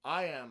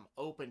 I am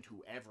open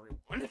to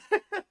everyone.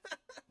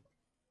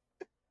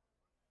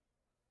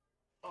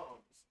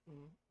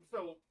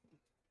 So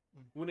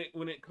when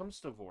it comes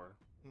to Vor,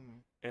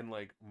 Mm. and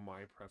like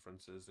my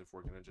preferences, if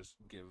we're gonna just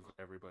give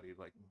everybody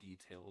like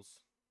details,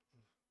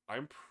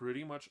 I'm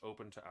pretty much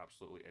open to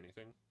absolutely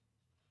anything.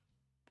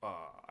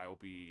 I'll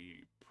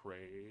be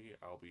prey,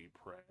 I'll be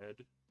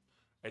pred.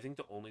 I think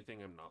the only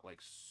thing I'm not like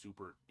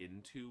super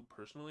into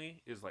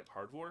personally is like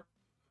hardware.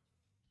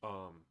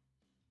 Um,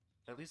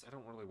 at least I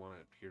don't really want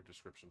to hear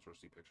descriptions or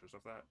see pictures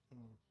of that.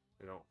 Mm.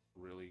 I don't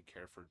really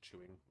care for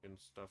chewing and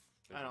stuff.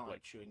 And, I don't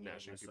like chewing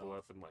gnashing people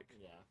myself. up and like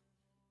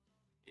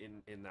Yeah.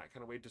 in that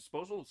kind of way.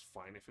 Disposal is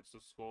fine if it's a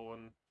skull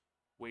and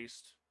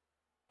waste.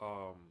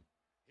 Um,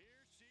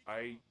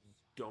 I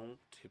don't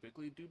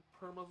typically do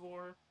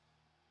permavore.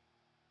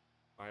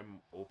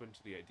 I'm open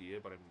to the idea,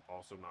 but I'm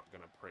also not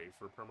gonna pray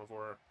for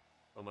permavore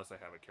unless I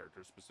have a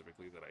character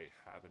specifically that I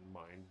have in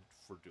mind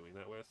for doing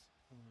that with.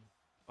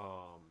 Mm.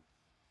 Um,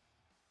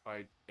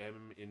 I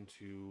am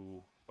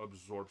into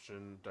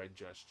absorption,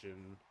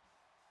 digestion,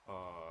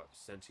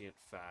 sentient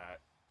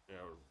fat,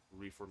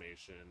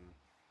 reformation,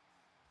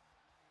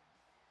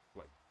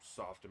 like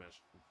soft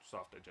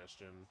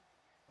digestion,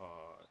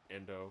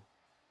 endo,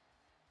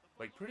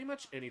 like pretty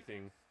much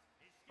anything.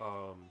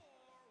 Um,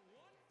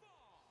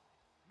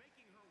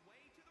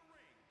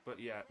 but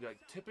yeah, like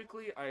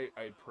typically I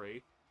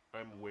pray.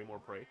 I'm way more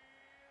prey,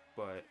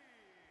 but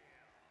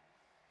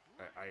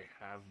I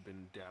have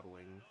been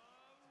dabbling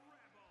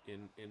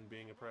in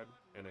being a pred,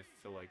 and I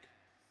feel like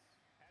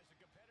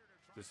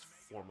this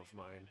form of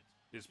mine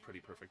is pretty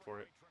perfect for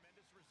it.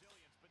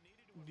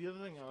 The other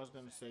thing I was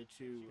gonna say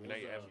too I mean,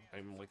 is,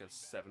 I'm like a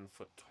 7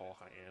 foot tall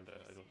hyena.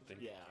 I don't think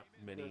yeah,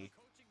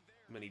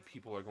 many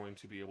people are going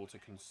to be able to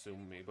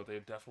consume me, but they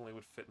definitely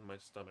would fit in my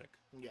stomach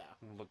yeah.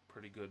 and look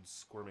pretty good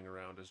squirming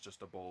around as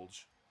just a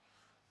bulge.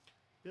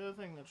 The other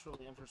thing that's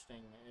really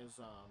interesting is,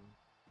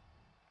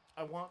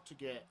 I want to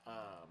get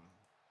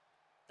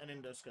an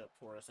endoscope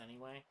for us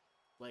anyway,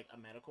 like a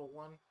medical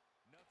one,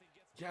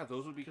 Yeah,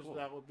 those would be because cool.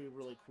 that would be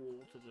really cool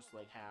to just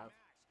like have.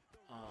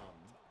 Um,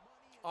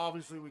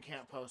 Obviously we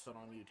can't post it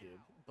on YouTube,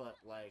 but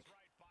like,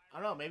 I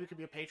don't know, maybe it could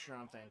be a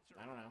Patreon thing.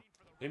 I don't know.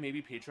 Hey, maybe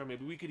Patreon.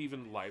 Maybe we could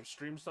even live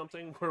stream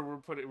something where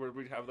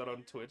we have that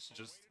on Twitch,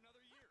 just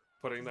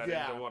putting that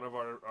Yeah. into one of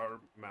our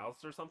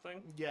mouths or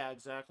something. Yeah,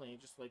 exactly.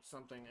 Just like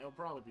something. It'll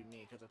probably be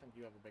me because I think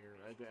you have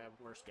I have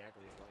worse gag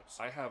reflex.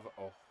 I have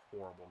a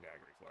horrible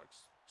gag reflex.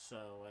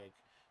 So like,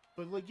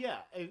 but like yeah,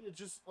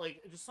 just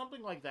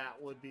something like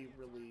that would be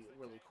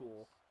really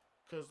cool.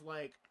 Cause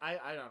like I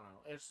don't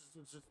know. It's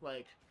just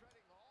like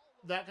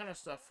that kind of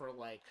stuff for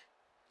like,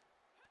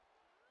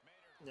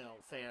 you know,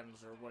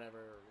 fans or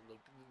whatever. Like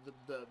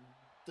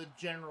the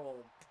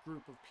general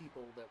group of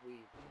people that we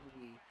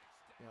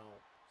you know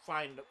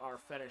find our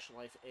fetish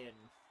life in.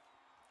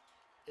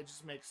 It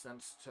just makes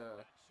sense to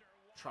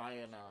try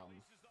and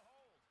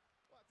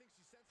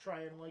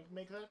like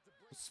make that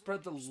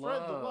Spread the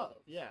spread the love. love,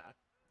 yeah.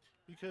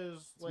 Because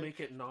Let's like, make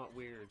it not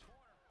weird.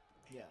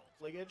 yeah,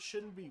 like it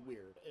shouldn't be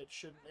weird. It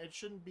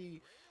shouldn't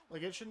be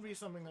like, it shouldn't be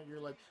something that you're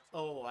like,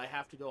 oh, I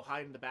have to go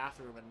hide in the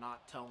bathroom and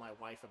not tell my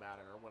wife about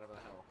it or whatever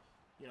the hell,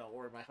 you know,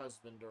 or my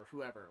husband or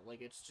whoever.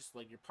 Like it's just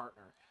like your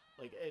partner,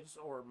 like it's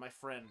or my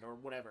friend or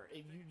whatever.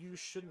 You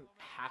shouldn't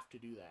have to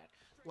do that.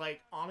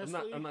 Like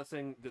honestly, I'm not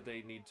saying that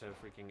they need to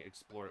freaking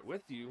explore it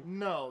with you.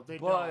 no, they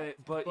But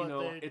don't. you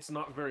know, they, it's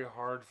not very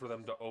hard for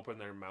them to open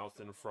their mouth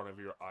in front of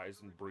your eyes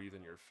and breathe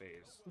in your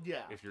face.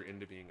 yeah, If you're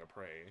into being a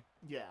prey.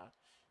 yeah.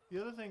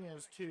 The other thing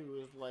is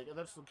too is like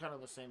that's kind of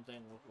the same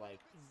thing with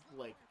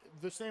like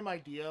the same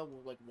idea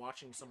with like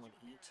watching someone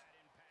eat,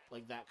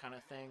 like that kind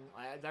of thing.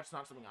 That's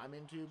not something I'm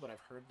into, but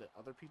I've heard that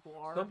other people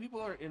are. Some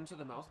people are into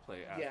the mouth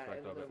play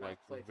aspect of it, like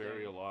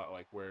very a lot,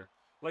 like where,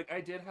 like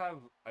I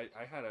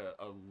had a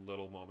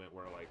little moment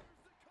where like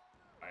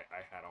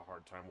I had a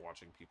hard time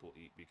watching people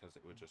eat because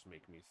it would just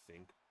make me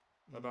think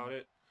about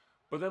it.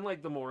 But then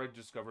like the more I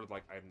discovered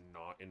like I'm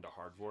not into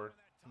hardcore,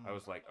 I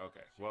was like,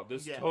 okay, well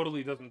this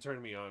totally doesn't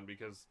turn me on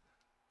because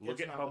look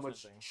at how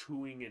much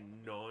chewing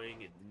and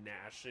gnawing and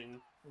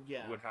gnashing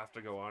would have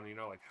to go on, you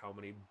know, like how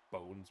many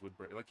bones would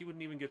break. Like you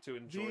wouldn't even get to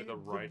enjoy the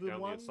ride down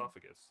the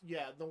esophagus.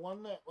 Yeah, the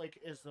one that like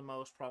is the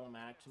most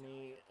problematic to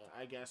me,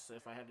 I guess,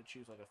 if I had to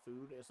choose like a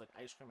food, is like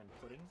ice cream and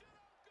pudding.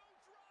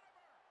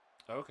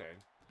 Okay.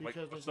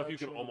 Because like stuff you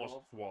can almost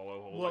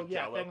swallow whole. Well, like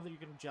yeah, Jell-O. things that you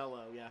can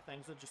Jell-O, yeah,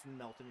 things that just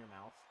melt in your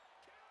mouth.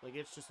 Like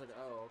it's just like,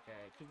 oh, okay,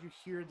 because you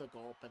hear the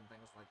gulp and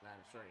things like that.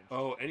 It's very interesting.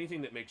 Oh,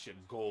 anything that makes you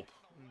gulp.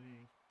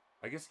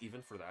 I guess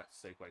even for that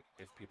sake, like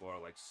if people are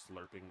like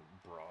slurping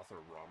broth or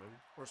ramen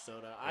or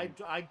soda,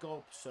 I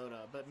gulp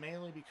soda, but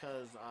mainly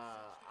because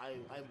I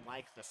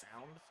like the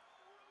sound.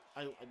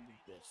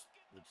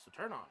 It's a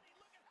turn on,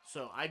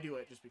 so I do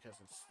it just because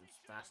it's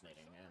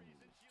fascinating and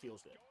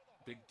feels good.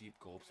 Big deep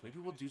gulps. Maybe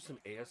we'll do some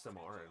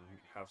ASMR and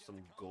have some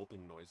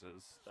gulping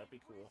noises. That'd be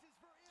cool.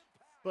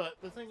 But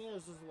the thing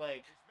is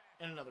like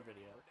in another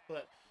video.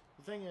 But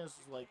the thing is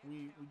like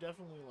we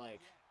definitely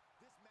like.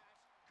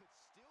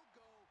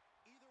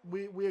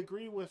 We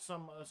agree with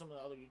some of the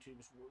other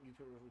YouTubers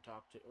we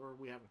talked to, or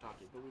we haven't talked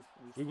to, but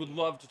we would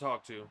love to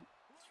talk to.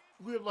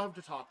 We would love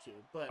to talk to,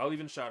 but I'll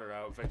even shout her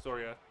out,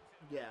 Victoria.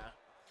 Yeah.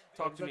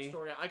 Talk to me.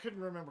 Victoria, I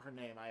couldn't remember her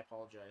name. I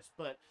apologize,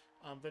 but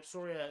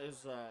Victoria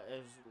is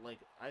like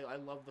I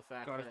love the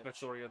fact Goddess that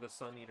Victoria, the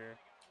Sun Eater.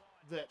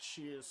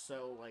 she is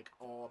so like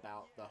all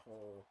about the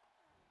whole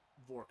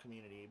Vor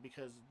community,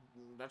 because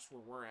that's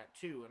where we're at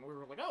too, and we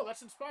were like, oh,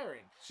 that's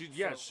inspiring. She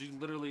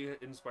literally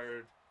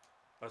inspired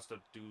us to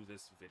do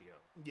this video.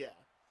 Yeah,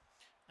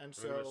 and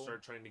We're gonna so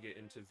start trying to get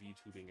into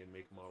VTubing and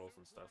make models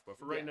and stuff. But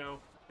for right now,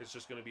 it's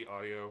just gonna be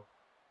audio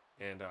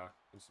and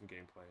some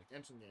gameplay.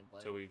 And some gameplay.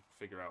 Until we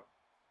figure out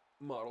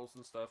models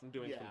and stuff and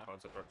doing some Yeah.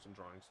 concept arts and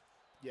drawings.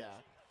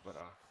 Yeah. But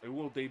it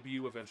will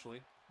debut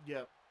eventually.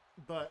 Yep.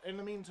 But in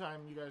the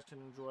meantime, you guys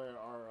can enjoy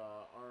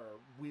our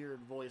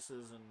weird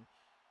voices and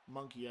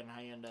monkey and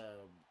hyena,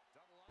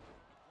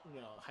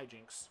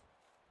 hijinks.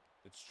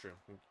 It's true.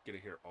 We get to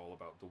hear all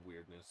about the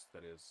weirdness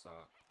that is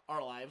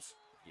Our lives.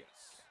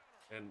 yes,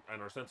 and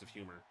our sense of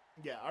humor.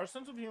 Yeah, our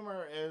sense of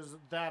humor is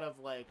that of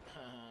like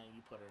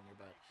you put her in your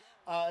butt.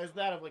 Is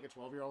that of like a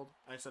 12-year-old?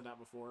 I said that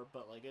before,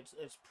 but like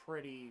it's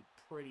pretty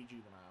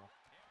juvenile.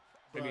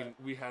 But, I mean,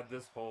 we had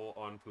this whole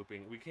on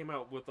pooping. We came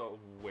out with a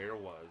where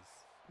was.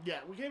 Yeah,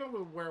 we came up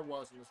with where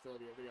was in this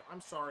video.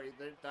 I'm sorry,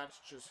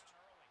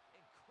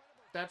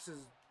 that's as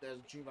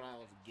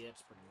juvenile as it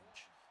gets, pretty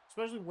much.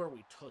 Especially where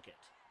we took it.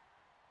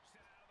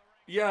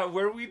 Yeah,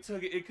 where we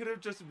took it, it could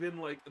have just been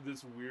like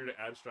this weird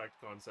abstract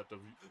concept of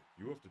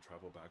you have to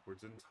travel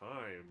backwards in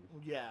time.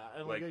 Yeah,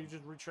 and like you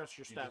just retrace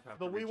your steps. But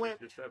But we went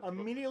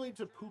immediately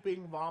to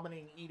pooping,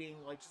 vomiting, eating,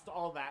 like just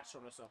all that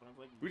sort of stuff. And I was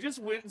like, we just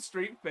went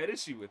straight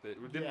fetishy with it,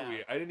 didn't Yeah.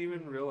 we? I didn't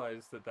even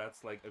realize that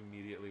that's like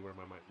immediately where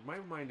my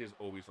mind is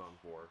always on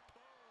Vor.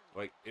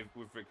 Like if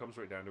it comes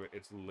right down to it,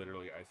 it's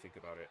literally I think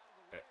about it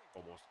at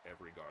almost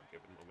every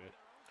god-given moment.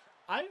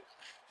 I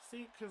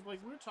see, because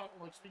like we were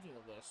talking, like speaking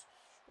of this,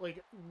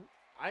 like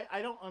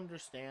I don't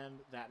understand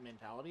that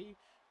mentality,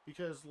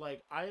 because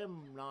like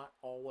I'm not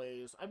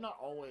always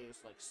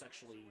like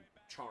sexually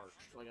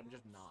charged. Like I'm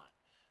just not.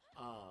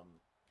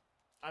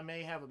 I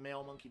may have a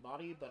male monkey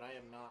body, but I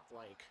am not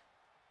like,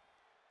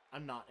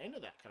 I'm not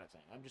into that kind of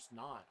thing. I'm just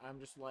not. I'm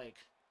just like,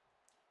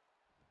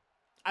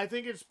 I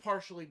think it's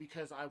partially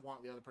because I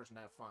want the other person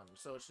to have fun.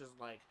 So it's just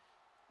like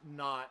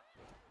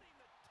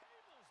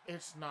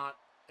it's not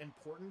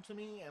important to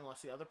me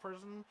unless the other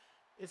person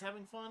is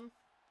having fun.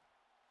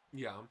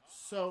 Yeah.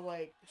 So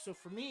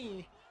for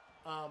me,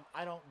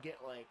 I don't get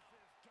like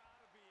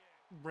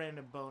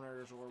random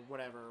boners or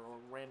whatever, or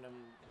random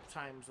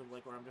times of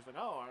like where I'm just like,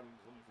 oh, I'm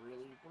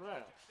really blah.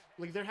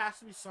 Like there has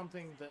to be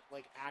something that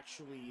like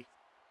actually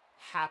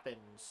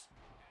happens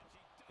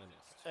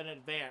in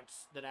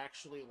advance that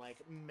actually like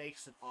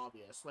makes it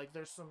obvious. Like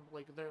there's some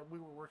like we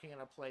were working in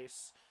a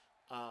place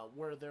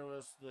where there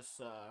was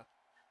this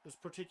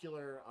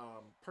particular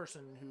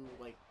person who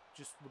like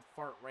just would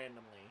fart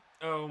randomly.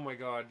 Oh my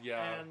god,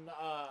 yeah.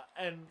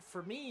 And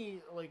for me,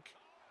 like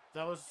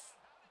that was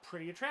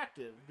pretty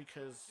attractive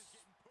because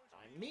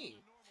I'm me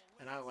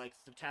and I like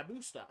the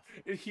taboo stuff.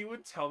 He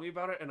would tell me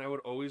about it, and I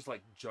would always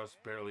like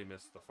just barely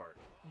miss the fart.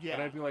 Yeah.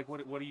 And I'd be like, what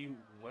do you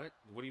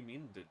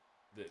mean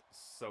that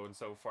so and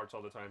so farts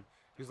all the time?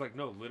 He's like,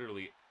 no,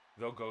 literally,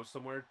 they'll go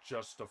somewhere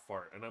just to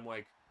fart, and I'm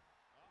like,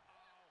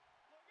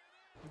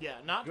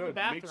 yeah, not to the good.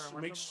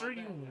 bathroom. Make sure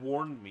you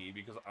warn me,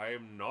 because I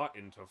am not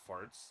into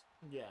farts.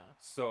 Yeah.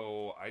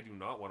 So I do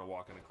not want to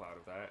walk in a cloud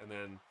of that. And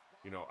then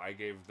I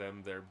gave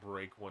them their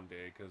break one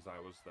day because I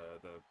was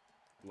the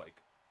like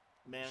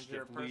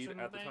manager lead person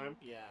at the time.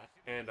 Yeah.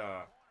 And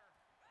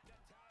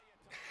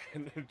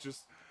and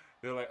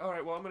they're like, all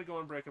right, well, I'm gonna go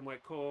on break. I'm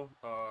like, cool.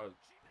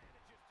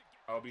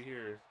 I'll be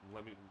here.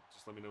 Let me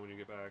know when you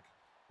get back.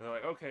 And they're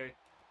like, okay.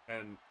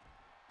 And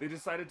they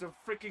decided to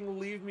freaking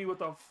leave me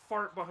with a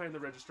fart behind the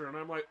register, and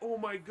I'm like, oh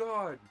my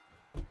god.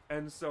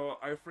 And so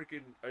I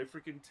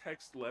freaking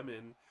text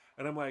Lemon,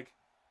 and I'm like,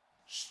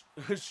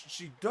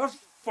 she does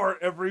fart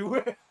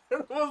everywhere.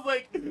 And I was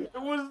like, it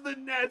was the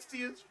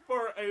nastiest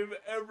fart I've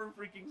ever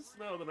freaking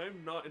smelled, and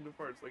I'm not into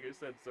farts, like I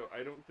said, so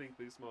I don't think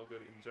they smell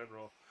good in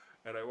general.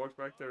 And I walked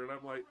back there, and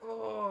I'm like,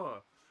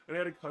 oh. And I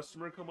had a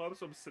customer come up,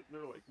 so I'm sitting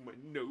there like my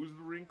nose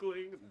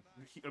wrinkling.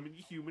 I'm in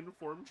human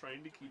form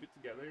trying to keep it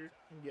together.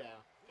 Yeah.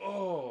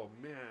 Oh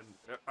man,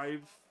 I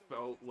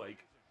felt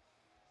like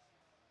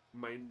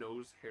my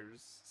nose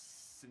hairs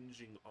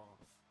singeing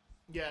off.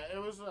 Yeah, it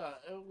was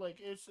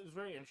it's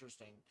very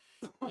interesting,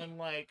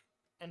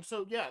 and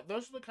so yeah,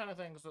 those are the kind of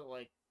things that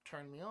like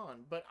turn me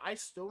on. But I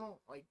still don't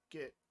like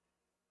get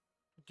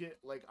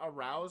like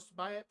aroused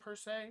by it per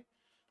se.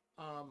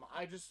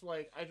 I just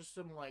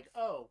am like,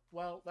 oh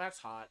well, that's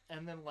hot,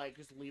 and then like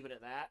just leave it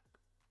at that.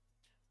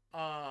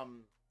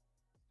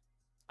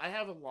 I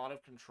have a lot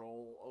of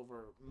control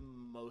over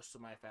most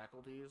of my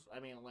faculties. I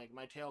mean, like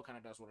my tail kind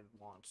of does what it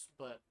wants,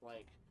 but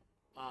like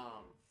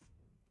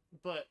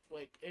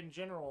in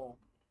general,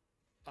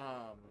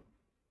 I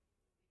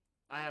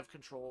have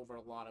control over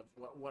a lot of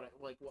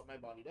what my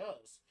body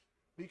does,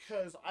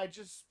 because I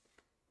just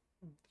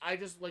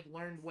like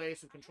learned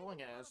ways of controlling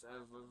it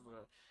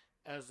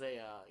as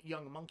a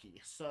young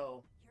monkey.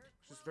 So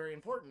it's just very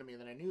important to me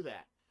that I knew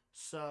that.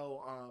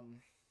 So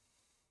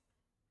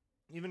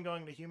even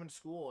going to human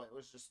school, it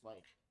was just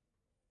like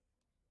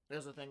it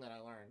was a thing that I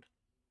learned.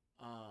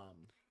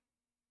 Um,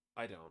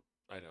 I don't.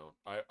 I don't.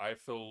 I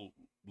feel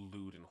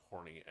lewd and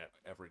horny at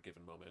every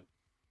given moment.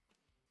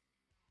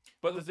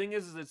 But the thing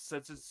is it's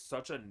since it's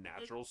such a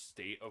natural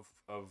state of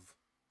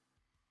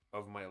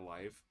my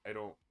life, I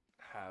don't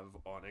have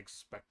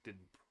unexpected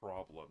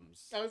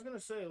problems. I was gonna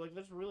say like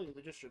that's really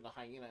just the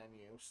hyena in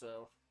you.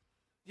 So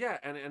Yeah,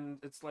 and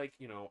it's like,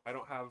 you know, I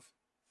don't have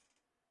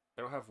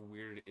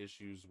weird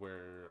issues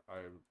where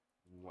I'm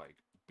like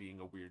being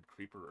a weird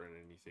creeper or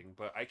anything,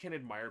 but I can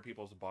admire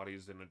people's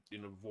bodies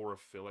in a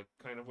vorophilic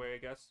kind of way, I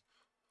guess.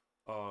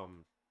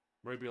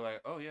 Where I'd be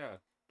like, oh yeah,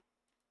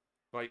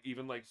 like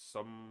even like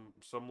some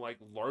like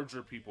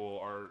larger people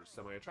are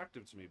semi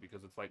attractive to me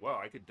because it's like, wow,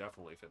 I could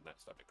definitely fit in that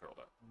stomach curl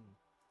up.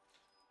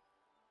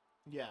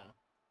 yeah,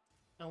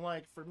 and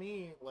like for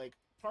me, like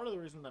part of the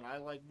reason that I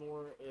like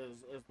Vor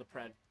is the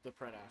pred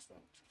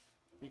aspect,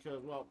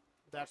 because well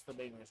that's the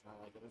main reason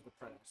I like it is the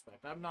pred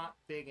aspect. I'm not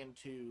big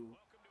into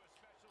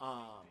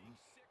um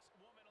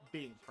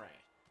being prey.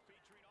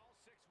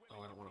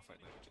 Oh, I don't want to fight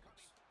Night.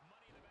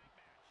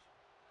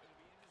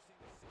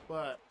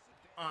 But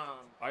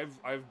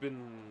I've been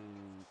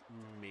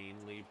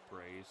mainly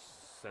prey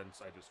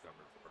since I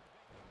discovered Vor.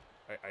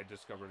 I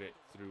discovered it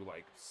through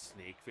like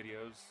snake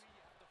videos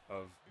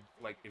of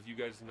like if you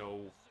guys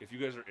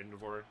are into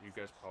Vor, you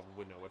guys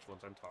probably know which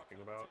ones I'm talking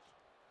about.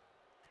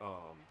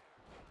 Um,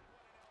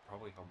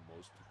 Probably how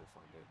most people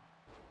find it.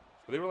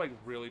 But they were like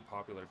really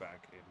popular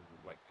back in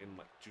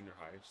junior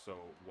high. So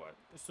what?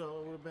 so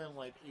it would have been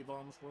like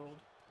E-Bomb's World,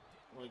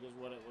 like is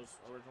what it was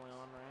originally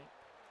on, right?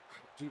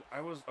 Dude,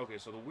 I was okay.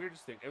 So the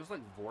weirdest thing, it was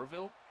like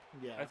Vorville,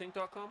 Yeah. I think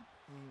 .com.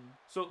 Mm.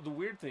 So the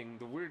weird thing,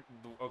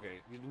 okay,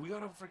 we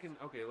gotta freaking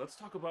okay. Let's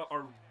talk about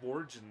our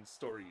Vororigin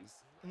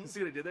stories. You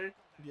see what I did there?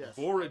 Yes.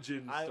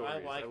 Vororigin I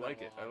stories. like I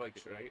like it. that a I lot, like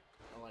it. actually. Right.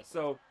 I like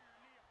So,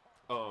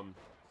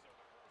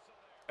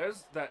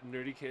 as that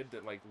nerdy kid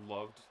that like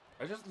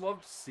I just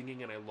loved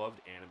singing and I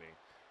loved anime,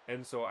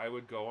 and so I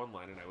would go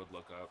online and I would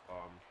look up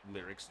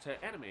lyrics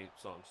to anime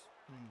songs.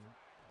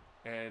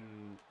 that.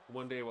 And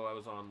one day while I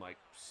was on like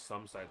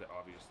some site that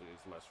obviously is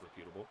less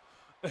reputable,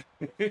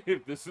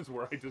 this is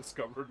where I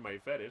discovered my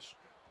fetish.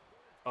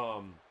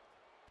 Um,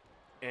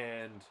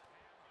 and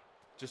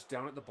just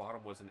down at the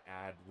bottom was an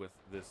ad with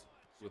this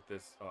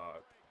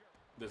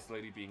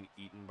lady being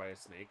eaten by a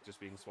snake, just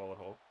being swallowed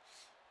whole.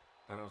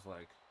 And I was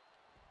like,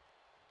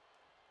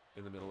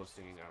 in the middle of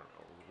singing, I don't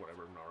know,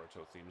 whatever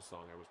Naruto theme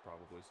song I was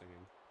probably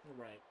singing.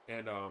 Right.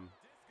 And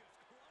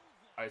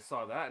I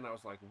saw that and I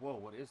was like, whoa,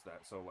 what is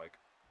that? So like,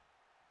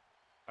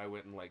 I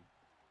went and like,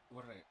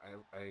 what did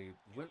I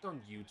went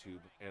on YouTube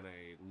and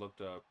I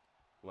looked up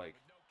like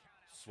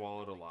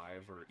swallowed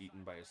alive or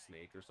eaten by a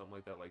snake or something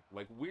like that,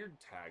 like weird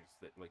tags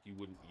that like you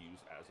wouldn't use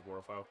as a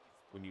vorophile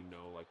when you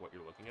know like what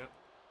you're looking at.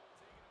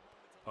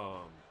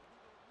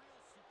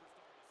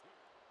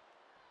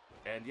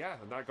 And yeah,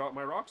 and that got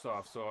my rocks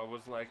off. So I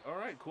was like, all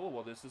right, cool.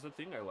 Well, this is a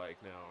thing I like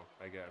now,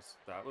 I guess.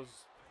 That was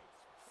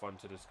fun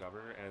to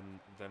discover. And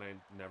then I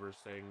never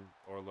sang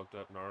or looked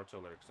up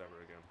Naruto lyrics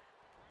ever again.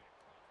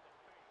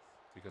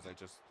 Because I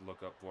just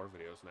look up Vor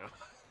videos now.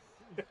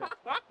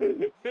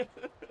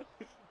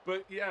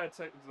 But yeah,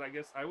 I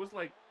guess I was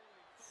like,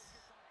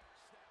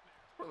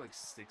 probably like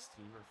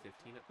 16 or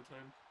 15 at the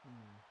time.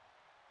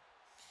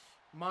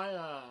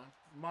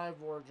 My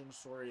Vororigin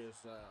story is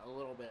a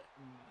little bit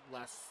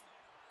less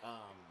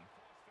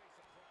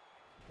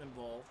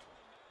involved.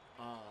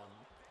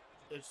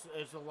 It's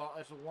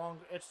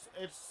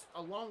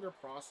a longer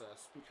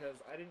process because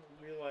I didn't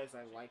realize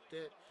I liked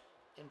it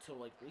until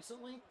like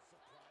recently,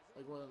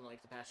 like within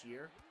like the past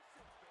year.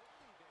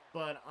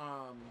 But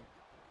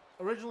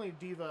originally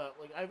Diva,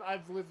 like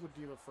I've lived with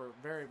Diva for a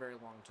very very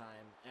long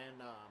time,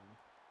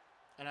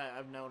 and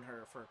I've known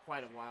her for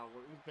quite a while.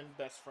 We've been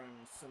best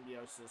friends,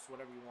 symbiosis,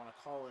 whatever you want to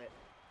call it.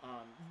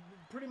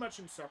 Pretty much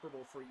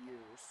inseparable for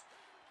years.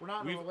 We're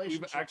not in a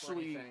relationship we've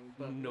actually or anything,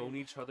 but known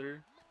each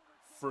other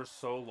for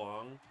so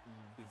long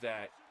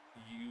that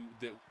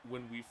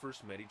when we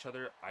first met each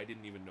other, I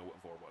didn't even know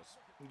what Vor was.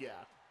 Yeah.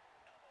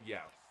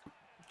 Yeah.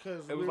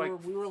 Because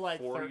we were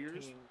like 13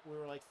 years. We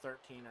were like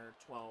 13 or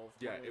 12.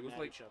 Yeah, when we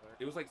met each other.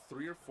 It was like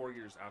 3 or 4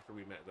 years after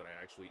we met that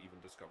I actually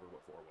even discovered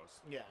what Vor was.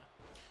 Yeah.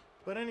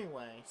 But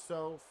anyway,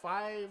 so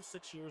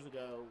 5-6 years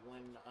ago,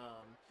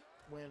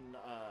 when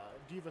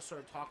Diva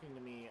started talking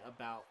to me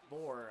about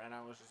Vor, and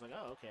I was just like,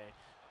 oh, okay.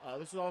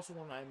 This is also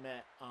when I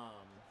met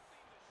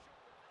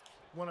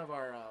one of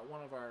our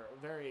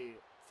very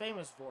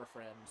famous Vor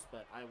friends,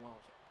 but I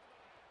won't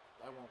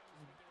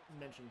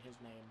mention his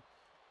name.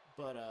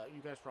 But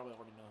you guys probably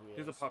already know who he is.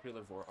 He's a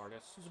popular Vor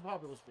artist. He's a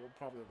popular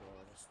Vor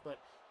artist. But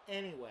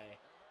anyway,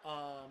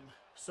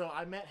 so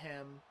I met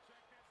him,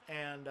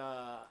 and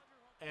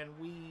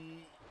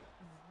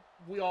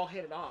we all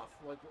hit it off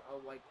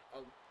like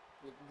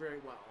very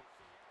well.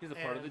 He's a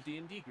part of the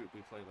D&D group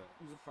we play with.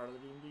 He's a part of the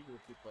D&D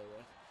group we play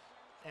with,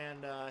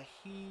 and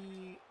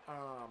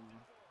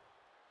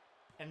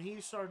and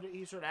he started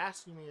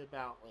asking me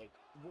about like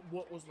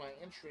what was my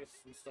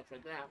interests and stuff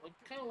like that, like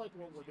kind of like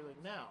what we're doing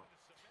now.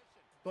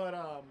 But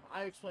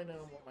I explained to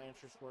him what my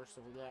interests were,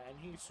 stuff like that, and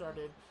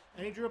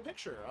he drew a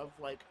picture of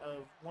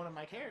one of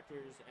my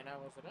characters, and I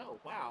was like, oh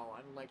wow,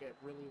 and like it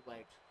really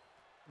like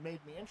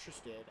made me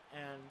interested,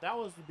 and that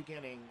was the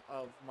beginning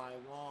of my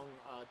long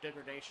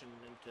degradation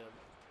into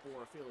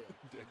vorophilia.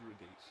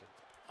 Degradation.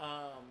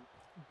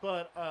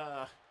 But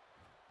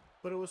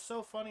it was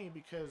so funny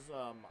because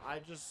I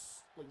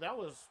just like that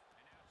was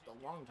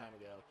a long time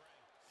ago,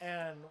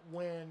 and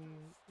when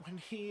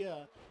he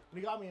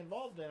got me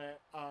involved in it,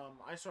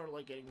 I started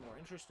like getting more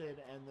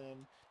interested, and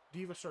then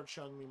Diva started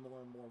showing me more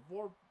and more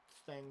vor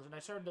things, and I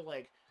started to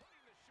like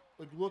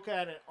look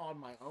at it on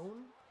my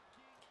own,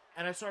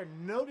 and I started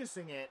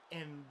noticing it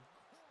in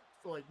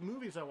like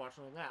movies I watch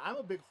and like that. I'm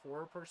a big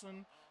horror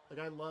person. Like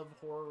I love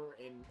horror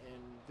in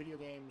video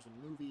games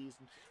and movies,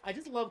 and I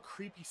just love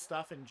creepy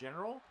stuff in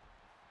general.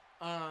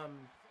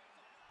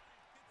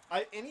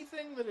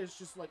 Anything that is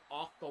just like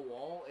off the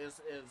wall is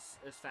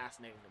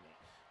fascinating to me.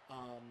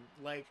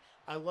 Like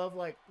I love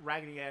like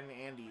Raggedy Ann and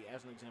Andy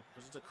as an example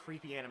because it's a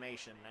creepy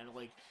animation and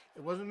like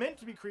it wasn't meant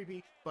to be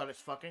creepy, but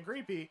it's fucking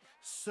creepy.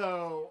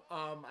 So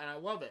and I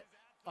love it.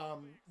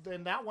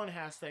 Then that one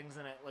has things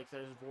in it like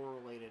that is vor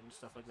related and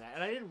stuff like that.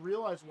 And I didn't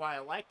realize why I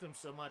liked them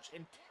so much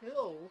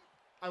until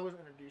I was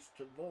introduced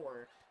to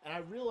vor, and I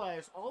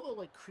realized all the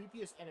like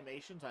creepiest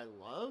animations I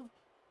love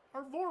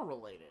are vor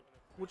related,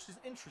 which is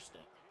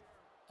interesting.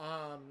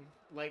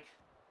 Like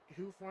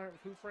Who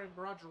Framed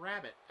Roger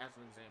Rabbit as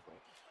an example.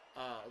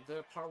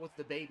 The part with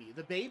the baby.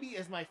 The baby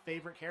is my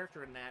favorite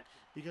character in that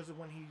because of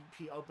when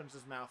he opens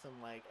his mouth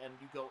and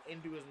you go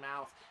into his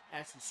mouth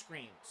as he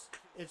screams.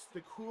 It's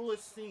the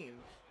coolest scene,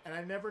 and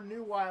I never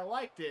knew why I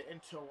liked it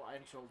until I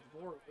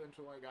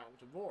got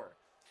into vor.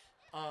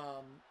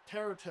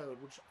 Terror Toad,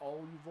 which all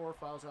you vor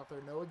files out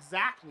there know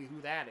exactly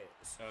who that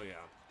is. Oh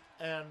yeah.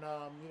 And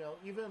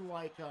even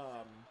like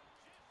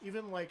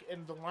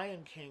in The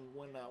Lion King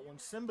when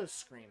Simba's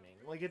screaming,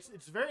 like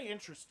it's very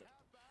interesting.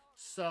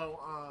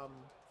 So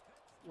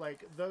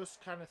like those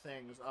kind of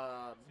things.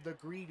 The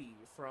Greedy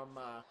from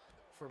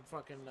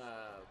fucking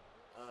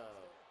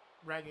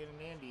Ragged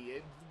and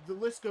Andy. The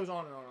list goes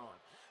on and on and on.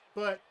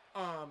 But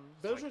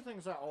those are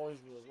things I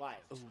always really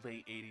liked.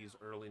 Late 80s,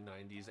 early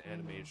 90s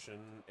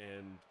animation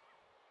and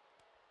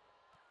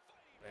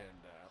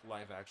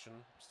live action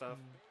stuff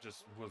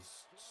just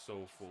was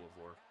so full of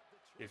war.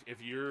 If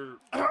you're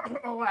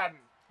Aladdin.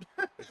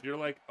 if you're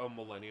like a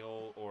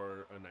millennial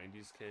or a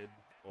 90s kid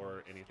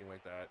or anything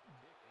like that,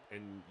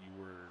 and you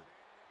were,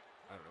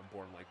 I don't know,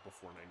 born like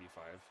before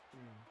 95,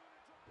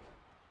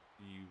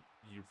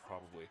 you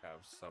probably have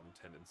some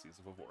tendencies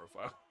of a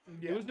vorophile.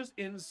 Yeah. It was just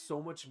in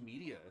so much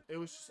media. It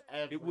was just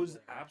everywhere. It was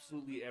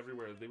absolutely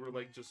everywhere. They were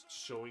like just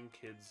showing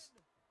kids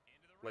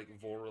like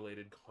vor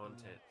related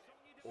content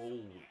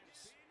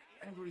always.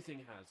 Everything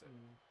has it.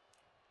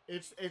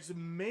 It's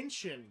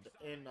mentioned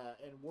in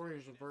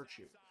Warriors of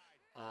Virtue.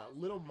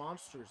 Little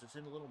Monsters. It's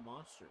in Little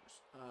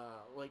Monsters.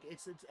 Like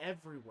it's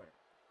everywhere.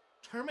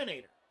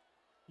 Terminator.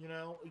 You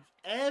know, it's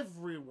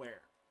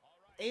everywhere.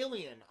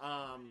 Alien.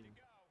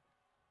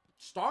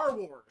 Star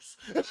Wars.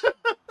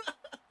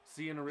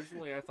 See, and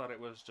originally I thought it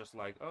was just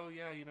like, oh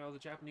yeah, you know, the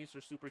Japanese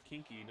are super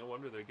kinky. No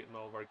wonder they're getting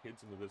all of our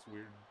kids into this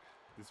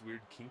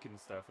weird kink and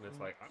stuff. And it's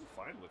like, I'm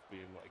fine with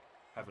being like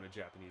having a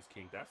Japanese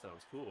kink. That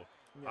sounds cool.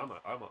 Yeah.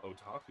 I'm a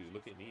otaku.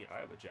 Look at me.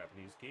 I have a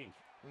Japanese kink.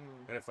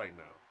 And it's like,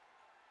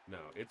 no,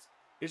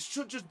 it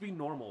should just be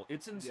normal.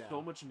 It's in so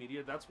much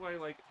media. That's why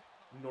like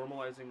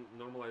normalizing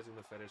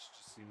the fetish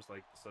just seems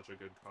like such a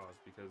good cause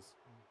because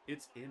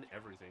it's in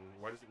everything.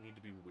 Why does it need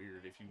to be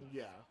weird? If you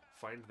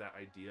find that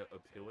idea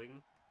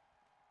appealing,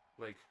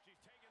 like,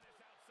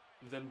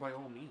 then by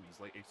all means,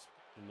 like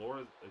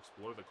explore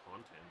the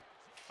content.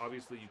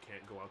 Obviously, you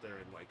can't go out there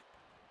and like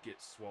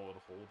get swallowed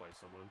whole by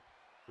someone.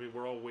 I mean,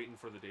 we're all waiting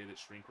for the day that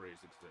shrink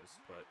rays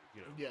exist, but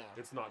you know,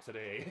 it's not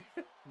today.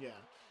 Yeah.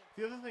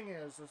 The other thing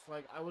is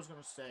like I was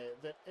gonna say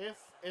that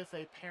if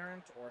a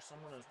parent or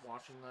someone is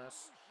watching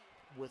this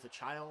with a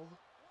child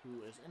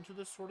who is into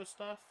this sort of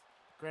stuff,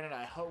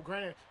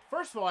 granted,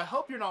 first of all, I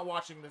hope you're not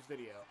watching this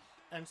video,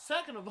 and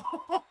second of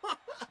all,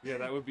 yeah,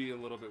 that would be a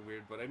little bit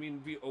weird, but I mean,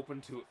 be open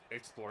to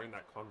exploring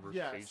that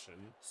conversation.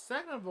 Yes.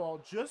 Second of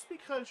all, just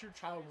because your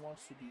child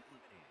wants to be eaten.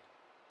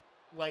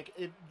 Like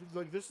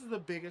this is the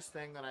biggest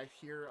thing that I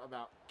hear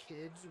about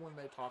kids when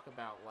they talk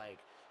about like,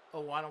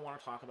 oh, I don't want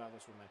to talk about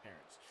this with my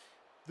parents.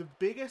 The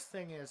biggest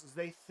thing is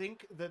they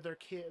think that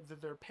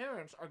their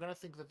parents are gonna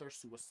think that they're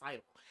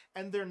suicidal,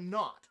 and they're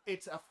not.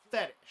 It's a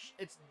fetish.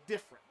 It's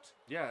different.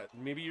 Yeah,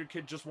 maybe your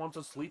kid just wants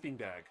a sleeping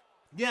bag.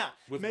 Yeah,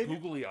 with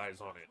googly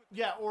eyes on it.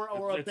 Yeah, or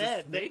a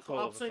bed that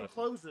pops and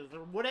closes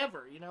or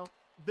whatever. You know,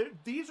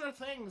 these are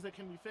things that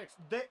can be fixed.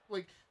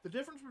 Like the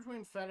difference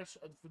between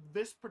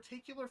this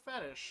particular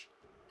fetish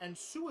and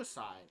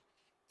suicide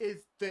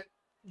is that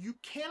you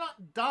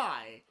cannot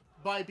die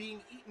by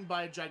being eaten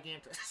by a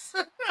gigantus.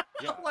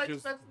 Yeah, like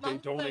because that's they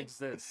not don't thing.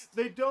 exist.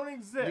 They don't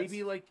exist.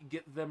 Maybe like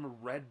get them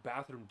red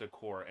bathroom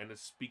decor and a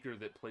speaker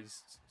that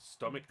plays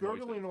stomach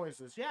gurgling noises.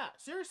 noises. Yeah,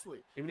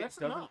 seriously. I mean, That's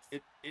it doesn't. enough.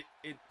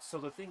 It. So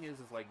the thing is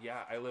like, yeah,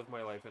 I live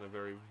my life in a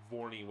very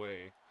Vorny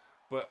way,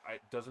 but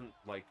it doesn't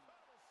like.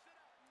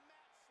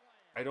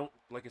 I don't,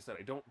 like I said,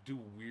 I don't do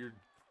weird,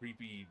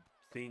 creepy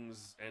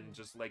things, and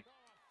just like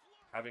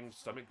having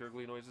stomach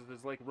gurgling noises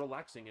is like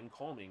relaxing and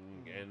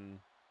calming, and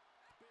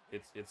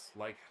it's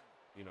like,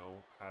 you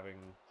know, having.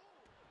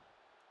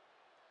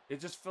 It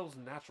just feels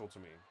natural to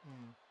me.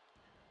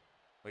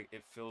 Like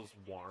it feels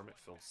warm, it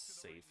feels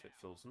safe, it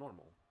feels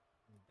normal,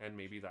 and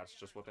maybe that's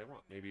just what they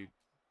want. Maybe.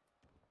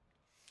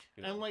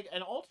 You know.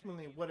 And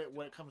ultimately, what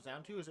it comes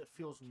down to is it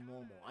feels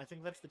normal. I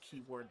think that's the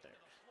key word there.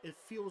 It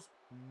feels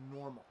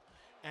normal,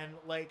 and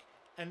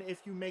and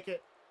if you make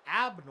it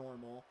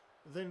abnormal,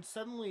 then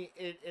suddenly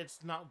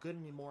it's not good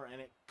anymore, and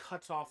it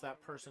cuts off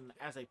that person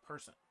as a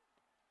person.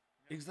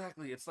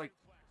 Exactly. It's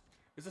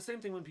the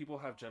same thing when people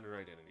have gender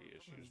identity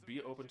issues.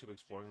 Be open to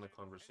exploring the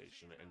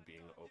conversation and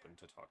being open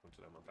to talking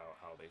to them about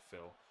how they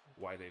feel,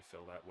 why they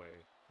feel that way.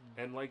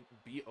 And like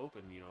be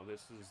open, you know,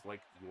 this is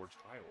like your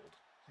child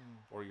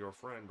or your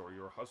friend or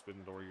your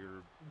husband or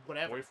your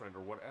Whatever. boyfriend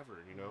or whatever,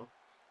 you know?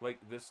 Like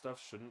this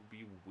stuff shouldn't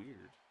be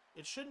weird.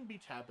 It shouldn't be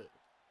taboo.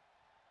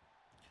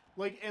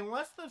 Like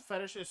unless the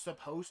fetish is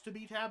supposed to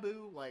be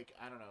taboo, like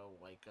I don't know,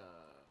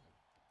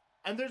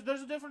 and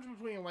there's a difference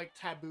between like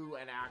taboo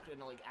and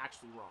like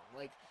actually wrong.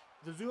 Like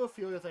the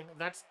zoophilia thing,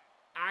 that's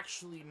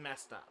actually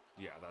messed up.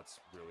 Yeah,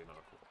 that's really not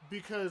cool.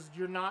 Because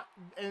you're not,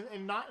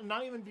 and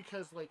not even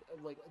because like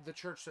the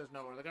church says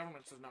no or the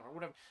government says no or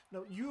whatever.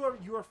 No, you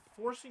are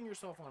forcing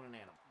yourself on an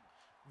animal.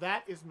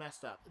 That is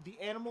messed up. The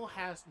animal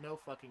has no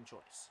fucking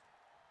choice.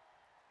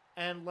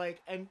 And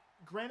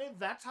granted,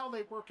 that's how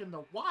they work in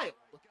the wild.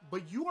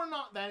 But you are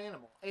not that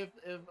animal. If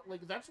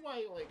like that's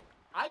why like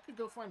I could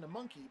go find a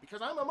monkey because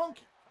I'm a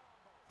monkey.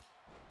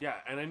 Yeah,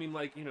 and I mean,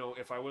 like, you know,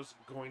 if I was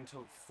going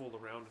to fool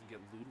around and get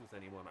lewd with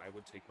anyone, I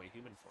would take my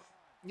human form.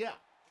 Yeah.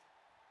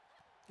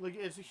 Like,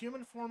 it's a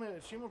human form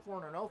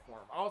or no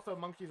form. Also,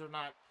 monkeys are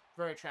not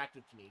very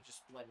attractive to me,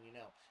 just letting you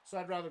know. So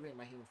I'd rather be in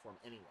my human form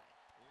anyway.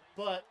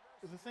 But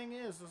the thing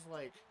is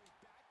like...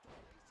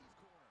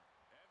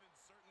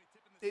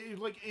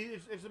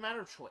 It's a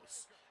matter of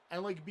choice.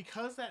 And, like,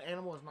 because that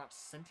animal is not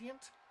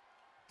sentient,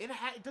 it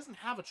doesn't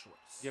have a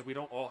choice. Yeah, we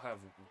don't all have...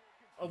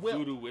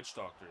 voodoo witch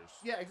doctors.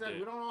 Yeah, exactly.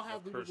 We don't all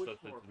have voodoo witch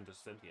doctors into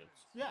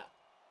sentience. Yeah,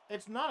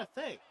 it's not a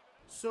thing.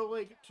 So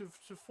like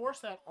to force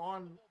that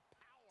on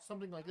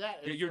something like that.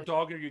 Yeah, your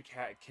dog or your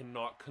cat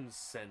cannot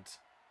consent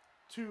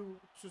to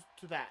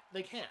that.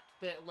 They can't.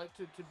 They like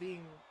to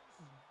being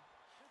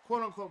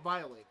quote unquote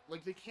violated.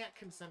 Like they can't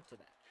consent to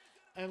that.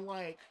 And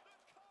like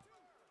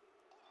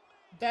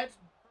that's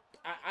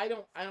I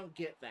don't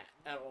get that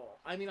at all.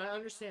 I mean I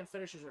understand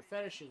fetishes are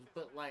fetishes,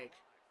 but like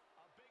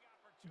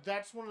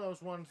that's one of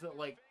those ones that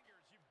like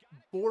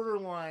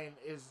borderline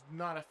is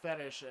not a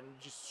fetish and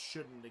just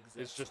shouldn't exist.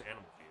 It's just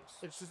animal abuse.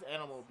 It's just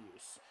animal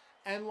abuse.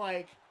 And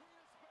like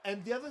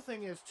and the other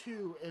thing is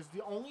too is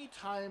the only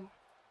time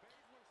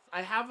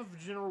I have a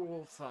general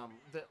rule of thumb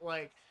that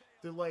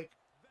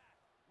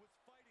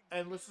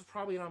and this is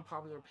probably an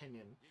unpopular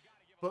opinion,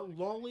 but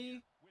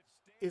loli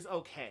is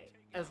okay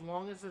as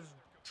long as it's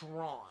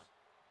drawn.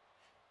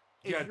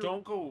 Yeah,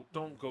 don't go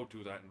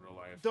do that in real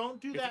life. Don't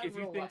do that if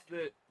in real life. If you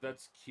think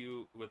that's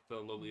cute with the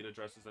Lolita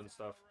dresses and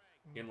stuff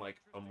in like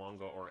a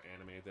manga or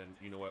anime, then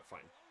you know what,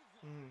 fine.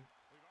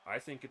 I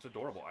think it's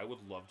adorable. I would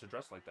love to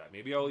dress like that.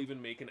 Maybe I'll even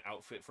make an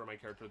outfit for my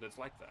character that's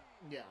like that.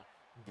 Yeah.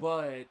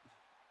 But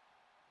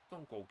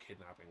don't go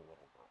kidnapping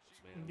little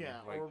girls, man.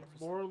 Yeah, like,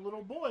 or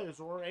little boys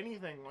or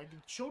anything. Like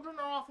children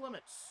are off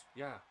limits.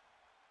 Yeah.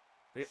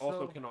 They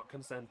also cannot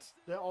consent.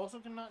 They also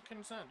cannot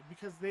consent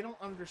because they don't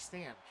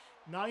understand.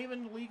 Not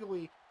even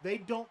legally, they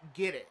don't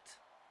get it.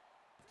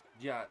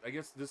 Yeah, I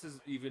guess this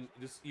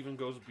even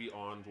goes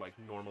beyond like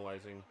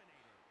normalizing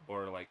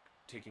or like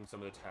taking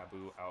some of the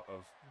taboo out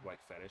of like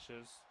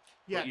fetishes.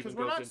 Yeah, because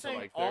we're not saying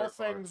like, all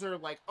things are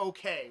like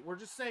okay. We're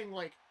just saying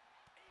like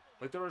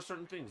there are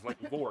certain things like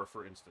vor,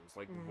 for instance.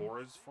 Like vor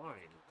is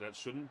fine. That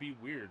shouldn't be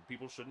weird.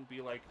 People shouldn't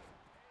be like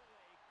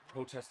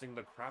protesting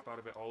the crap out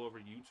of it all over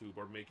YouTube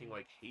or making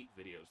like hate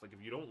videos. Like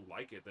if you don't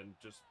like it, then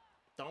just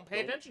don't pay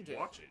attention to it.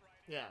 Watch it.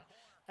 Yeah,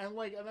 and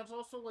that's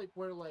also like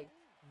where like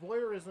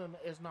voyeurism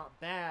is not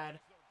bad,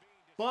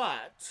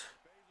 but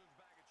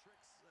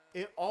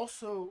it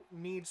also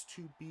needs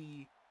to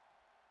be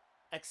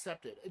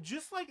accepted.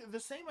 Just like the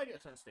same idea.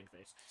 It's not stink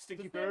face.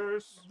 Stinky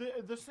face.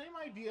 The same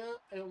idea,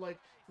 like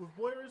with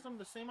voyeurism,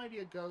 the same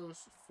idea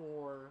goes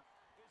for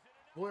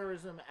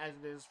voyeurism as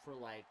it is for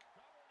like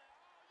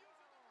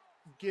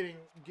getting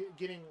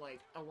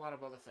like a lot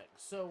of other things.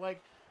 So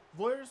like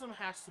voyeurism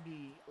has to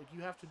be like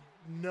you have to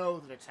know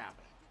that it's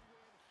happening.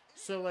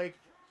 So like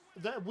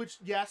that, which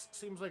yes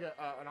seems like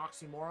an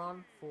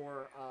oxymoron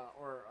for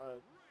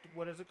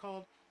what is it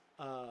called?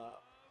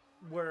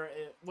 Where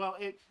it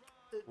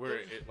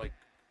like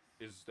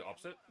is the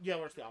opposite. Yeah,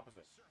 where it's the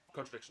opposite.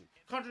 Contradiction.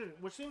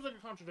 Which seems like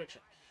a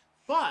contradiction.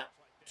 But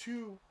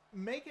to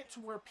make it to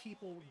where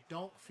people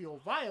don't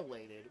feel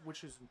violated,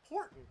 which is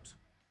important,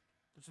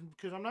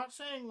 because I'm not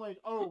saying like,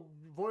 oh,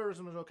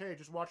 voyeurism is okay,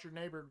 just watch your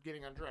neighbor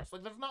getting undressed.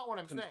 Like, that's not what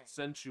I'm saying.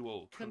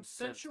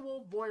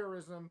 Consensual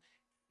voyeurism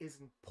is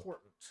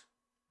important.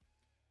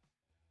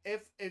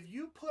 If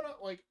you put up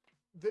like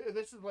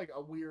this is like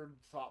a weird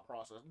thought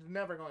process. It's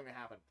never going to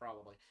happen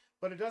probably,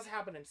 but it does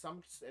happen in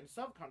some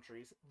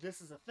countries.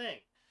 This is a thing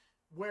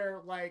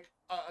where like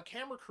a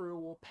camera crew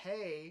will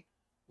pay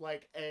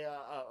like a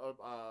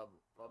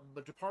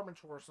department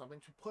store or something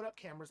to put up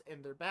cameras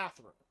in their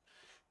bathroom,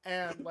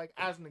 and like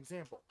as an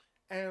example,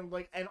 and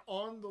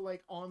on the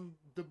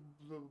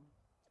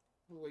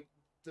like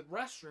the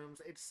restrooms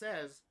it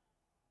says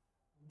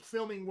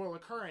filming will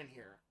occur in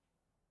here.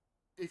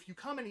 If you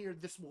come in here,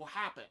 this will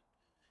happen.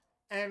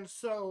 And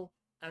so,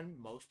 and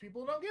most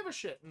people don't give a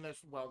shit in this.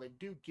 Well, they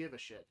do give a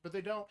shit, but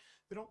they don't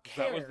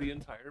care. That was the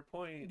entire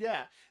point.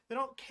 Yeah, they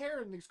don't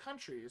care in these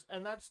countries,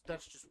 and that's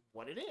just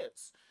what it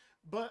is.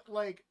 But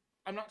like,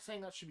 I'm not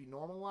saying that should be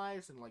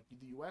normalized in like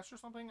the U.S. or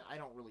something. I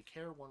don't really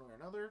care one way or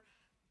another.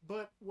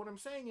 But what I'm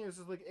saying is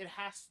like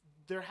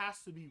there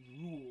has to be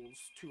rules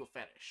to a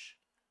fetish.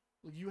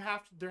 Like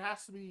there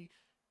has to be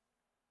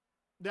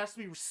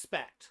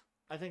respect.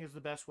 I think is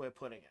the best way of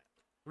putting it.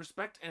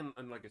 Respect and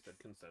like I said,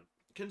 consent.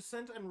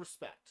 Consent and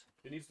respect.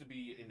 It needs to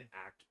be an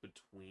act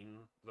between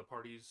the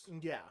parties.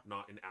 Yeah.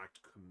 Not an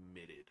act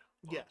committed.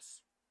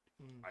 Yes.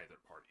 Either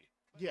party.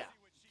 Yeah.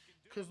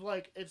 Because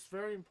like it's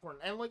very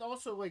important, and like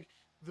also like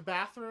the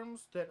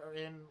bathrooms that are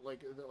in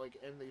like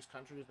in these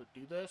countries that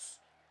do this,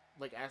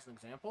 like as an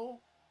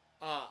example,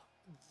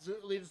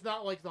 it's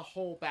not like the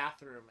whole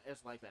bathroom is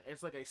like that.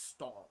 It's like a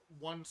stall,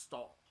 one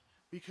stall,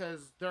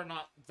 because they're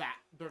not that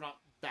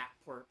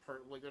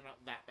like they're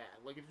not that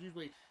bad. Like it's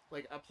usually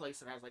like a place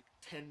that has like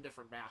 10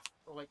 different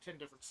or like 10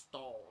 different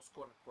stalls,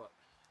 quote unquote,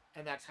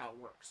 and that's how it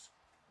works.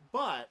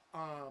 But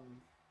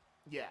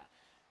yeah,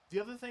 the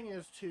other thing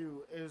is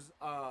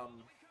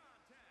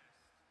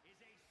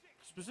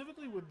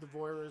specifically with the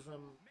voyeurism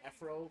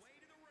Afro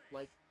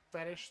like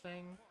fetish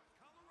thing.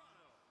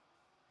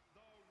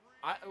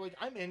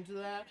 I'm into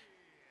that,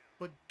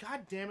 but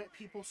god damn it,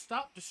 people,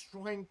 stop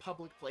destroying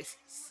public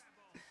places.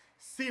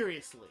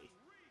 Seriously.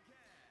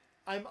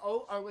 I'm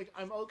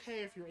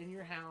okay if you're in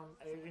your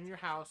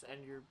house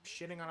and you're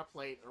shitting on a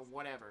plate or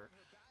whatever.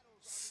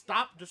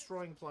 Stop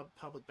destroying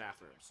public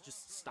bathrooms.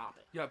 Just stop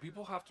it. Yeah,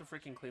 people have to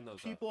freaking clean those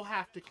up. People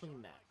have to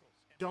clean that.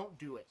 Don't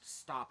do it.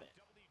 Stop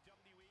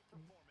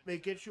it.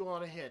 It gets you a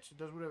lot of hits. It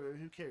does whatever.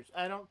 Who cares?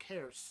 I don't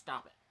care.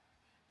 Stop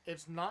it.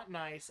 It's not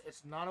nice.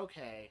 It's not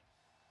okay.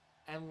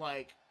 And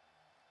like,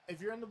 if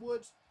you're in the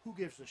woods, who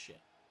gives a shit?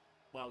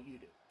 Well, you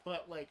do.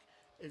 But like,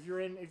 if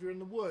you're in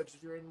the woods,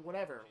 if you're in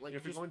whatever, like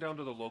if you're going down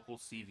to the local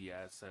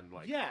CVS and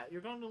like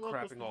you're going to local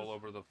crapping all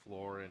over the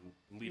floor and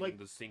leaving like,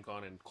 the sink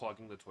on and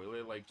clogging the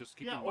toilet, like just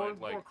keep in or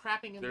mind or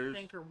crapping in the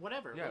sink or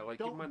whatever. Yeah, like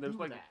keep in mind there's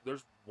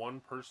there's one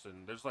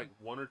person, there's like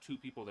one or two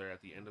people there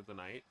at the end of the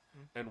night,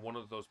 and one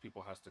of those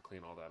people has to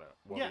clean all that up,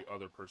 while the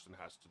other person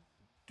has to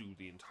do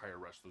the entire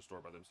rest of the store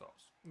by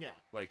themselves. Yeah,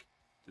 like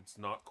it's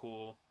not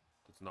cool.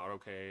 It's not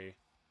okay.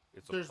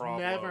 There's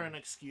never an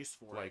excuse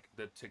for like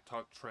the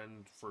TikTok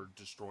trend for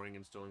destroying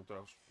and stealing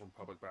stuff from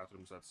public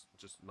bathrooms. That's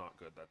just not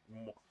good. That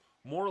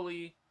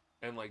morally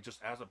and like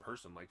just as a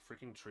person, like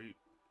freaking treat.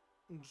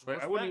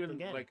 Like, I wouldn't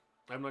even like.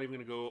 I'm not even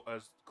gonna go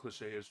as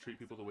cliche as treat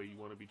people the way you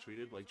want to be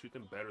treated. Like treat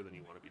them better than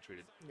you want to be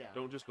treated. Yeah.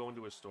 Don't just go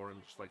into a store and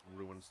just like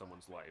ruin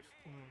someone's life.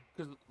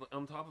 Because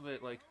on top of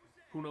it, like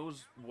who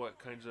knows what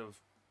kinds of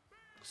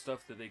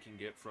stuff that they can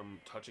get from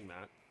touching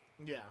that.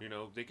 Yeah. You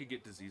know, they could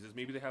get diseases.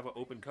 Maybe they have an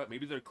open cut.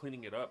 Maybe they're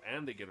cleaning it up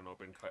and they get an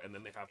open cut and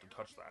then they have to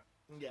touch that.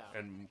 Yeah.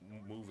 And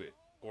move it.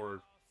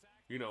 Or,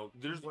 you know,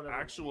 there's whatever.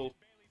 actual...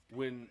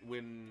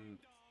 When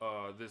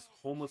this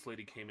homeless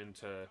lady came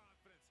into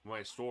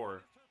my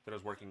store that I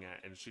was working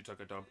at and she took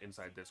a dump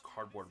inside this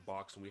cardboard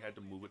box and we had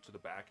to move it to the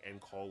back and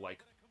call, like,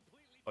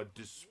 a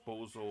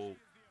disposal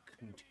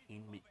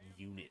containment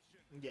unit.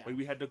 Yeah. Like,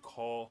 we had to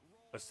call,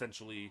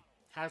 essentially...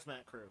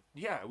 hazmat crew.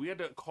 Yeah, we had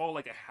to call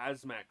like a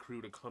hazmat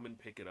crew to come and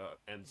pick it up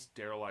and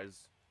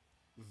sterilize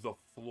the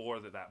floor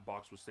that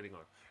box was sitting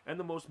on. And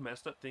the most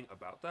messed up thing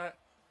about that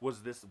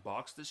was this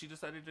box that she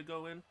decided to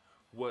go in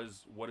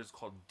was what is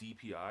called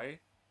DPI.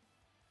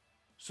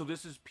 So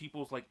this is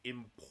people's like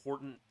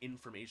important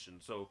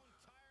information. So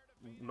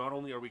not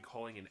only are we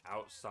calling an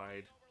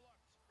outside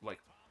like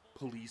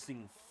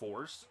policing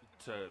force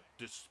to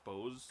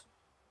dispose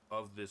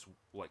of this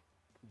like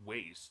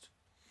waste,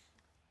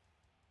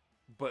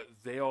 but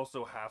they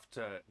also have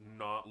to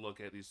not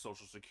look at these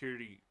social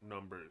security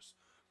numbers,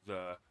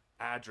 the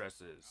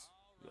addresses,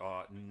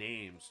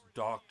 names,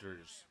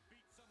 doctors,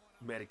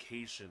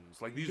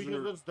 medications. Like these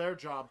because it's their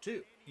job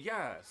too.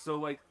 Yeah, so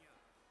like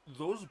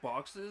those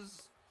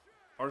boxes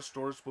our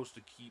store is supposed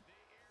to keep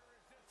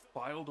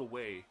filed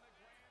away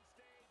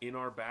in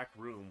our back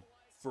room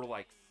for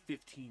like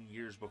 15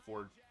 years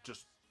before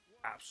just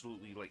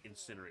absolutely like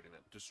incinerating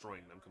them,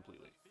 destroying them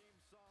completely.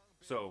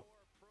 So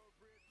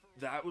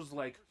that was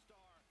like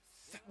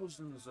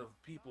thousands of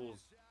people's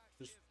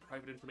just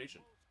private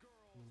information.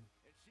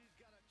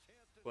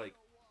 Like,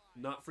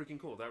 not freaking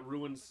cool. That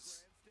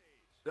ruins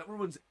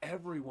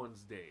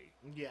everyone's day.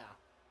 Yeah.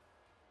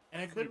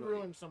 And it could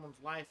ruin someone's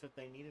life if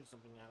they needed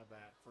something out of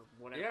that for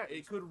whatever. Yeah,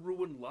 it could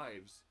ruin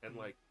lives. And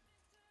like,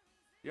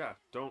 yeah,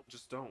 don't.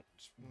 Just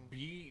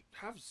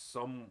have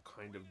some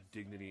kind of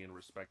dignity and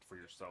respect for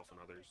yourself and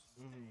others.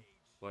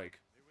 Like,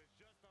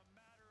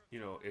 you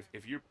know,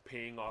 if you're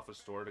paying off a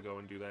store to go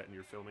and do that and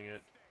you're filming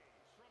it,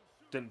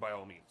 then by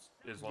all means,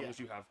 as long as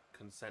you have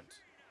consent.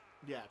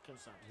 Yeah,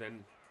 consent.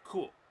 Then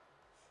cool.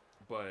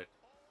 But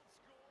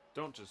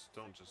don't just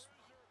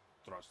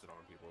thrust it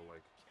on people.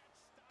 Like,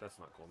 that's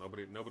not cool.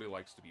 Nobody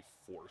likes to be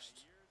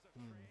forced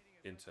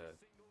into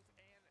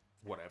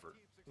whatever.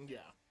 Yeah.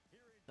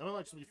 No one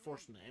likes to be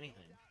forced into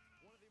anything.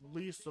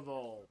 Least of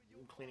all,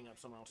 cleaning up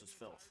someone else's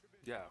filth.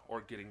 Yeah,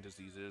 or getting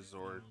diseases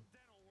or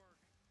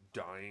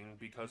dying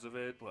because of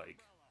it. Like,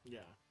 yeah,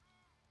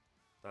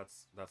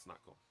 that's not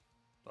cool.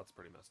 That's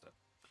pretty messed up.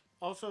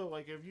 Also,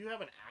 like, if you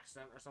have an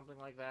accident or something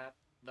like that,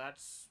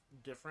 that's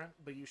different,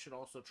 but you should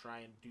also try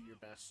and do your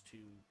best to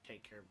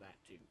take care of that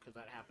too, because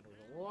that happened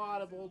with a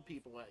lot of old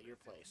people at your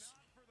place.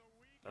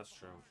 That's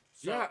true.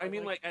 So, yeah, I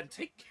mean, and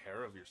take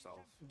care of yourself.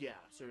 Yeah,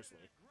 seriously.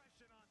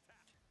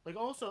 Like,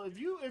 also, if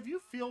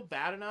you feel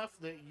bad enough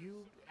that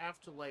you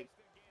have to, like,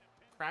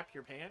 crap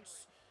your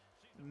pants,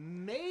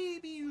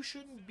 maybe you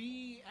shouldn't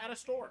be at a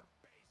store.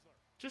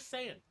 Just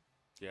saying.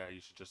 Yeah,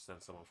 you should just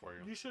send someone for you.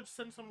 You should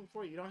send someone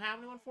for you. You don't have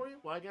anyone for you?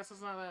 Well, I guess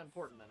it's not that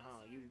important then,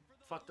 huh? You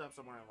fucked up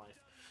somewhere in life.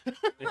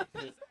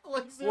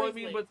 Like, seriously. Well, I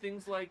mean, but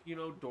things like, you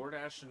know,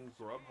 DoorDash and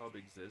Grubhub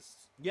exist.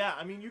 Yeah,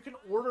 I mean, you can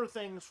order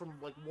things from,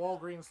 like,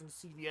 Walgreens and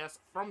CVS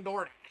from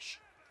DoorDash.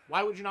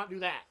 Why would you not do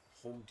that?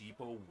 Home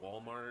Depot,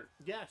 Walmart.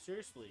 Yeah,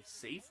 seriously.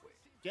 Safeway.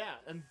 Yeah,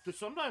 and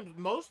sometimes,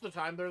 most of the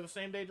time, they're the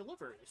same day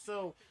delivery.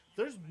 So,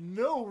 there's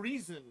no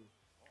reason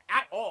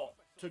at all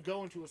to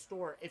go into a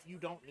store if you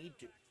don't need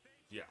to.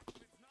 Yeah.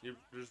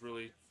 There's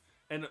really...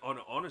 And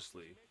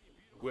honestly,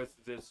 with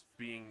this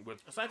being...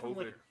 With aside from COVID...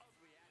 liquor.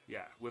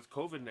 Yeah, with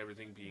COVID and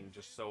everything being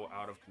just so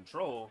out of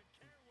control,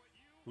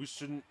 we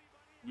shouldn't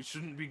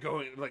be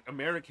going... Like,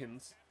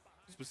 Americans,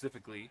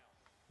 specifically...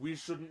 We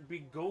shouldn't be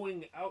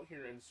going out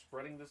here and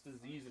spreading this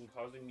disease and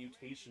causing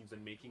mutations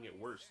and making it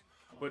worse.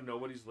 But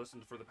nobody's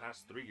listened for the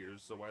past 3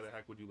 years, so why the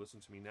heck would you listen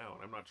to me now?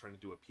 And I'm not trying to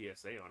do a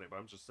PSA on it, but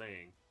I'm just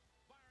saying,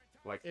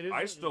 like,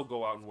 I still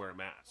go out and wear a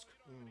mask.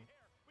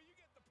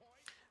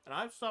 And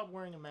I've stopped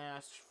wearing a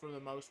mask for the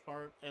most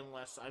part,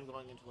 unless I'm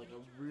going into, like,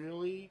 a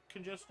really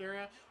congested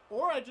area,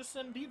 or I just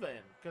send Diva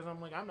in, because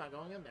I'm like, I'm not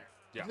going in there.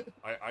 Yeah,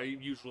 I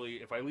usually,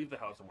 if I leave the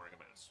house, I'm wearing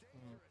a mask.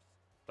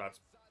 That's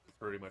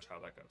pretty much how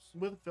that goes.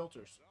 With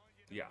filters.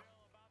 Yeah.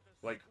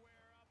 Like,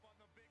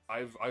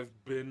 I've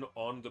been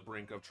on the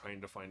brink of trying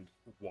to find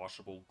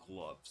washable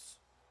gloves.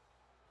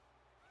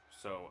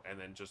 So, and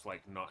then just,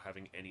 like, not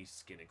having any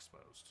skin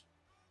exposed.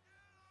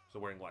 So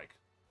wearing, like,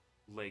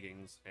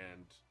 leggings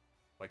and,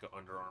 like, an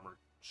Under Armour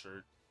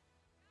shirt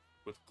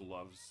with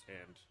gloves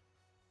and,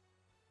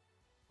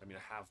 I mean,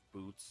 I have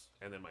boots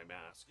and then my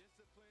mask.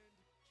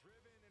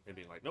 And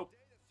being like, nope,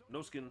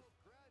 no skin.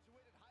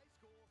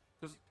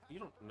 Because you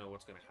don't know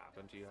what's going to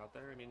happen to you out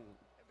there. I mean,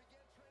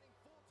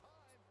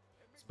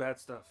 it's bad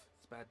stuff.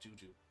 It's bad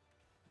juju.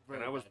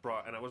 And I was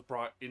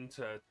brought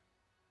into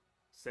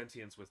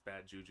sentience with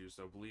bad juju,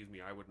 so believe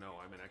me, I would know.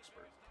 I'm an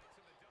expert.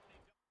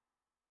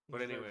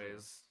 But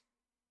anyways,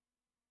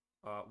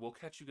 we'll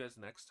catch you guys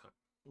next time.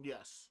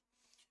 Yes.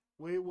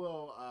 We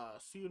will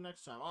see you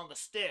next time on the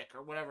stick,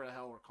 or whatever the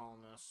hell we're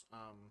calling this.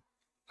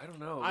 I don't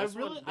know. I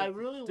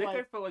really Stick, like.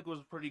 I felt like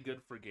was pretty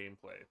good for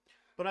gameplay.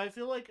 But I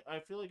feel like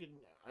I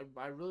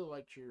really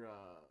liked your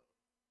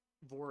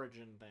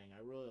Vororigin thing.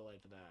 I really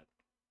liked that.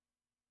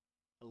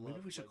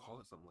 Maybe we should call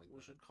it something like that.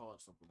 We should call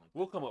it something like that.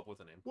 We'll come up with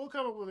a name. We'll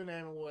come up with a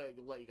name and we'll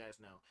let you guys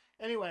know.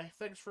 Anyway,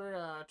 thanks for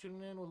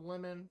tuning in with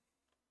Lemon.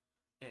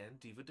 And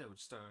Diva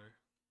Dogestar.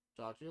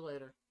 Talk to you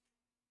later.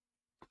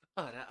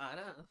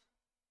 Ada.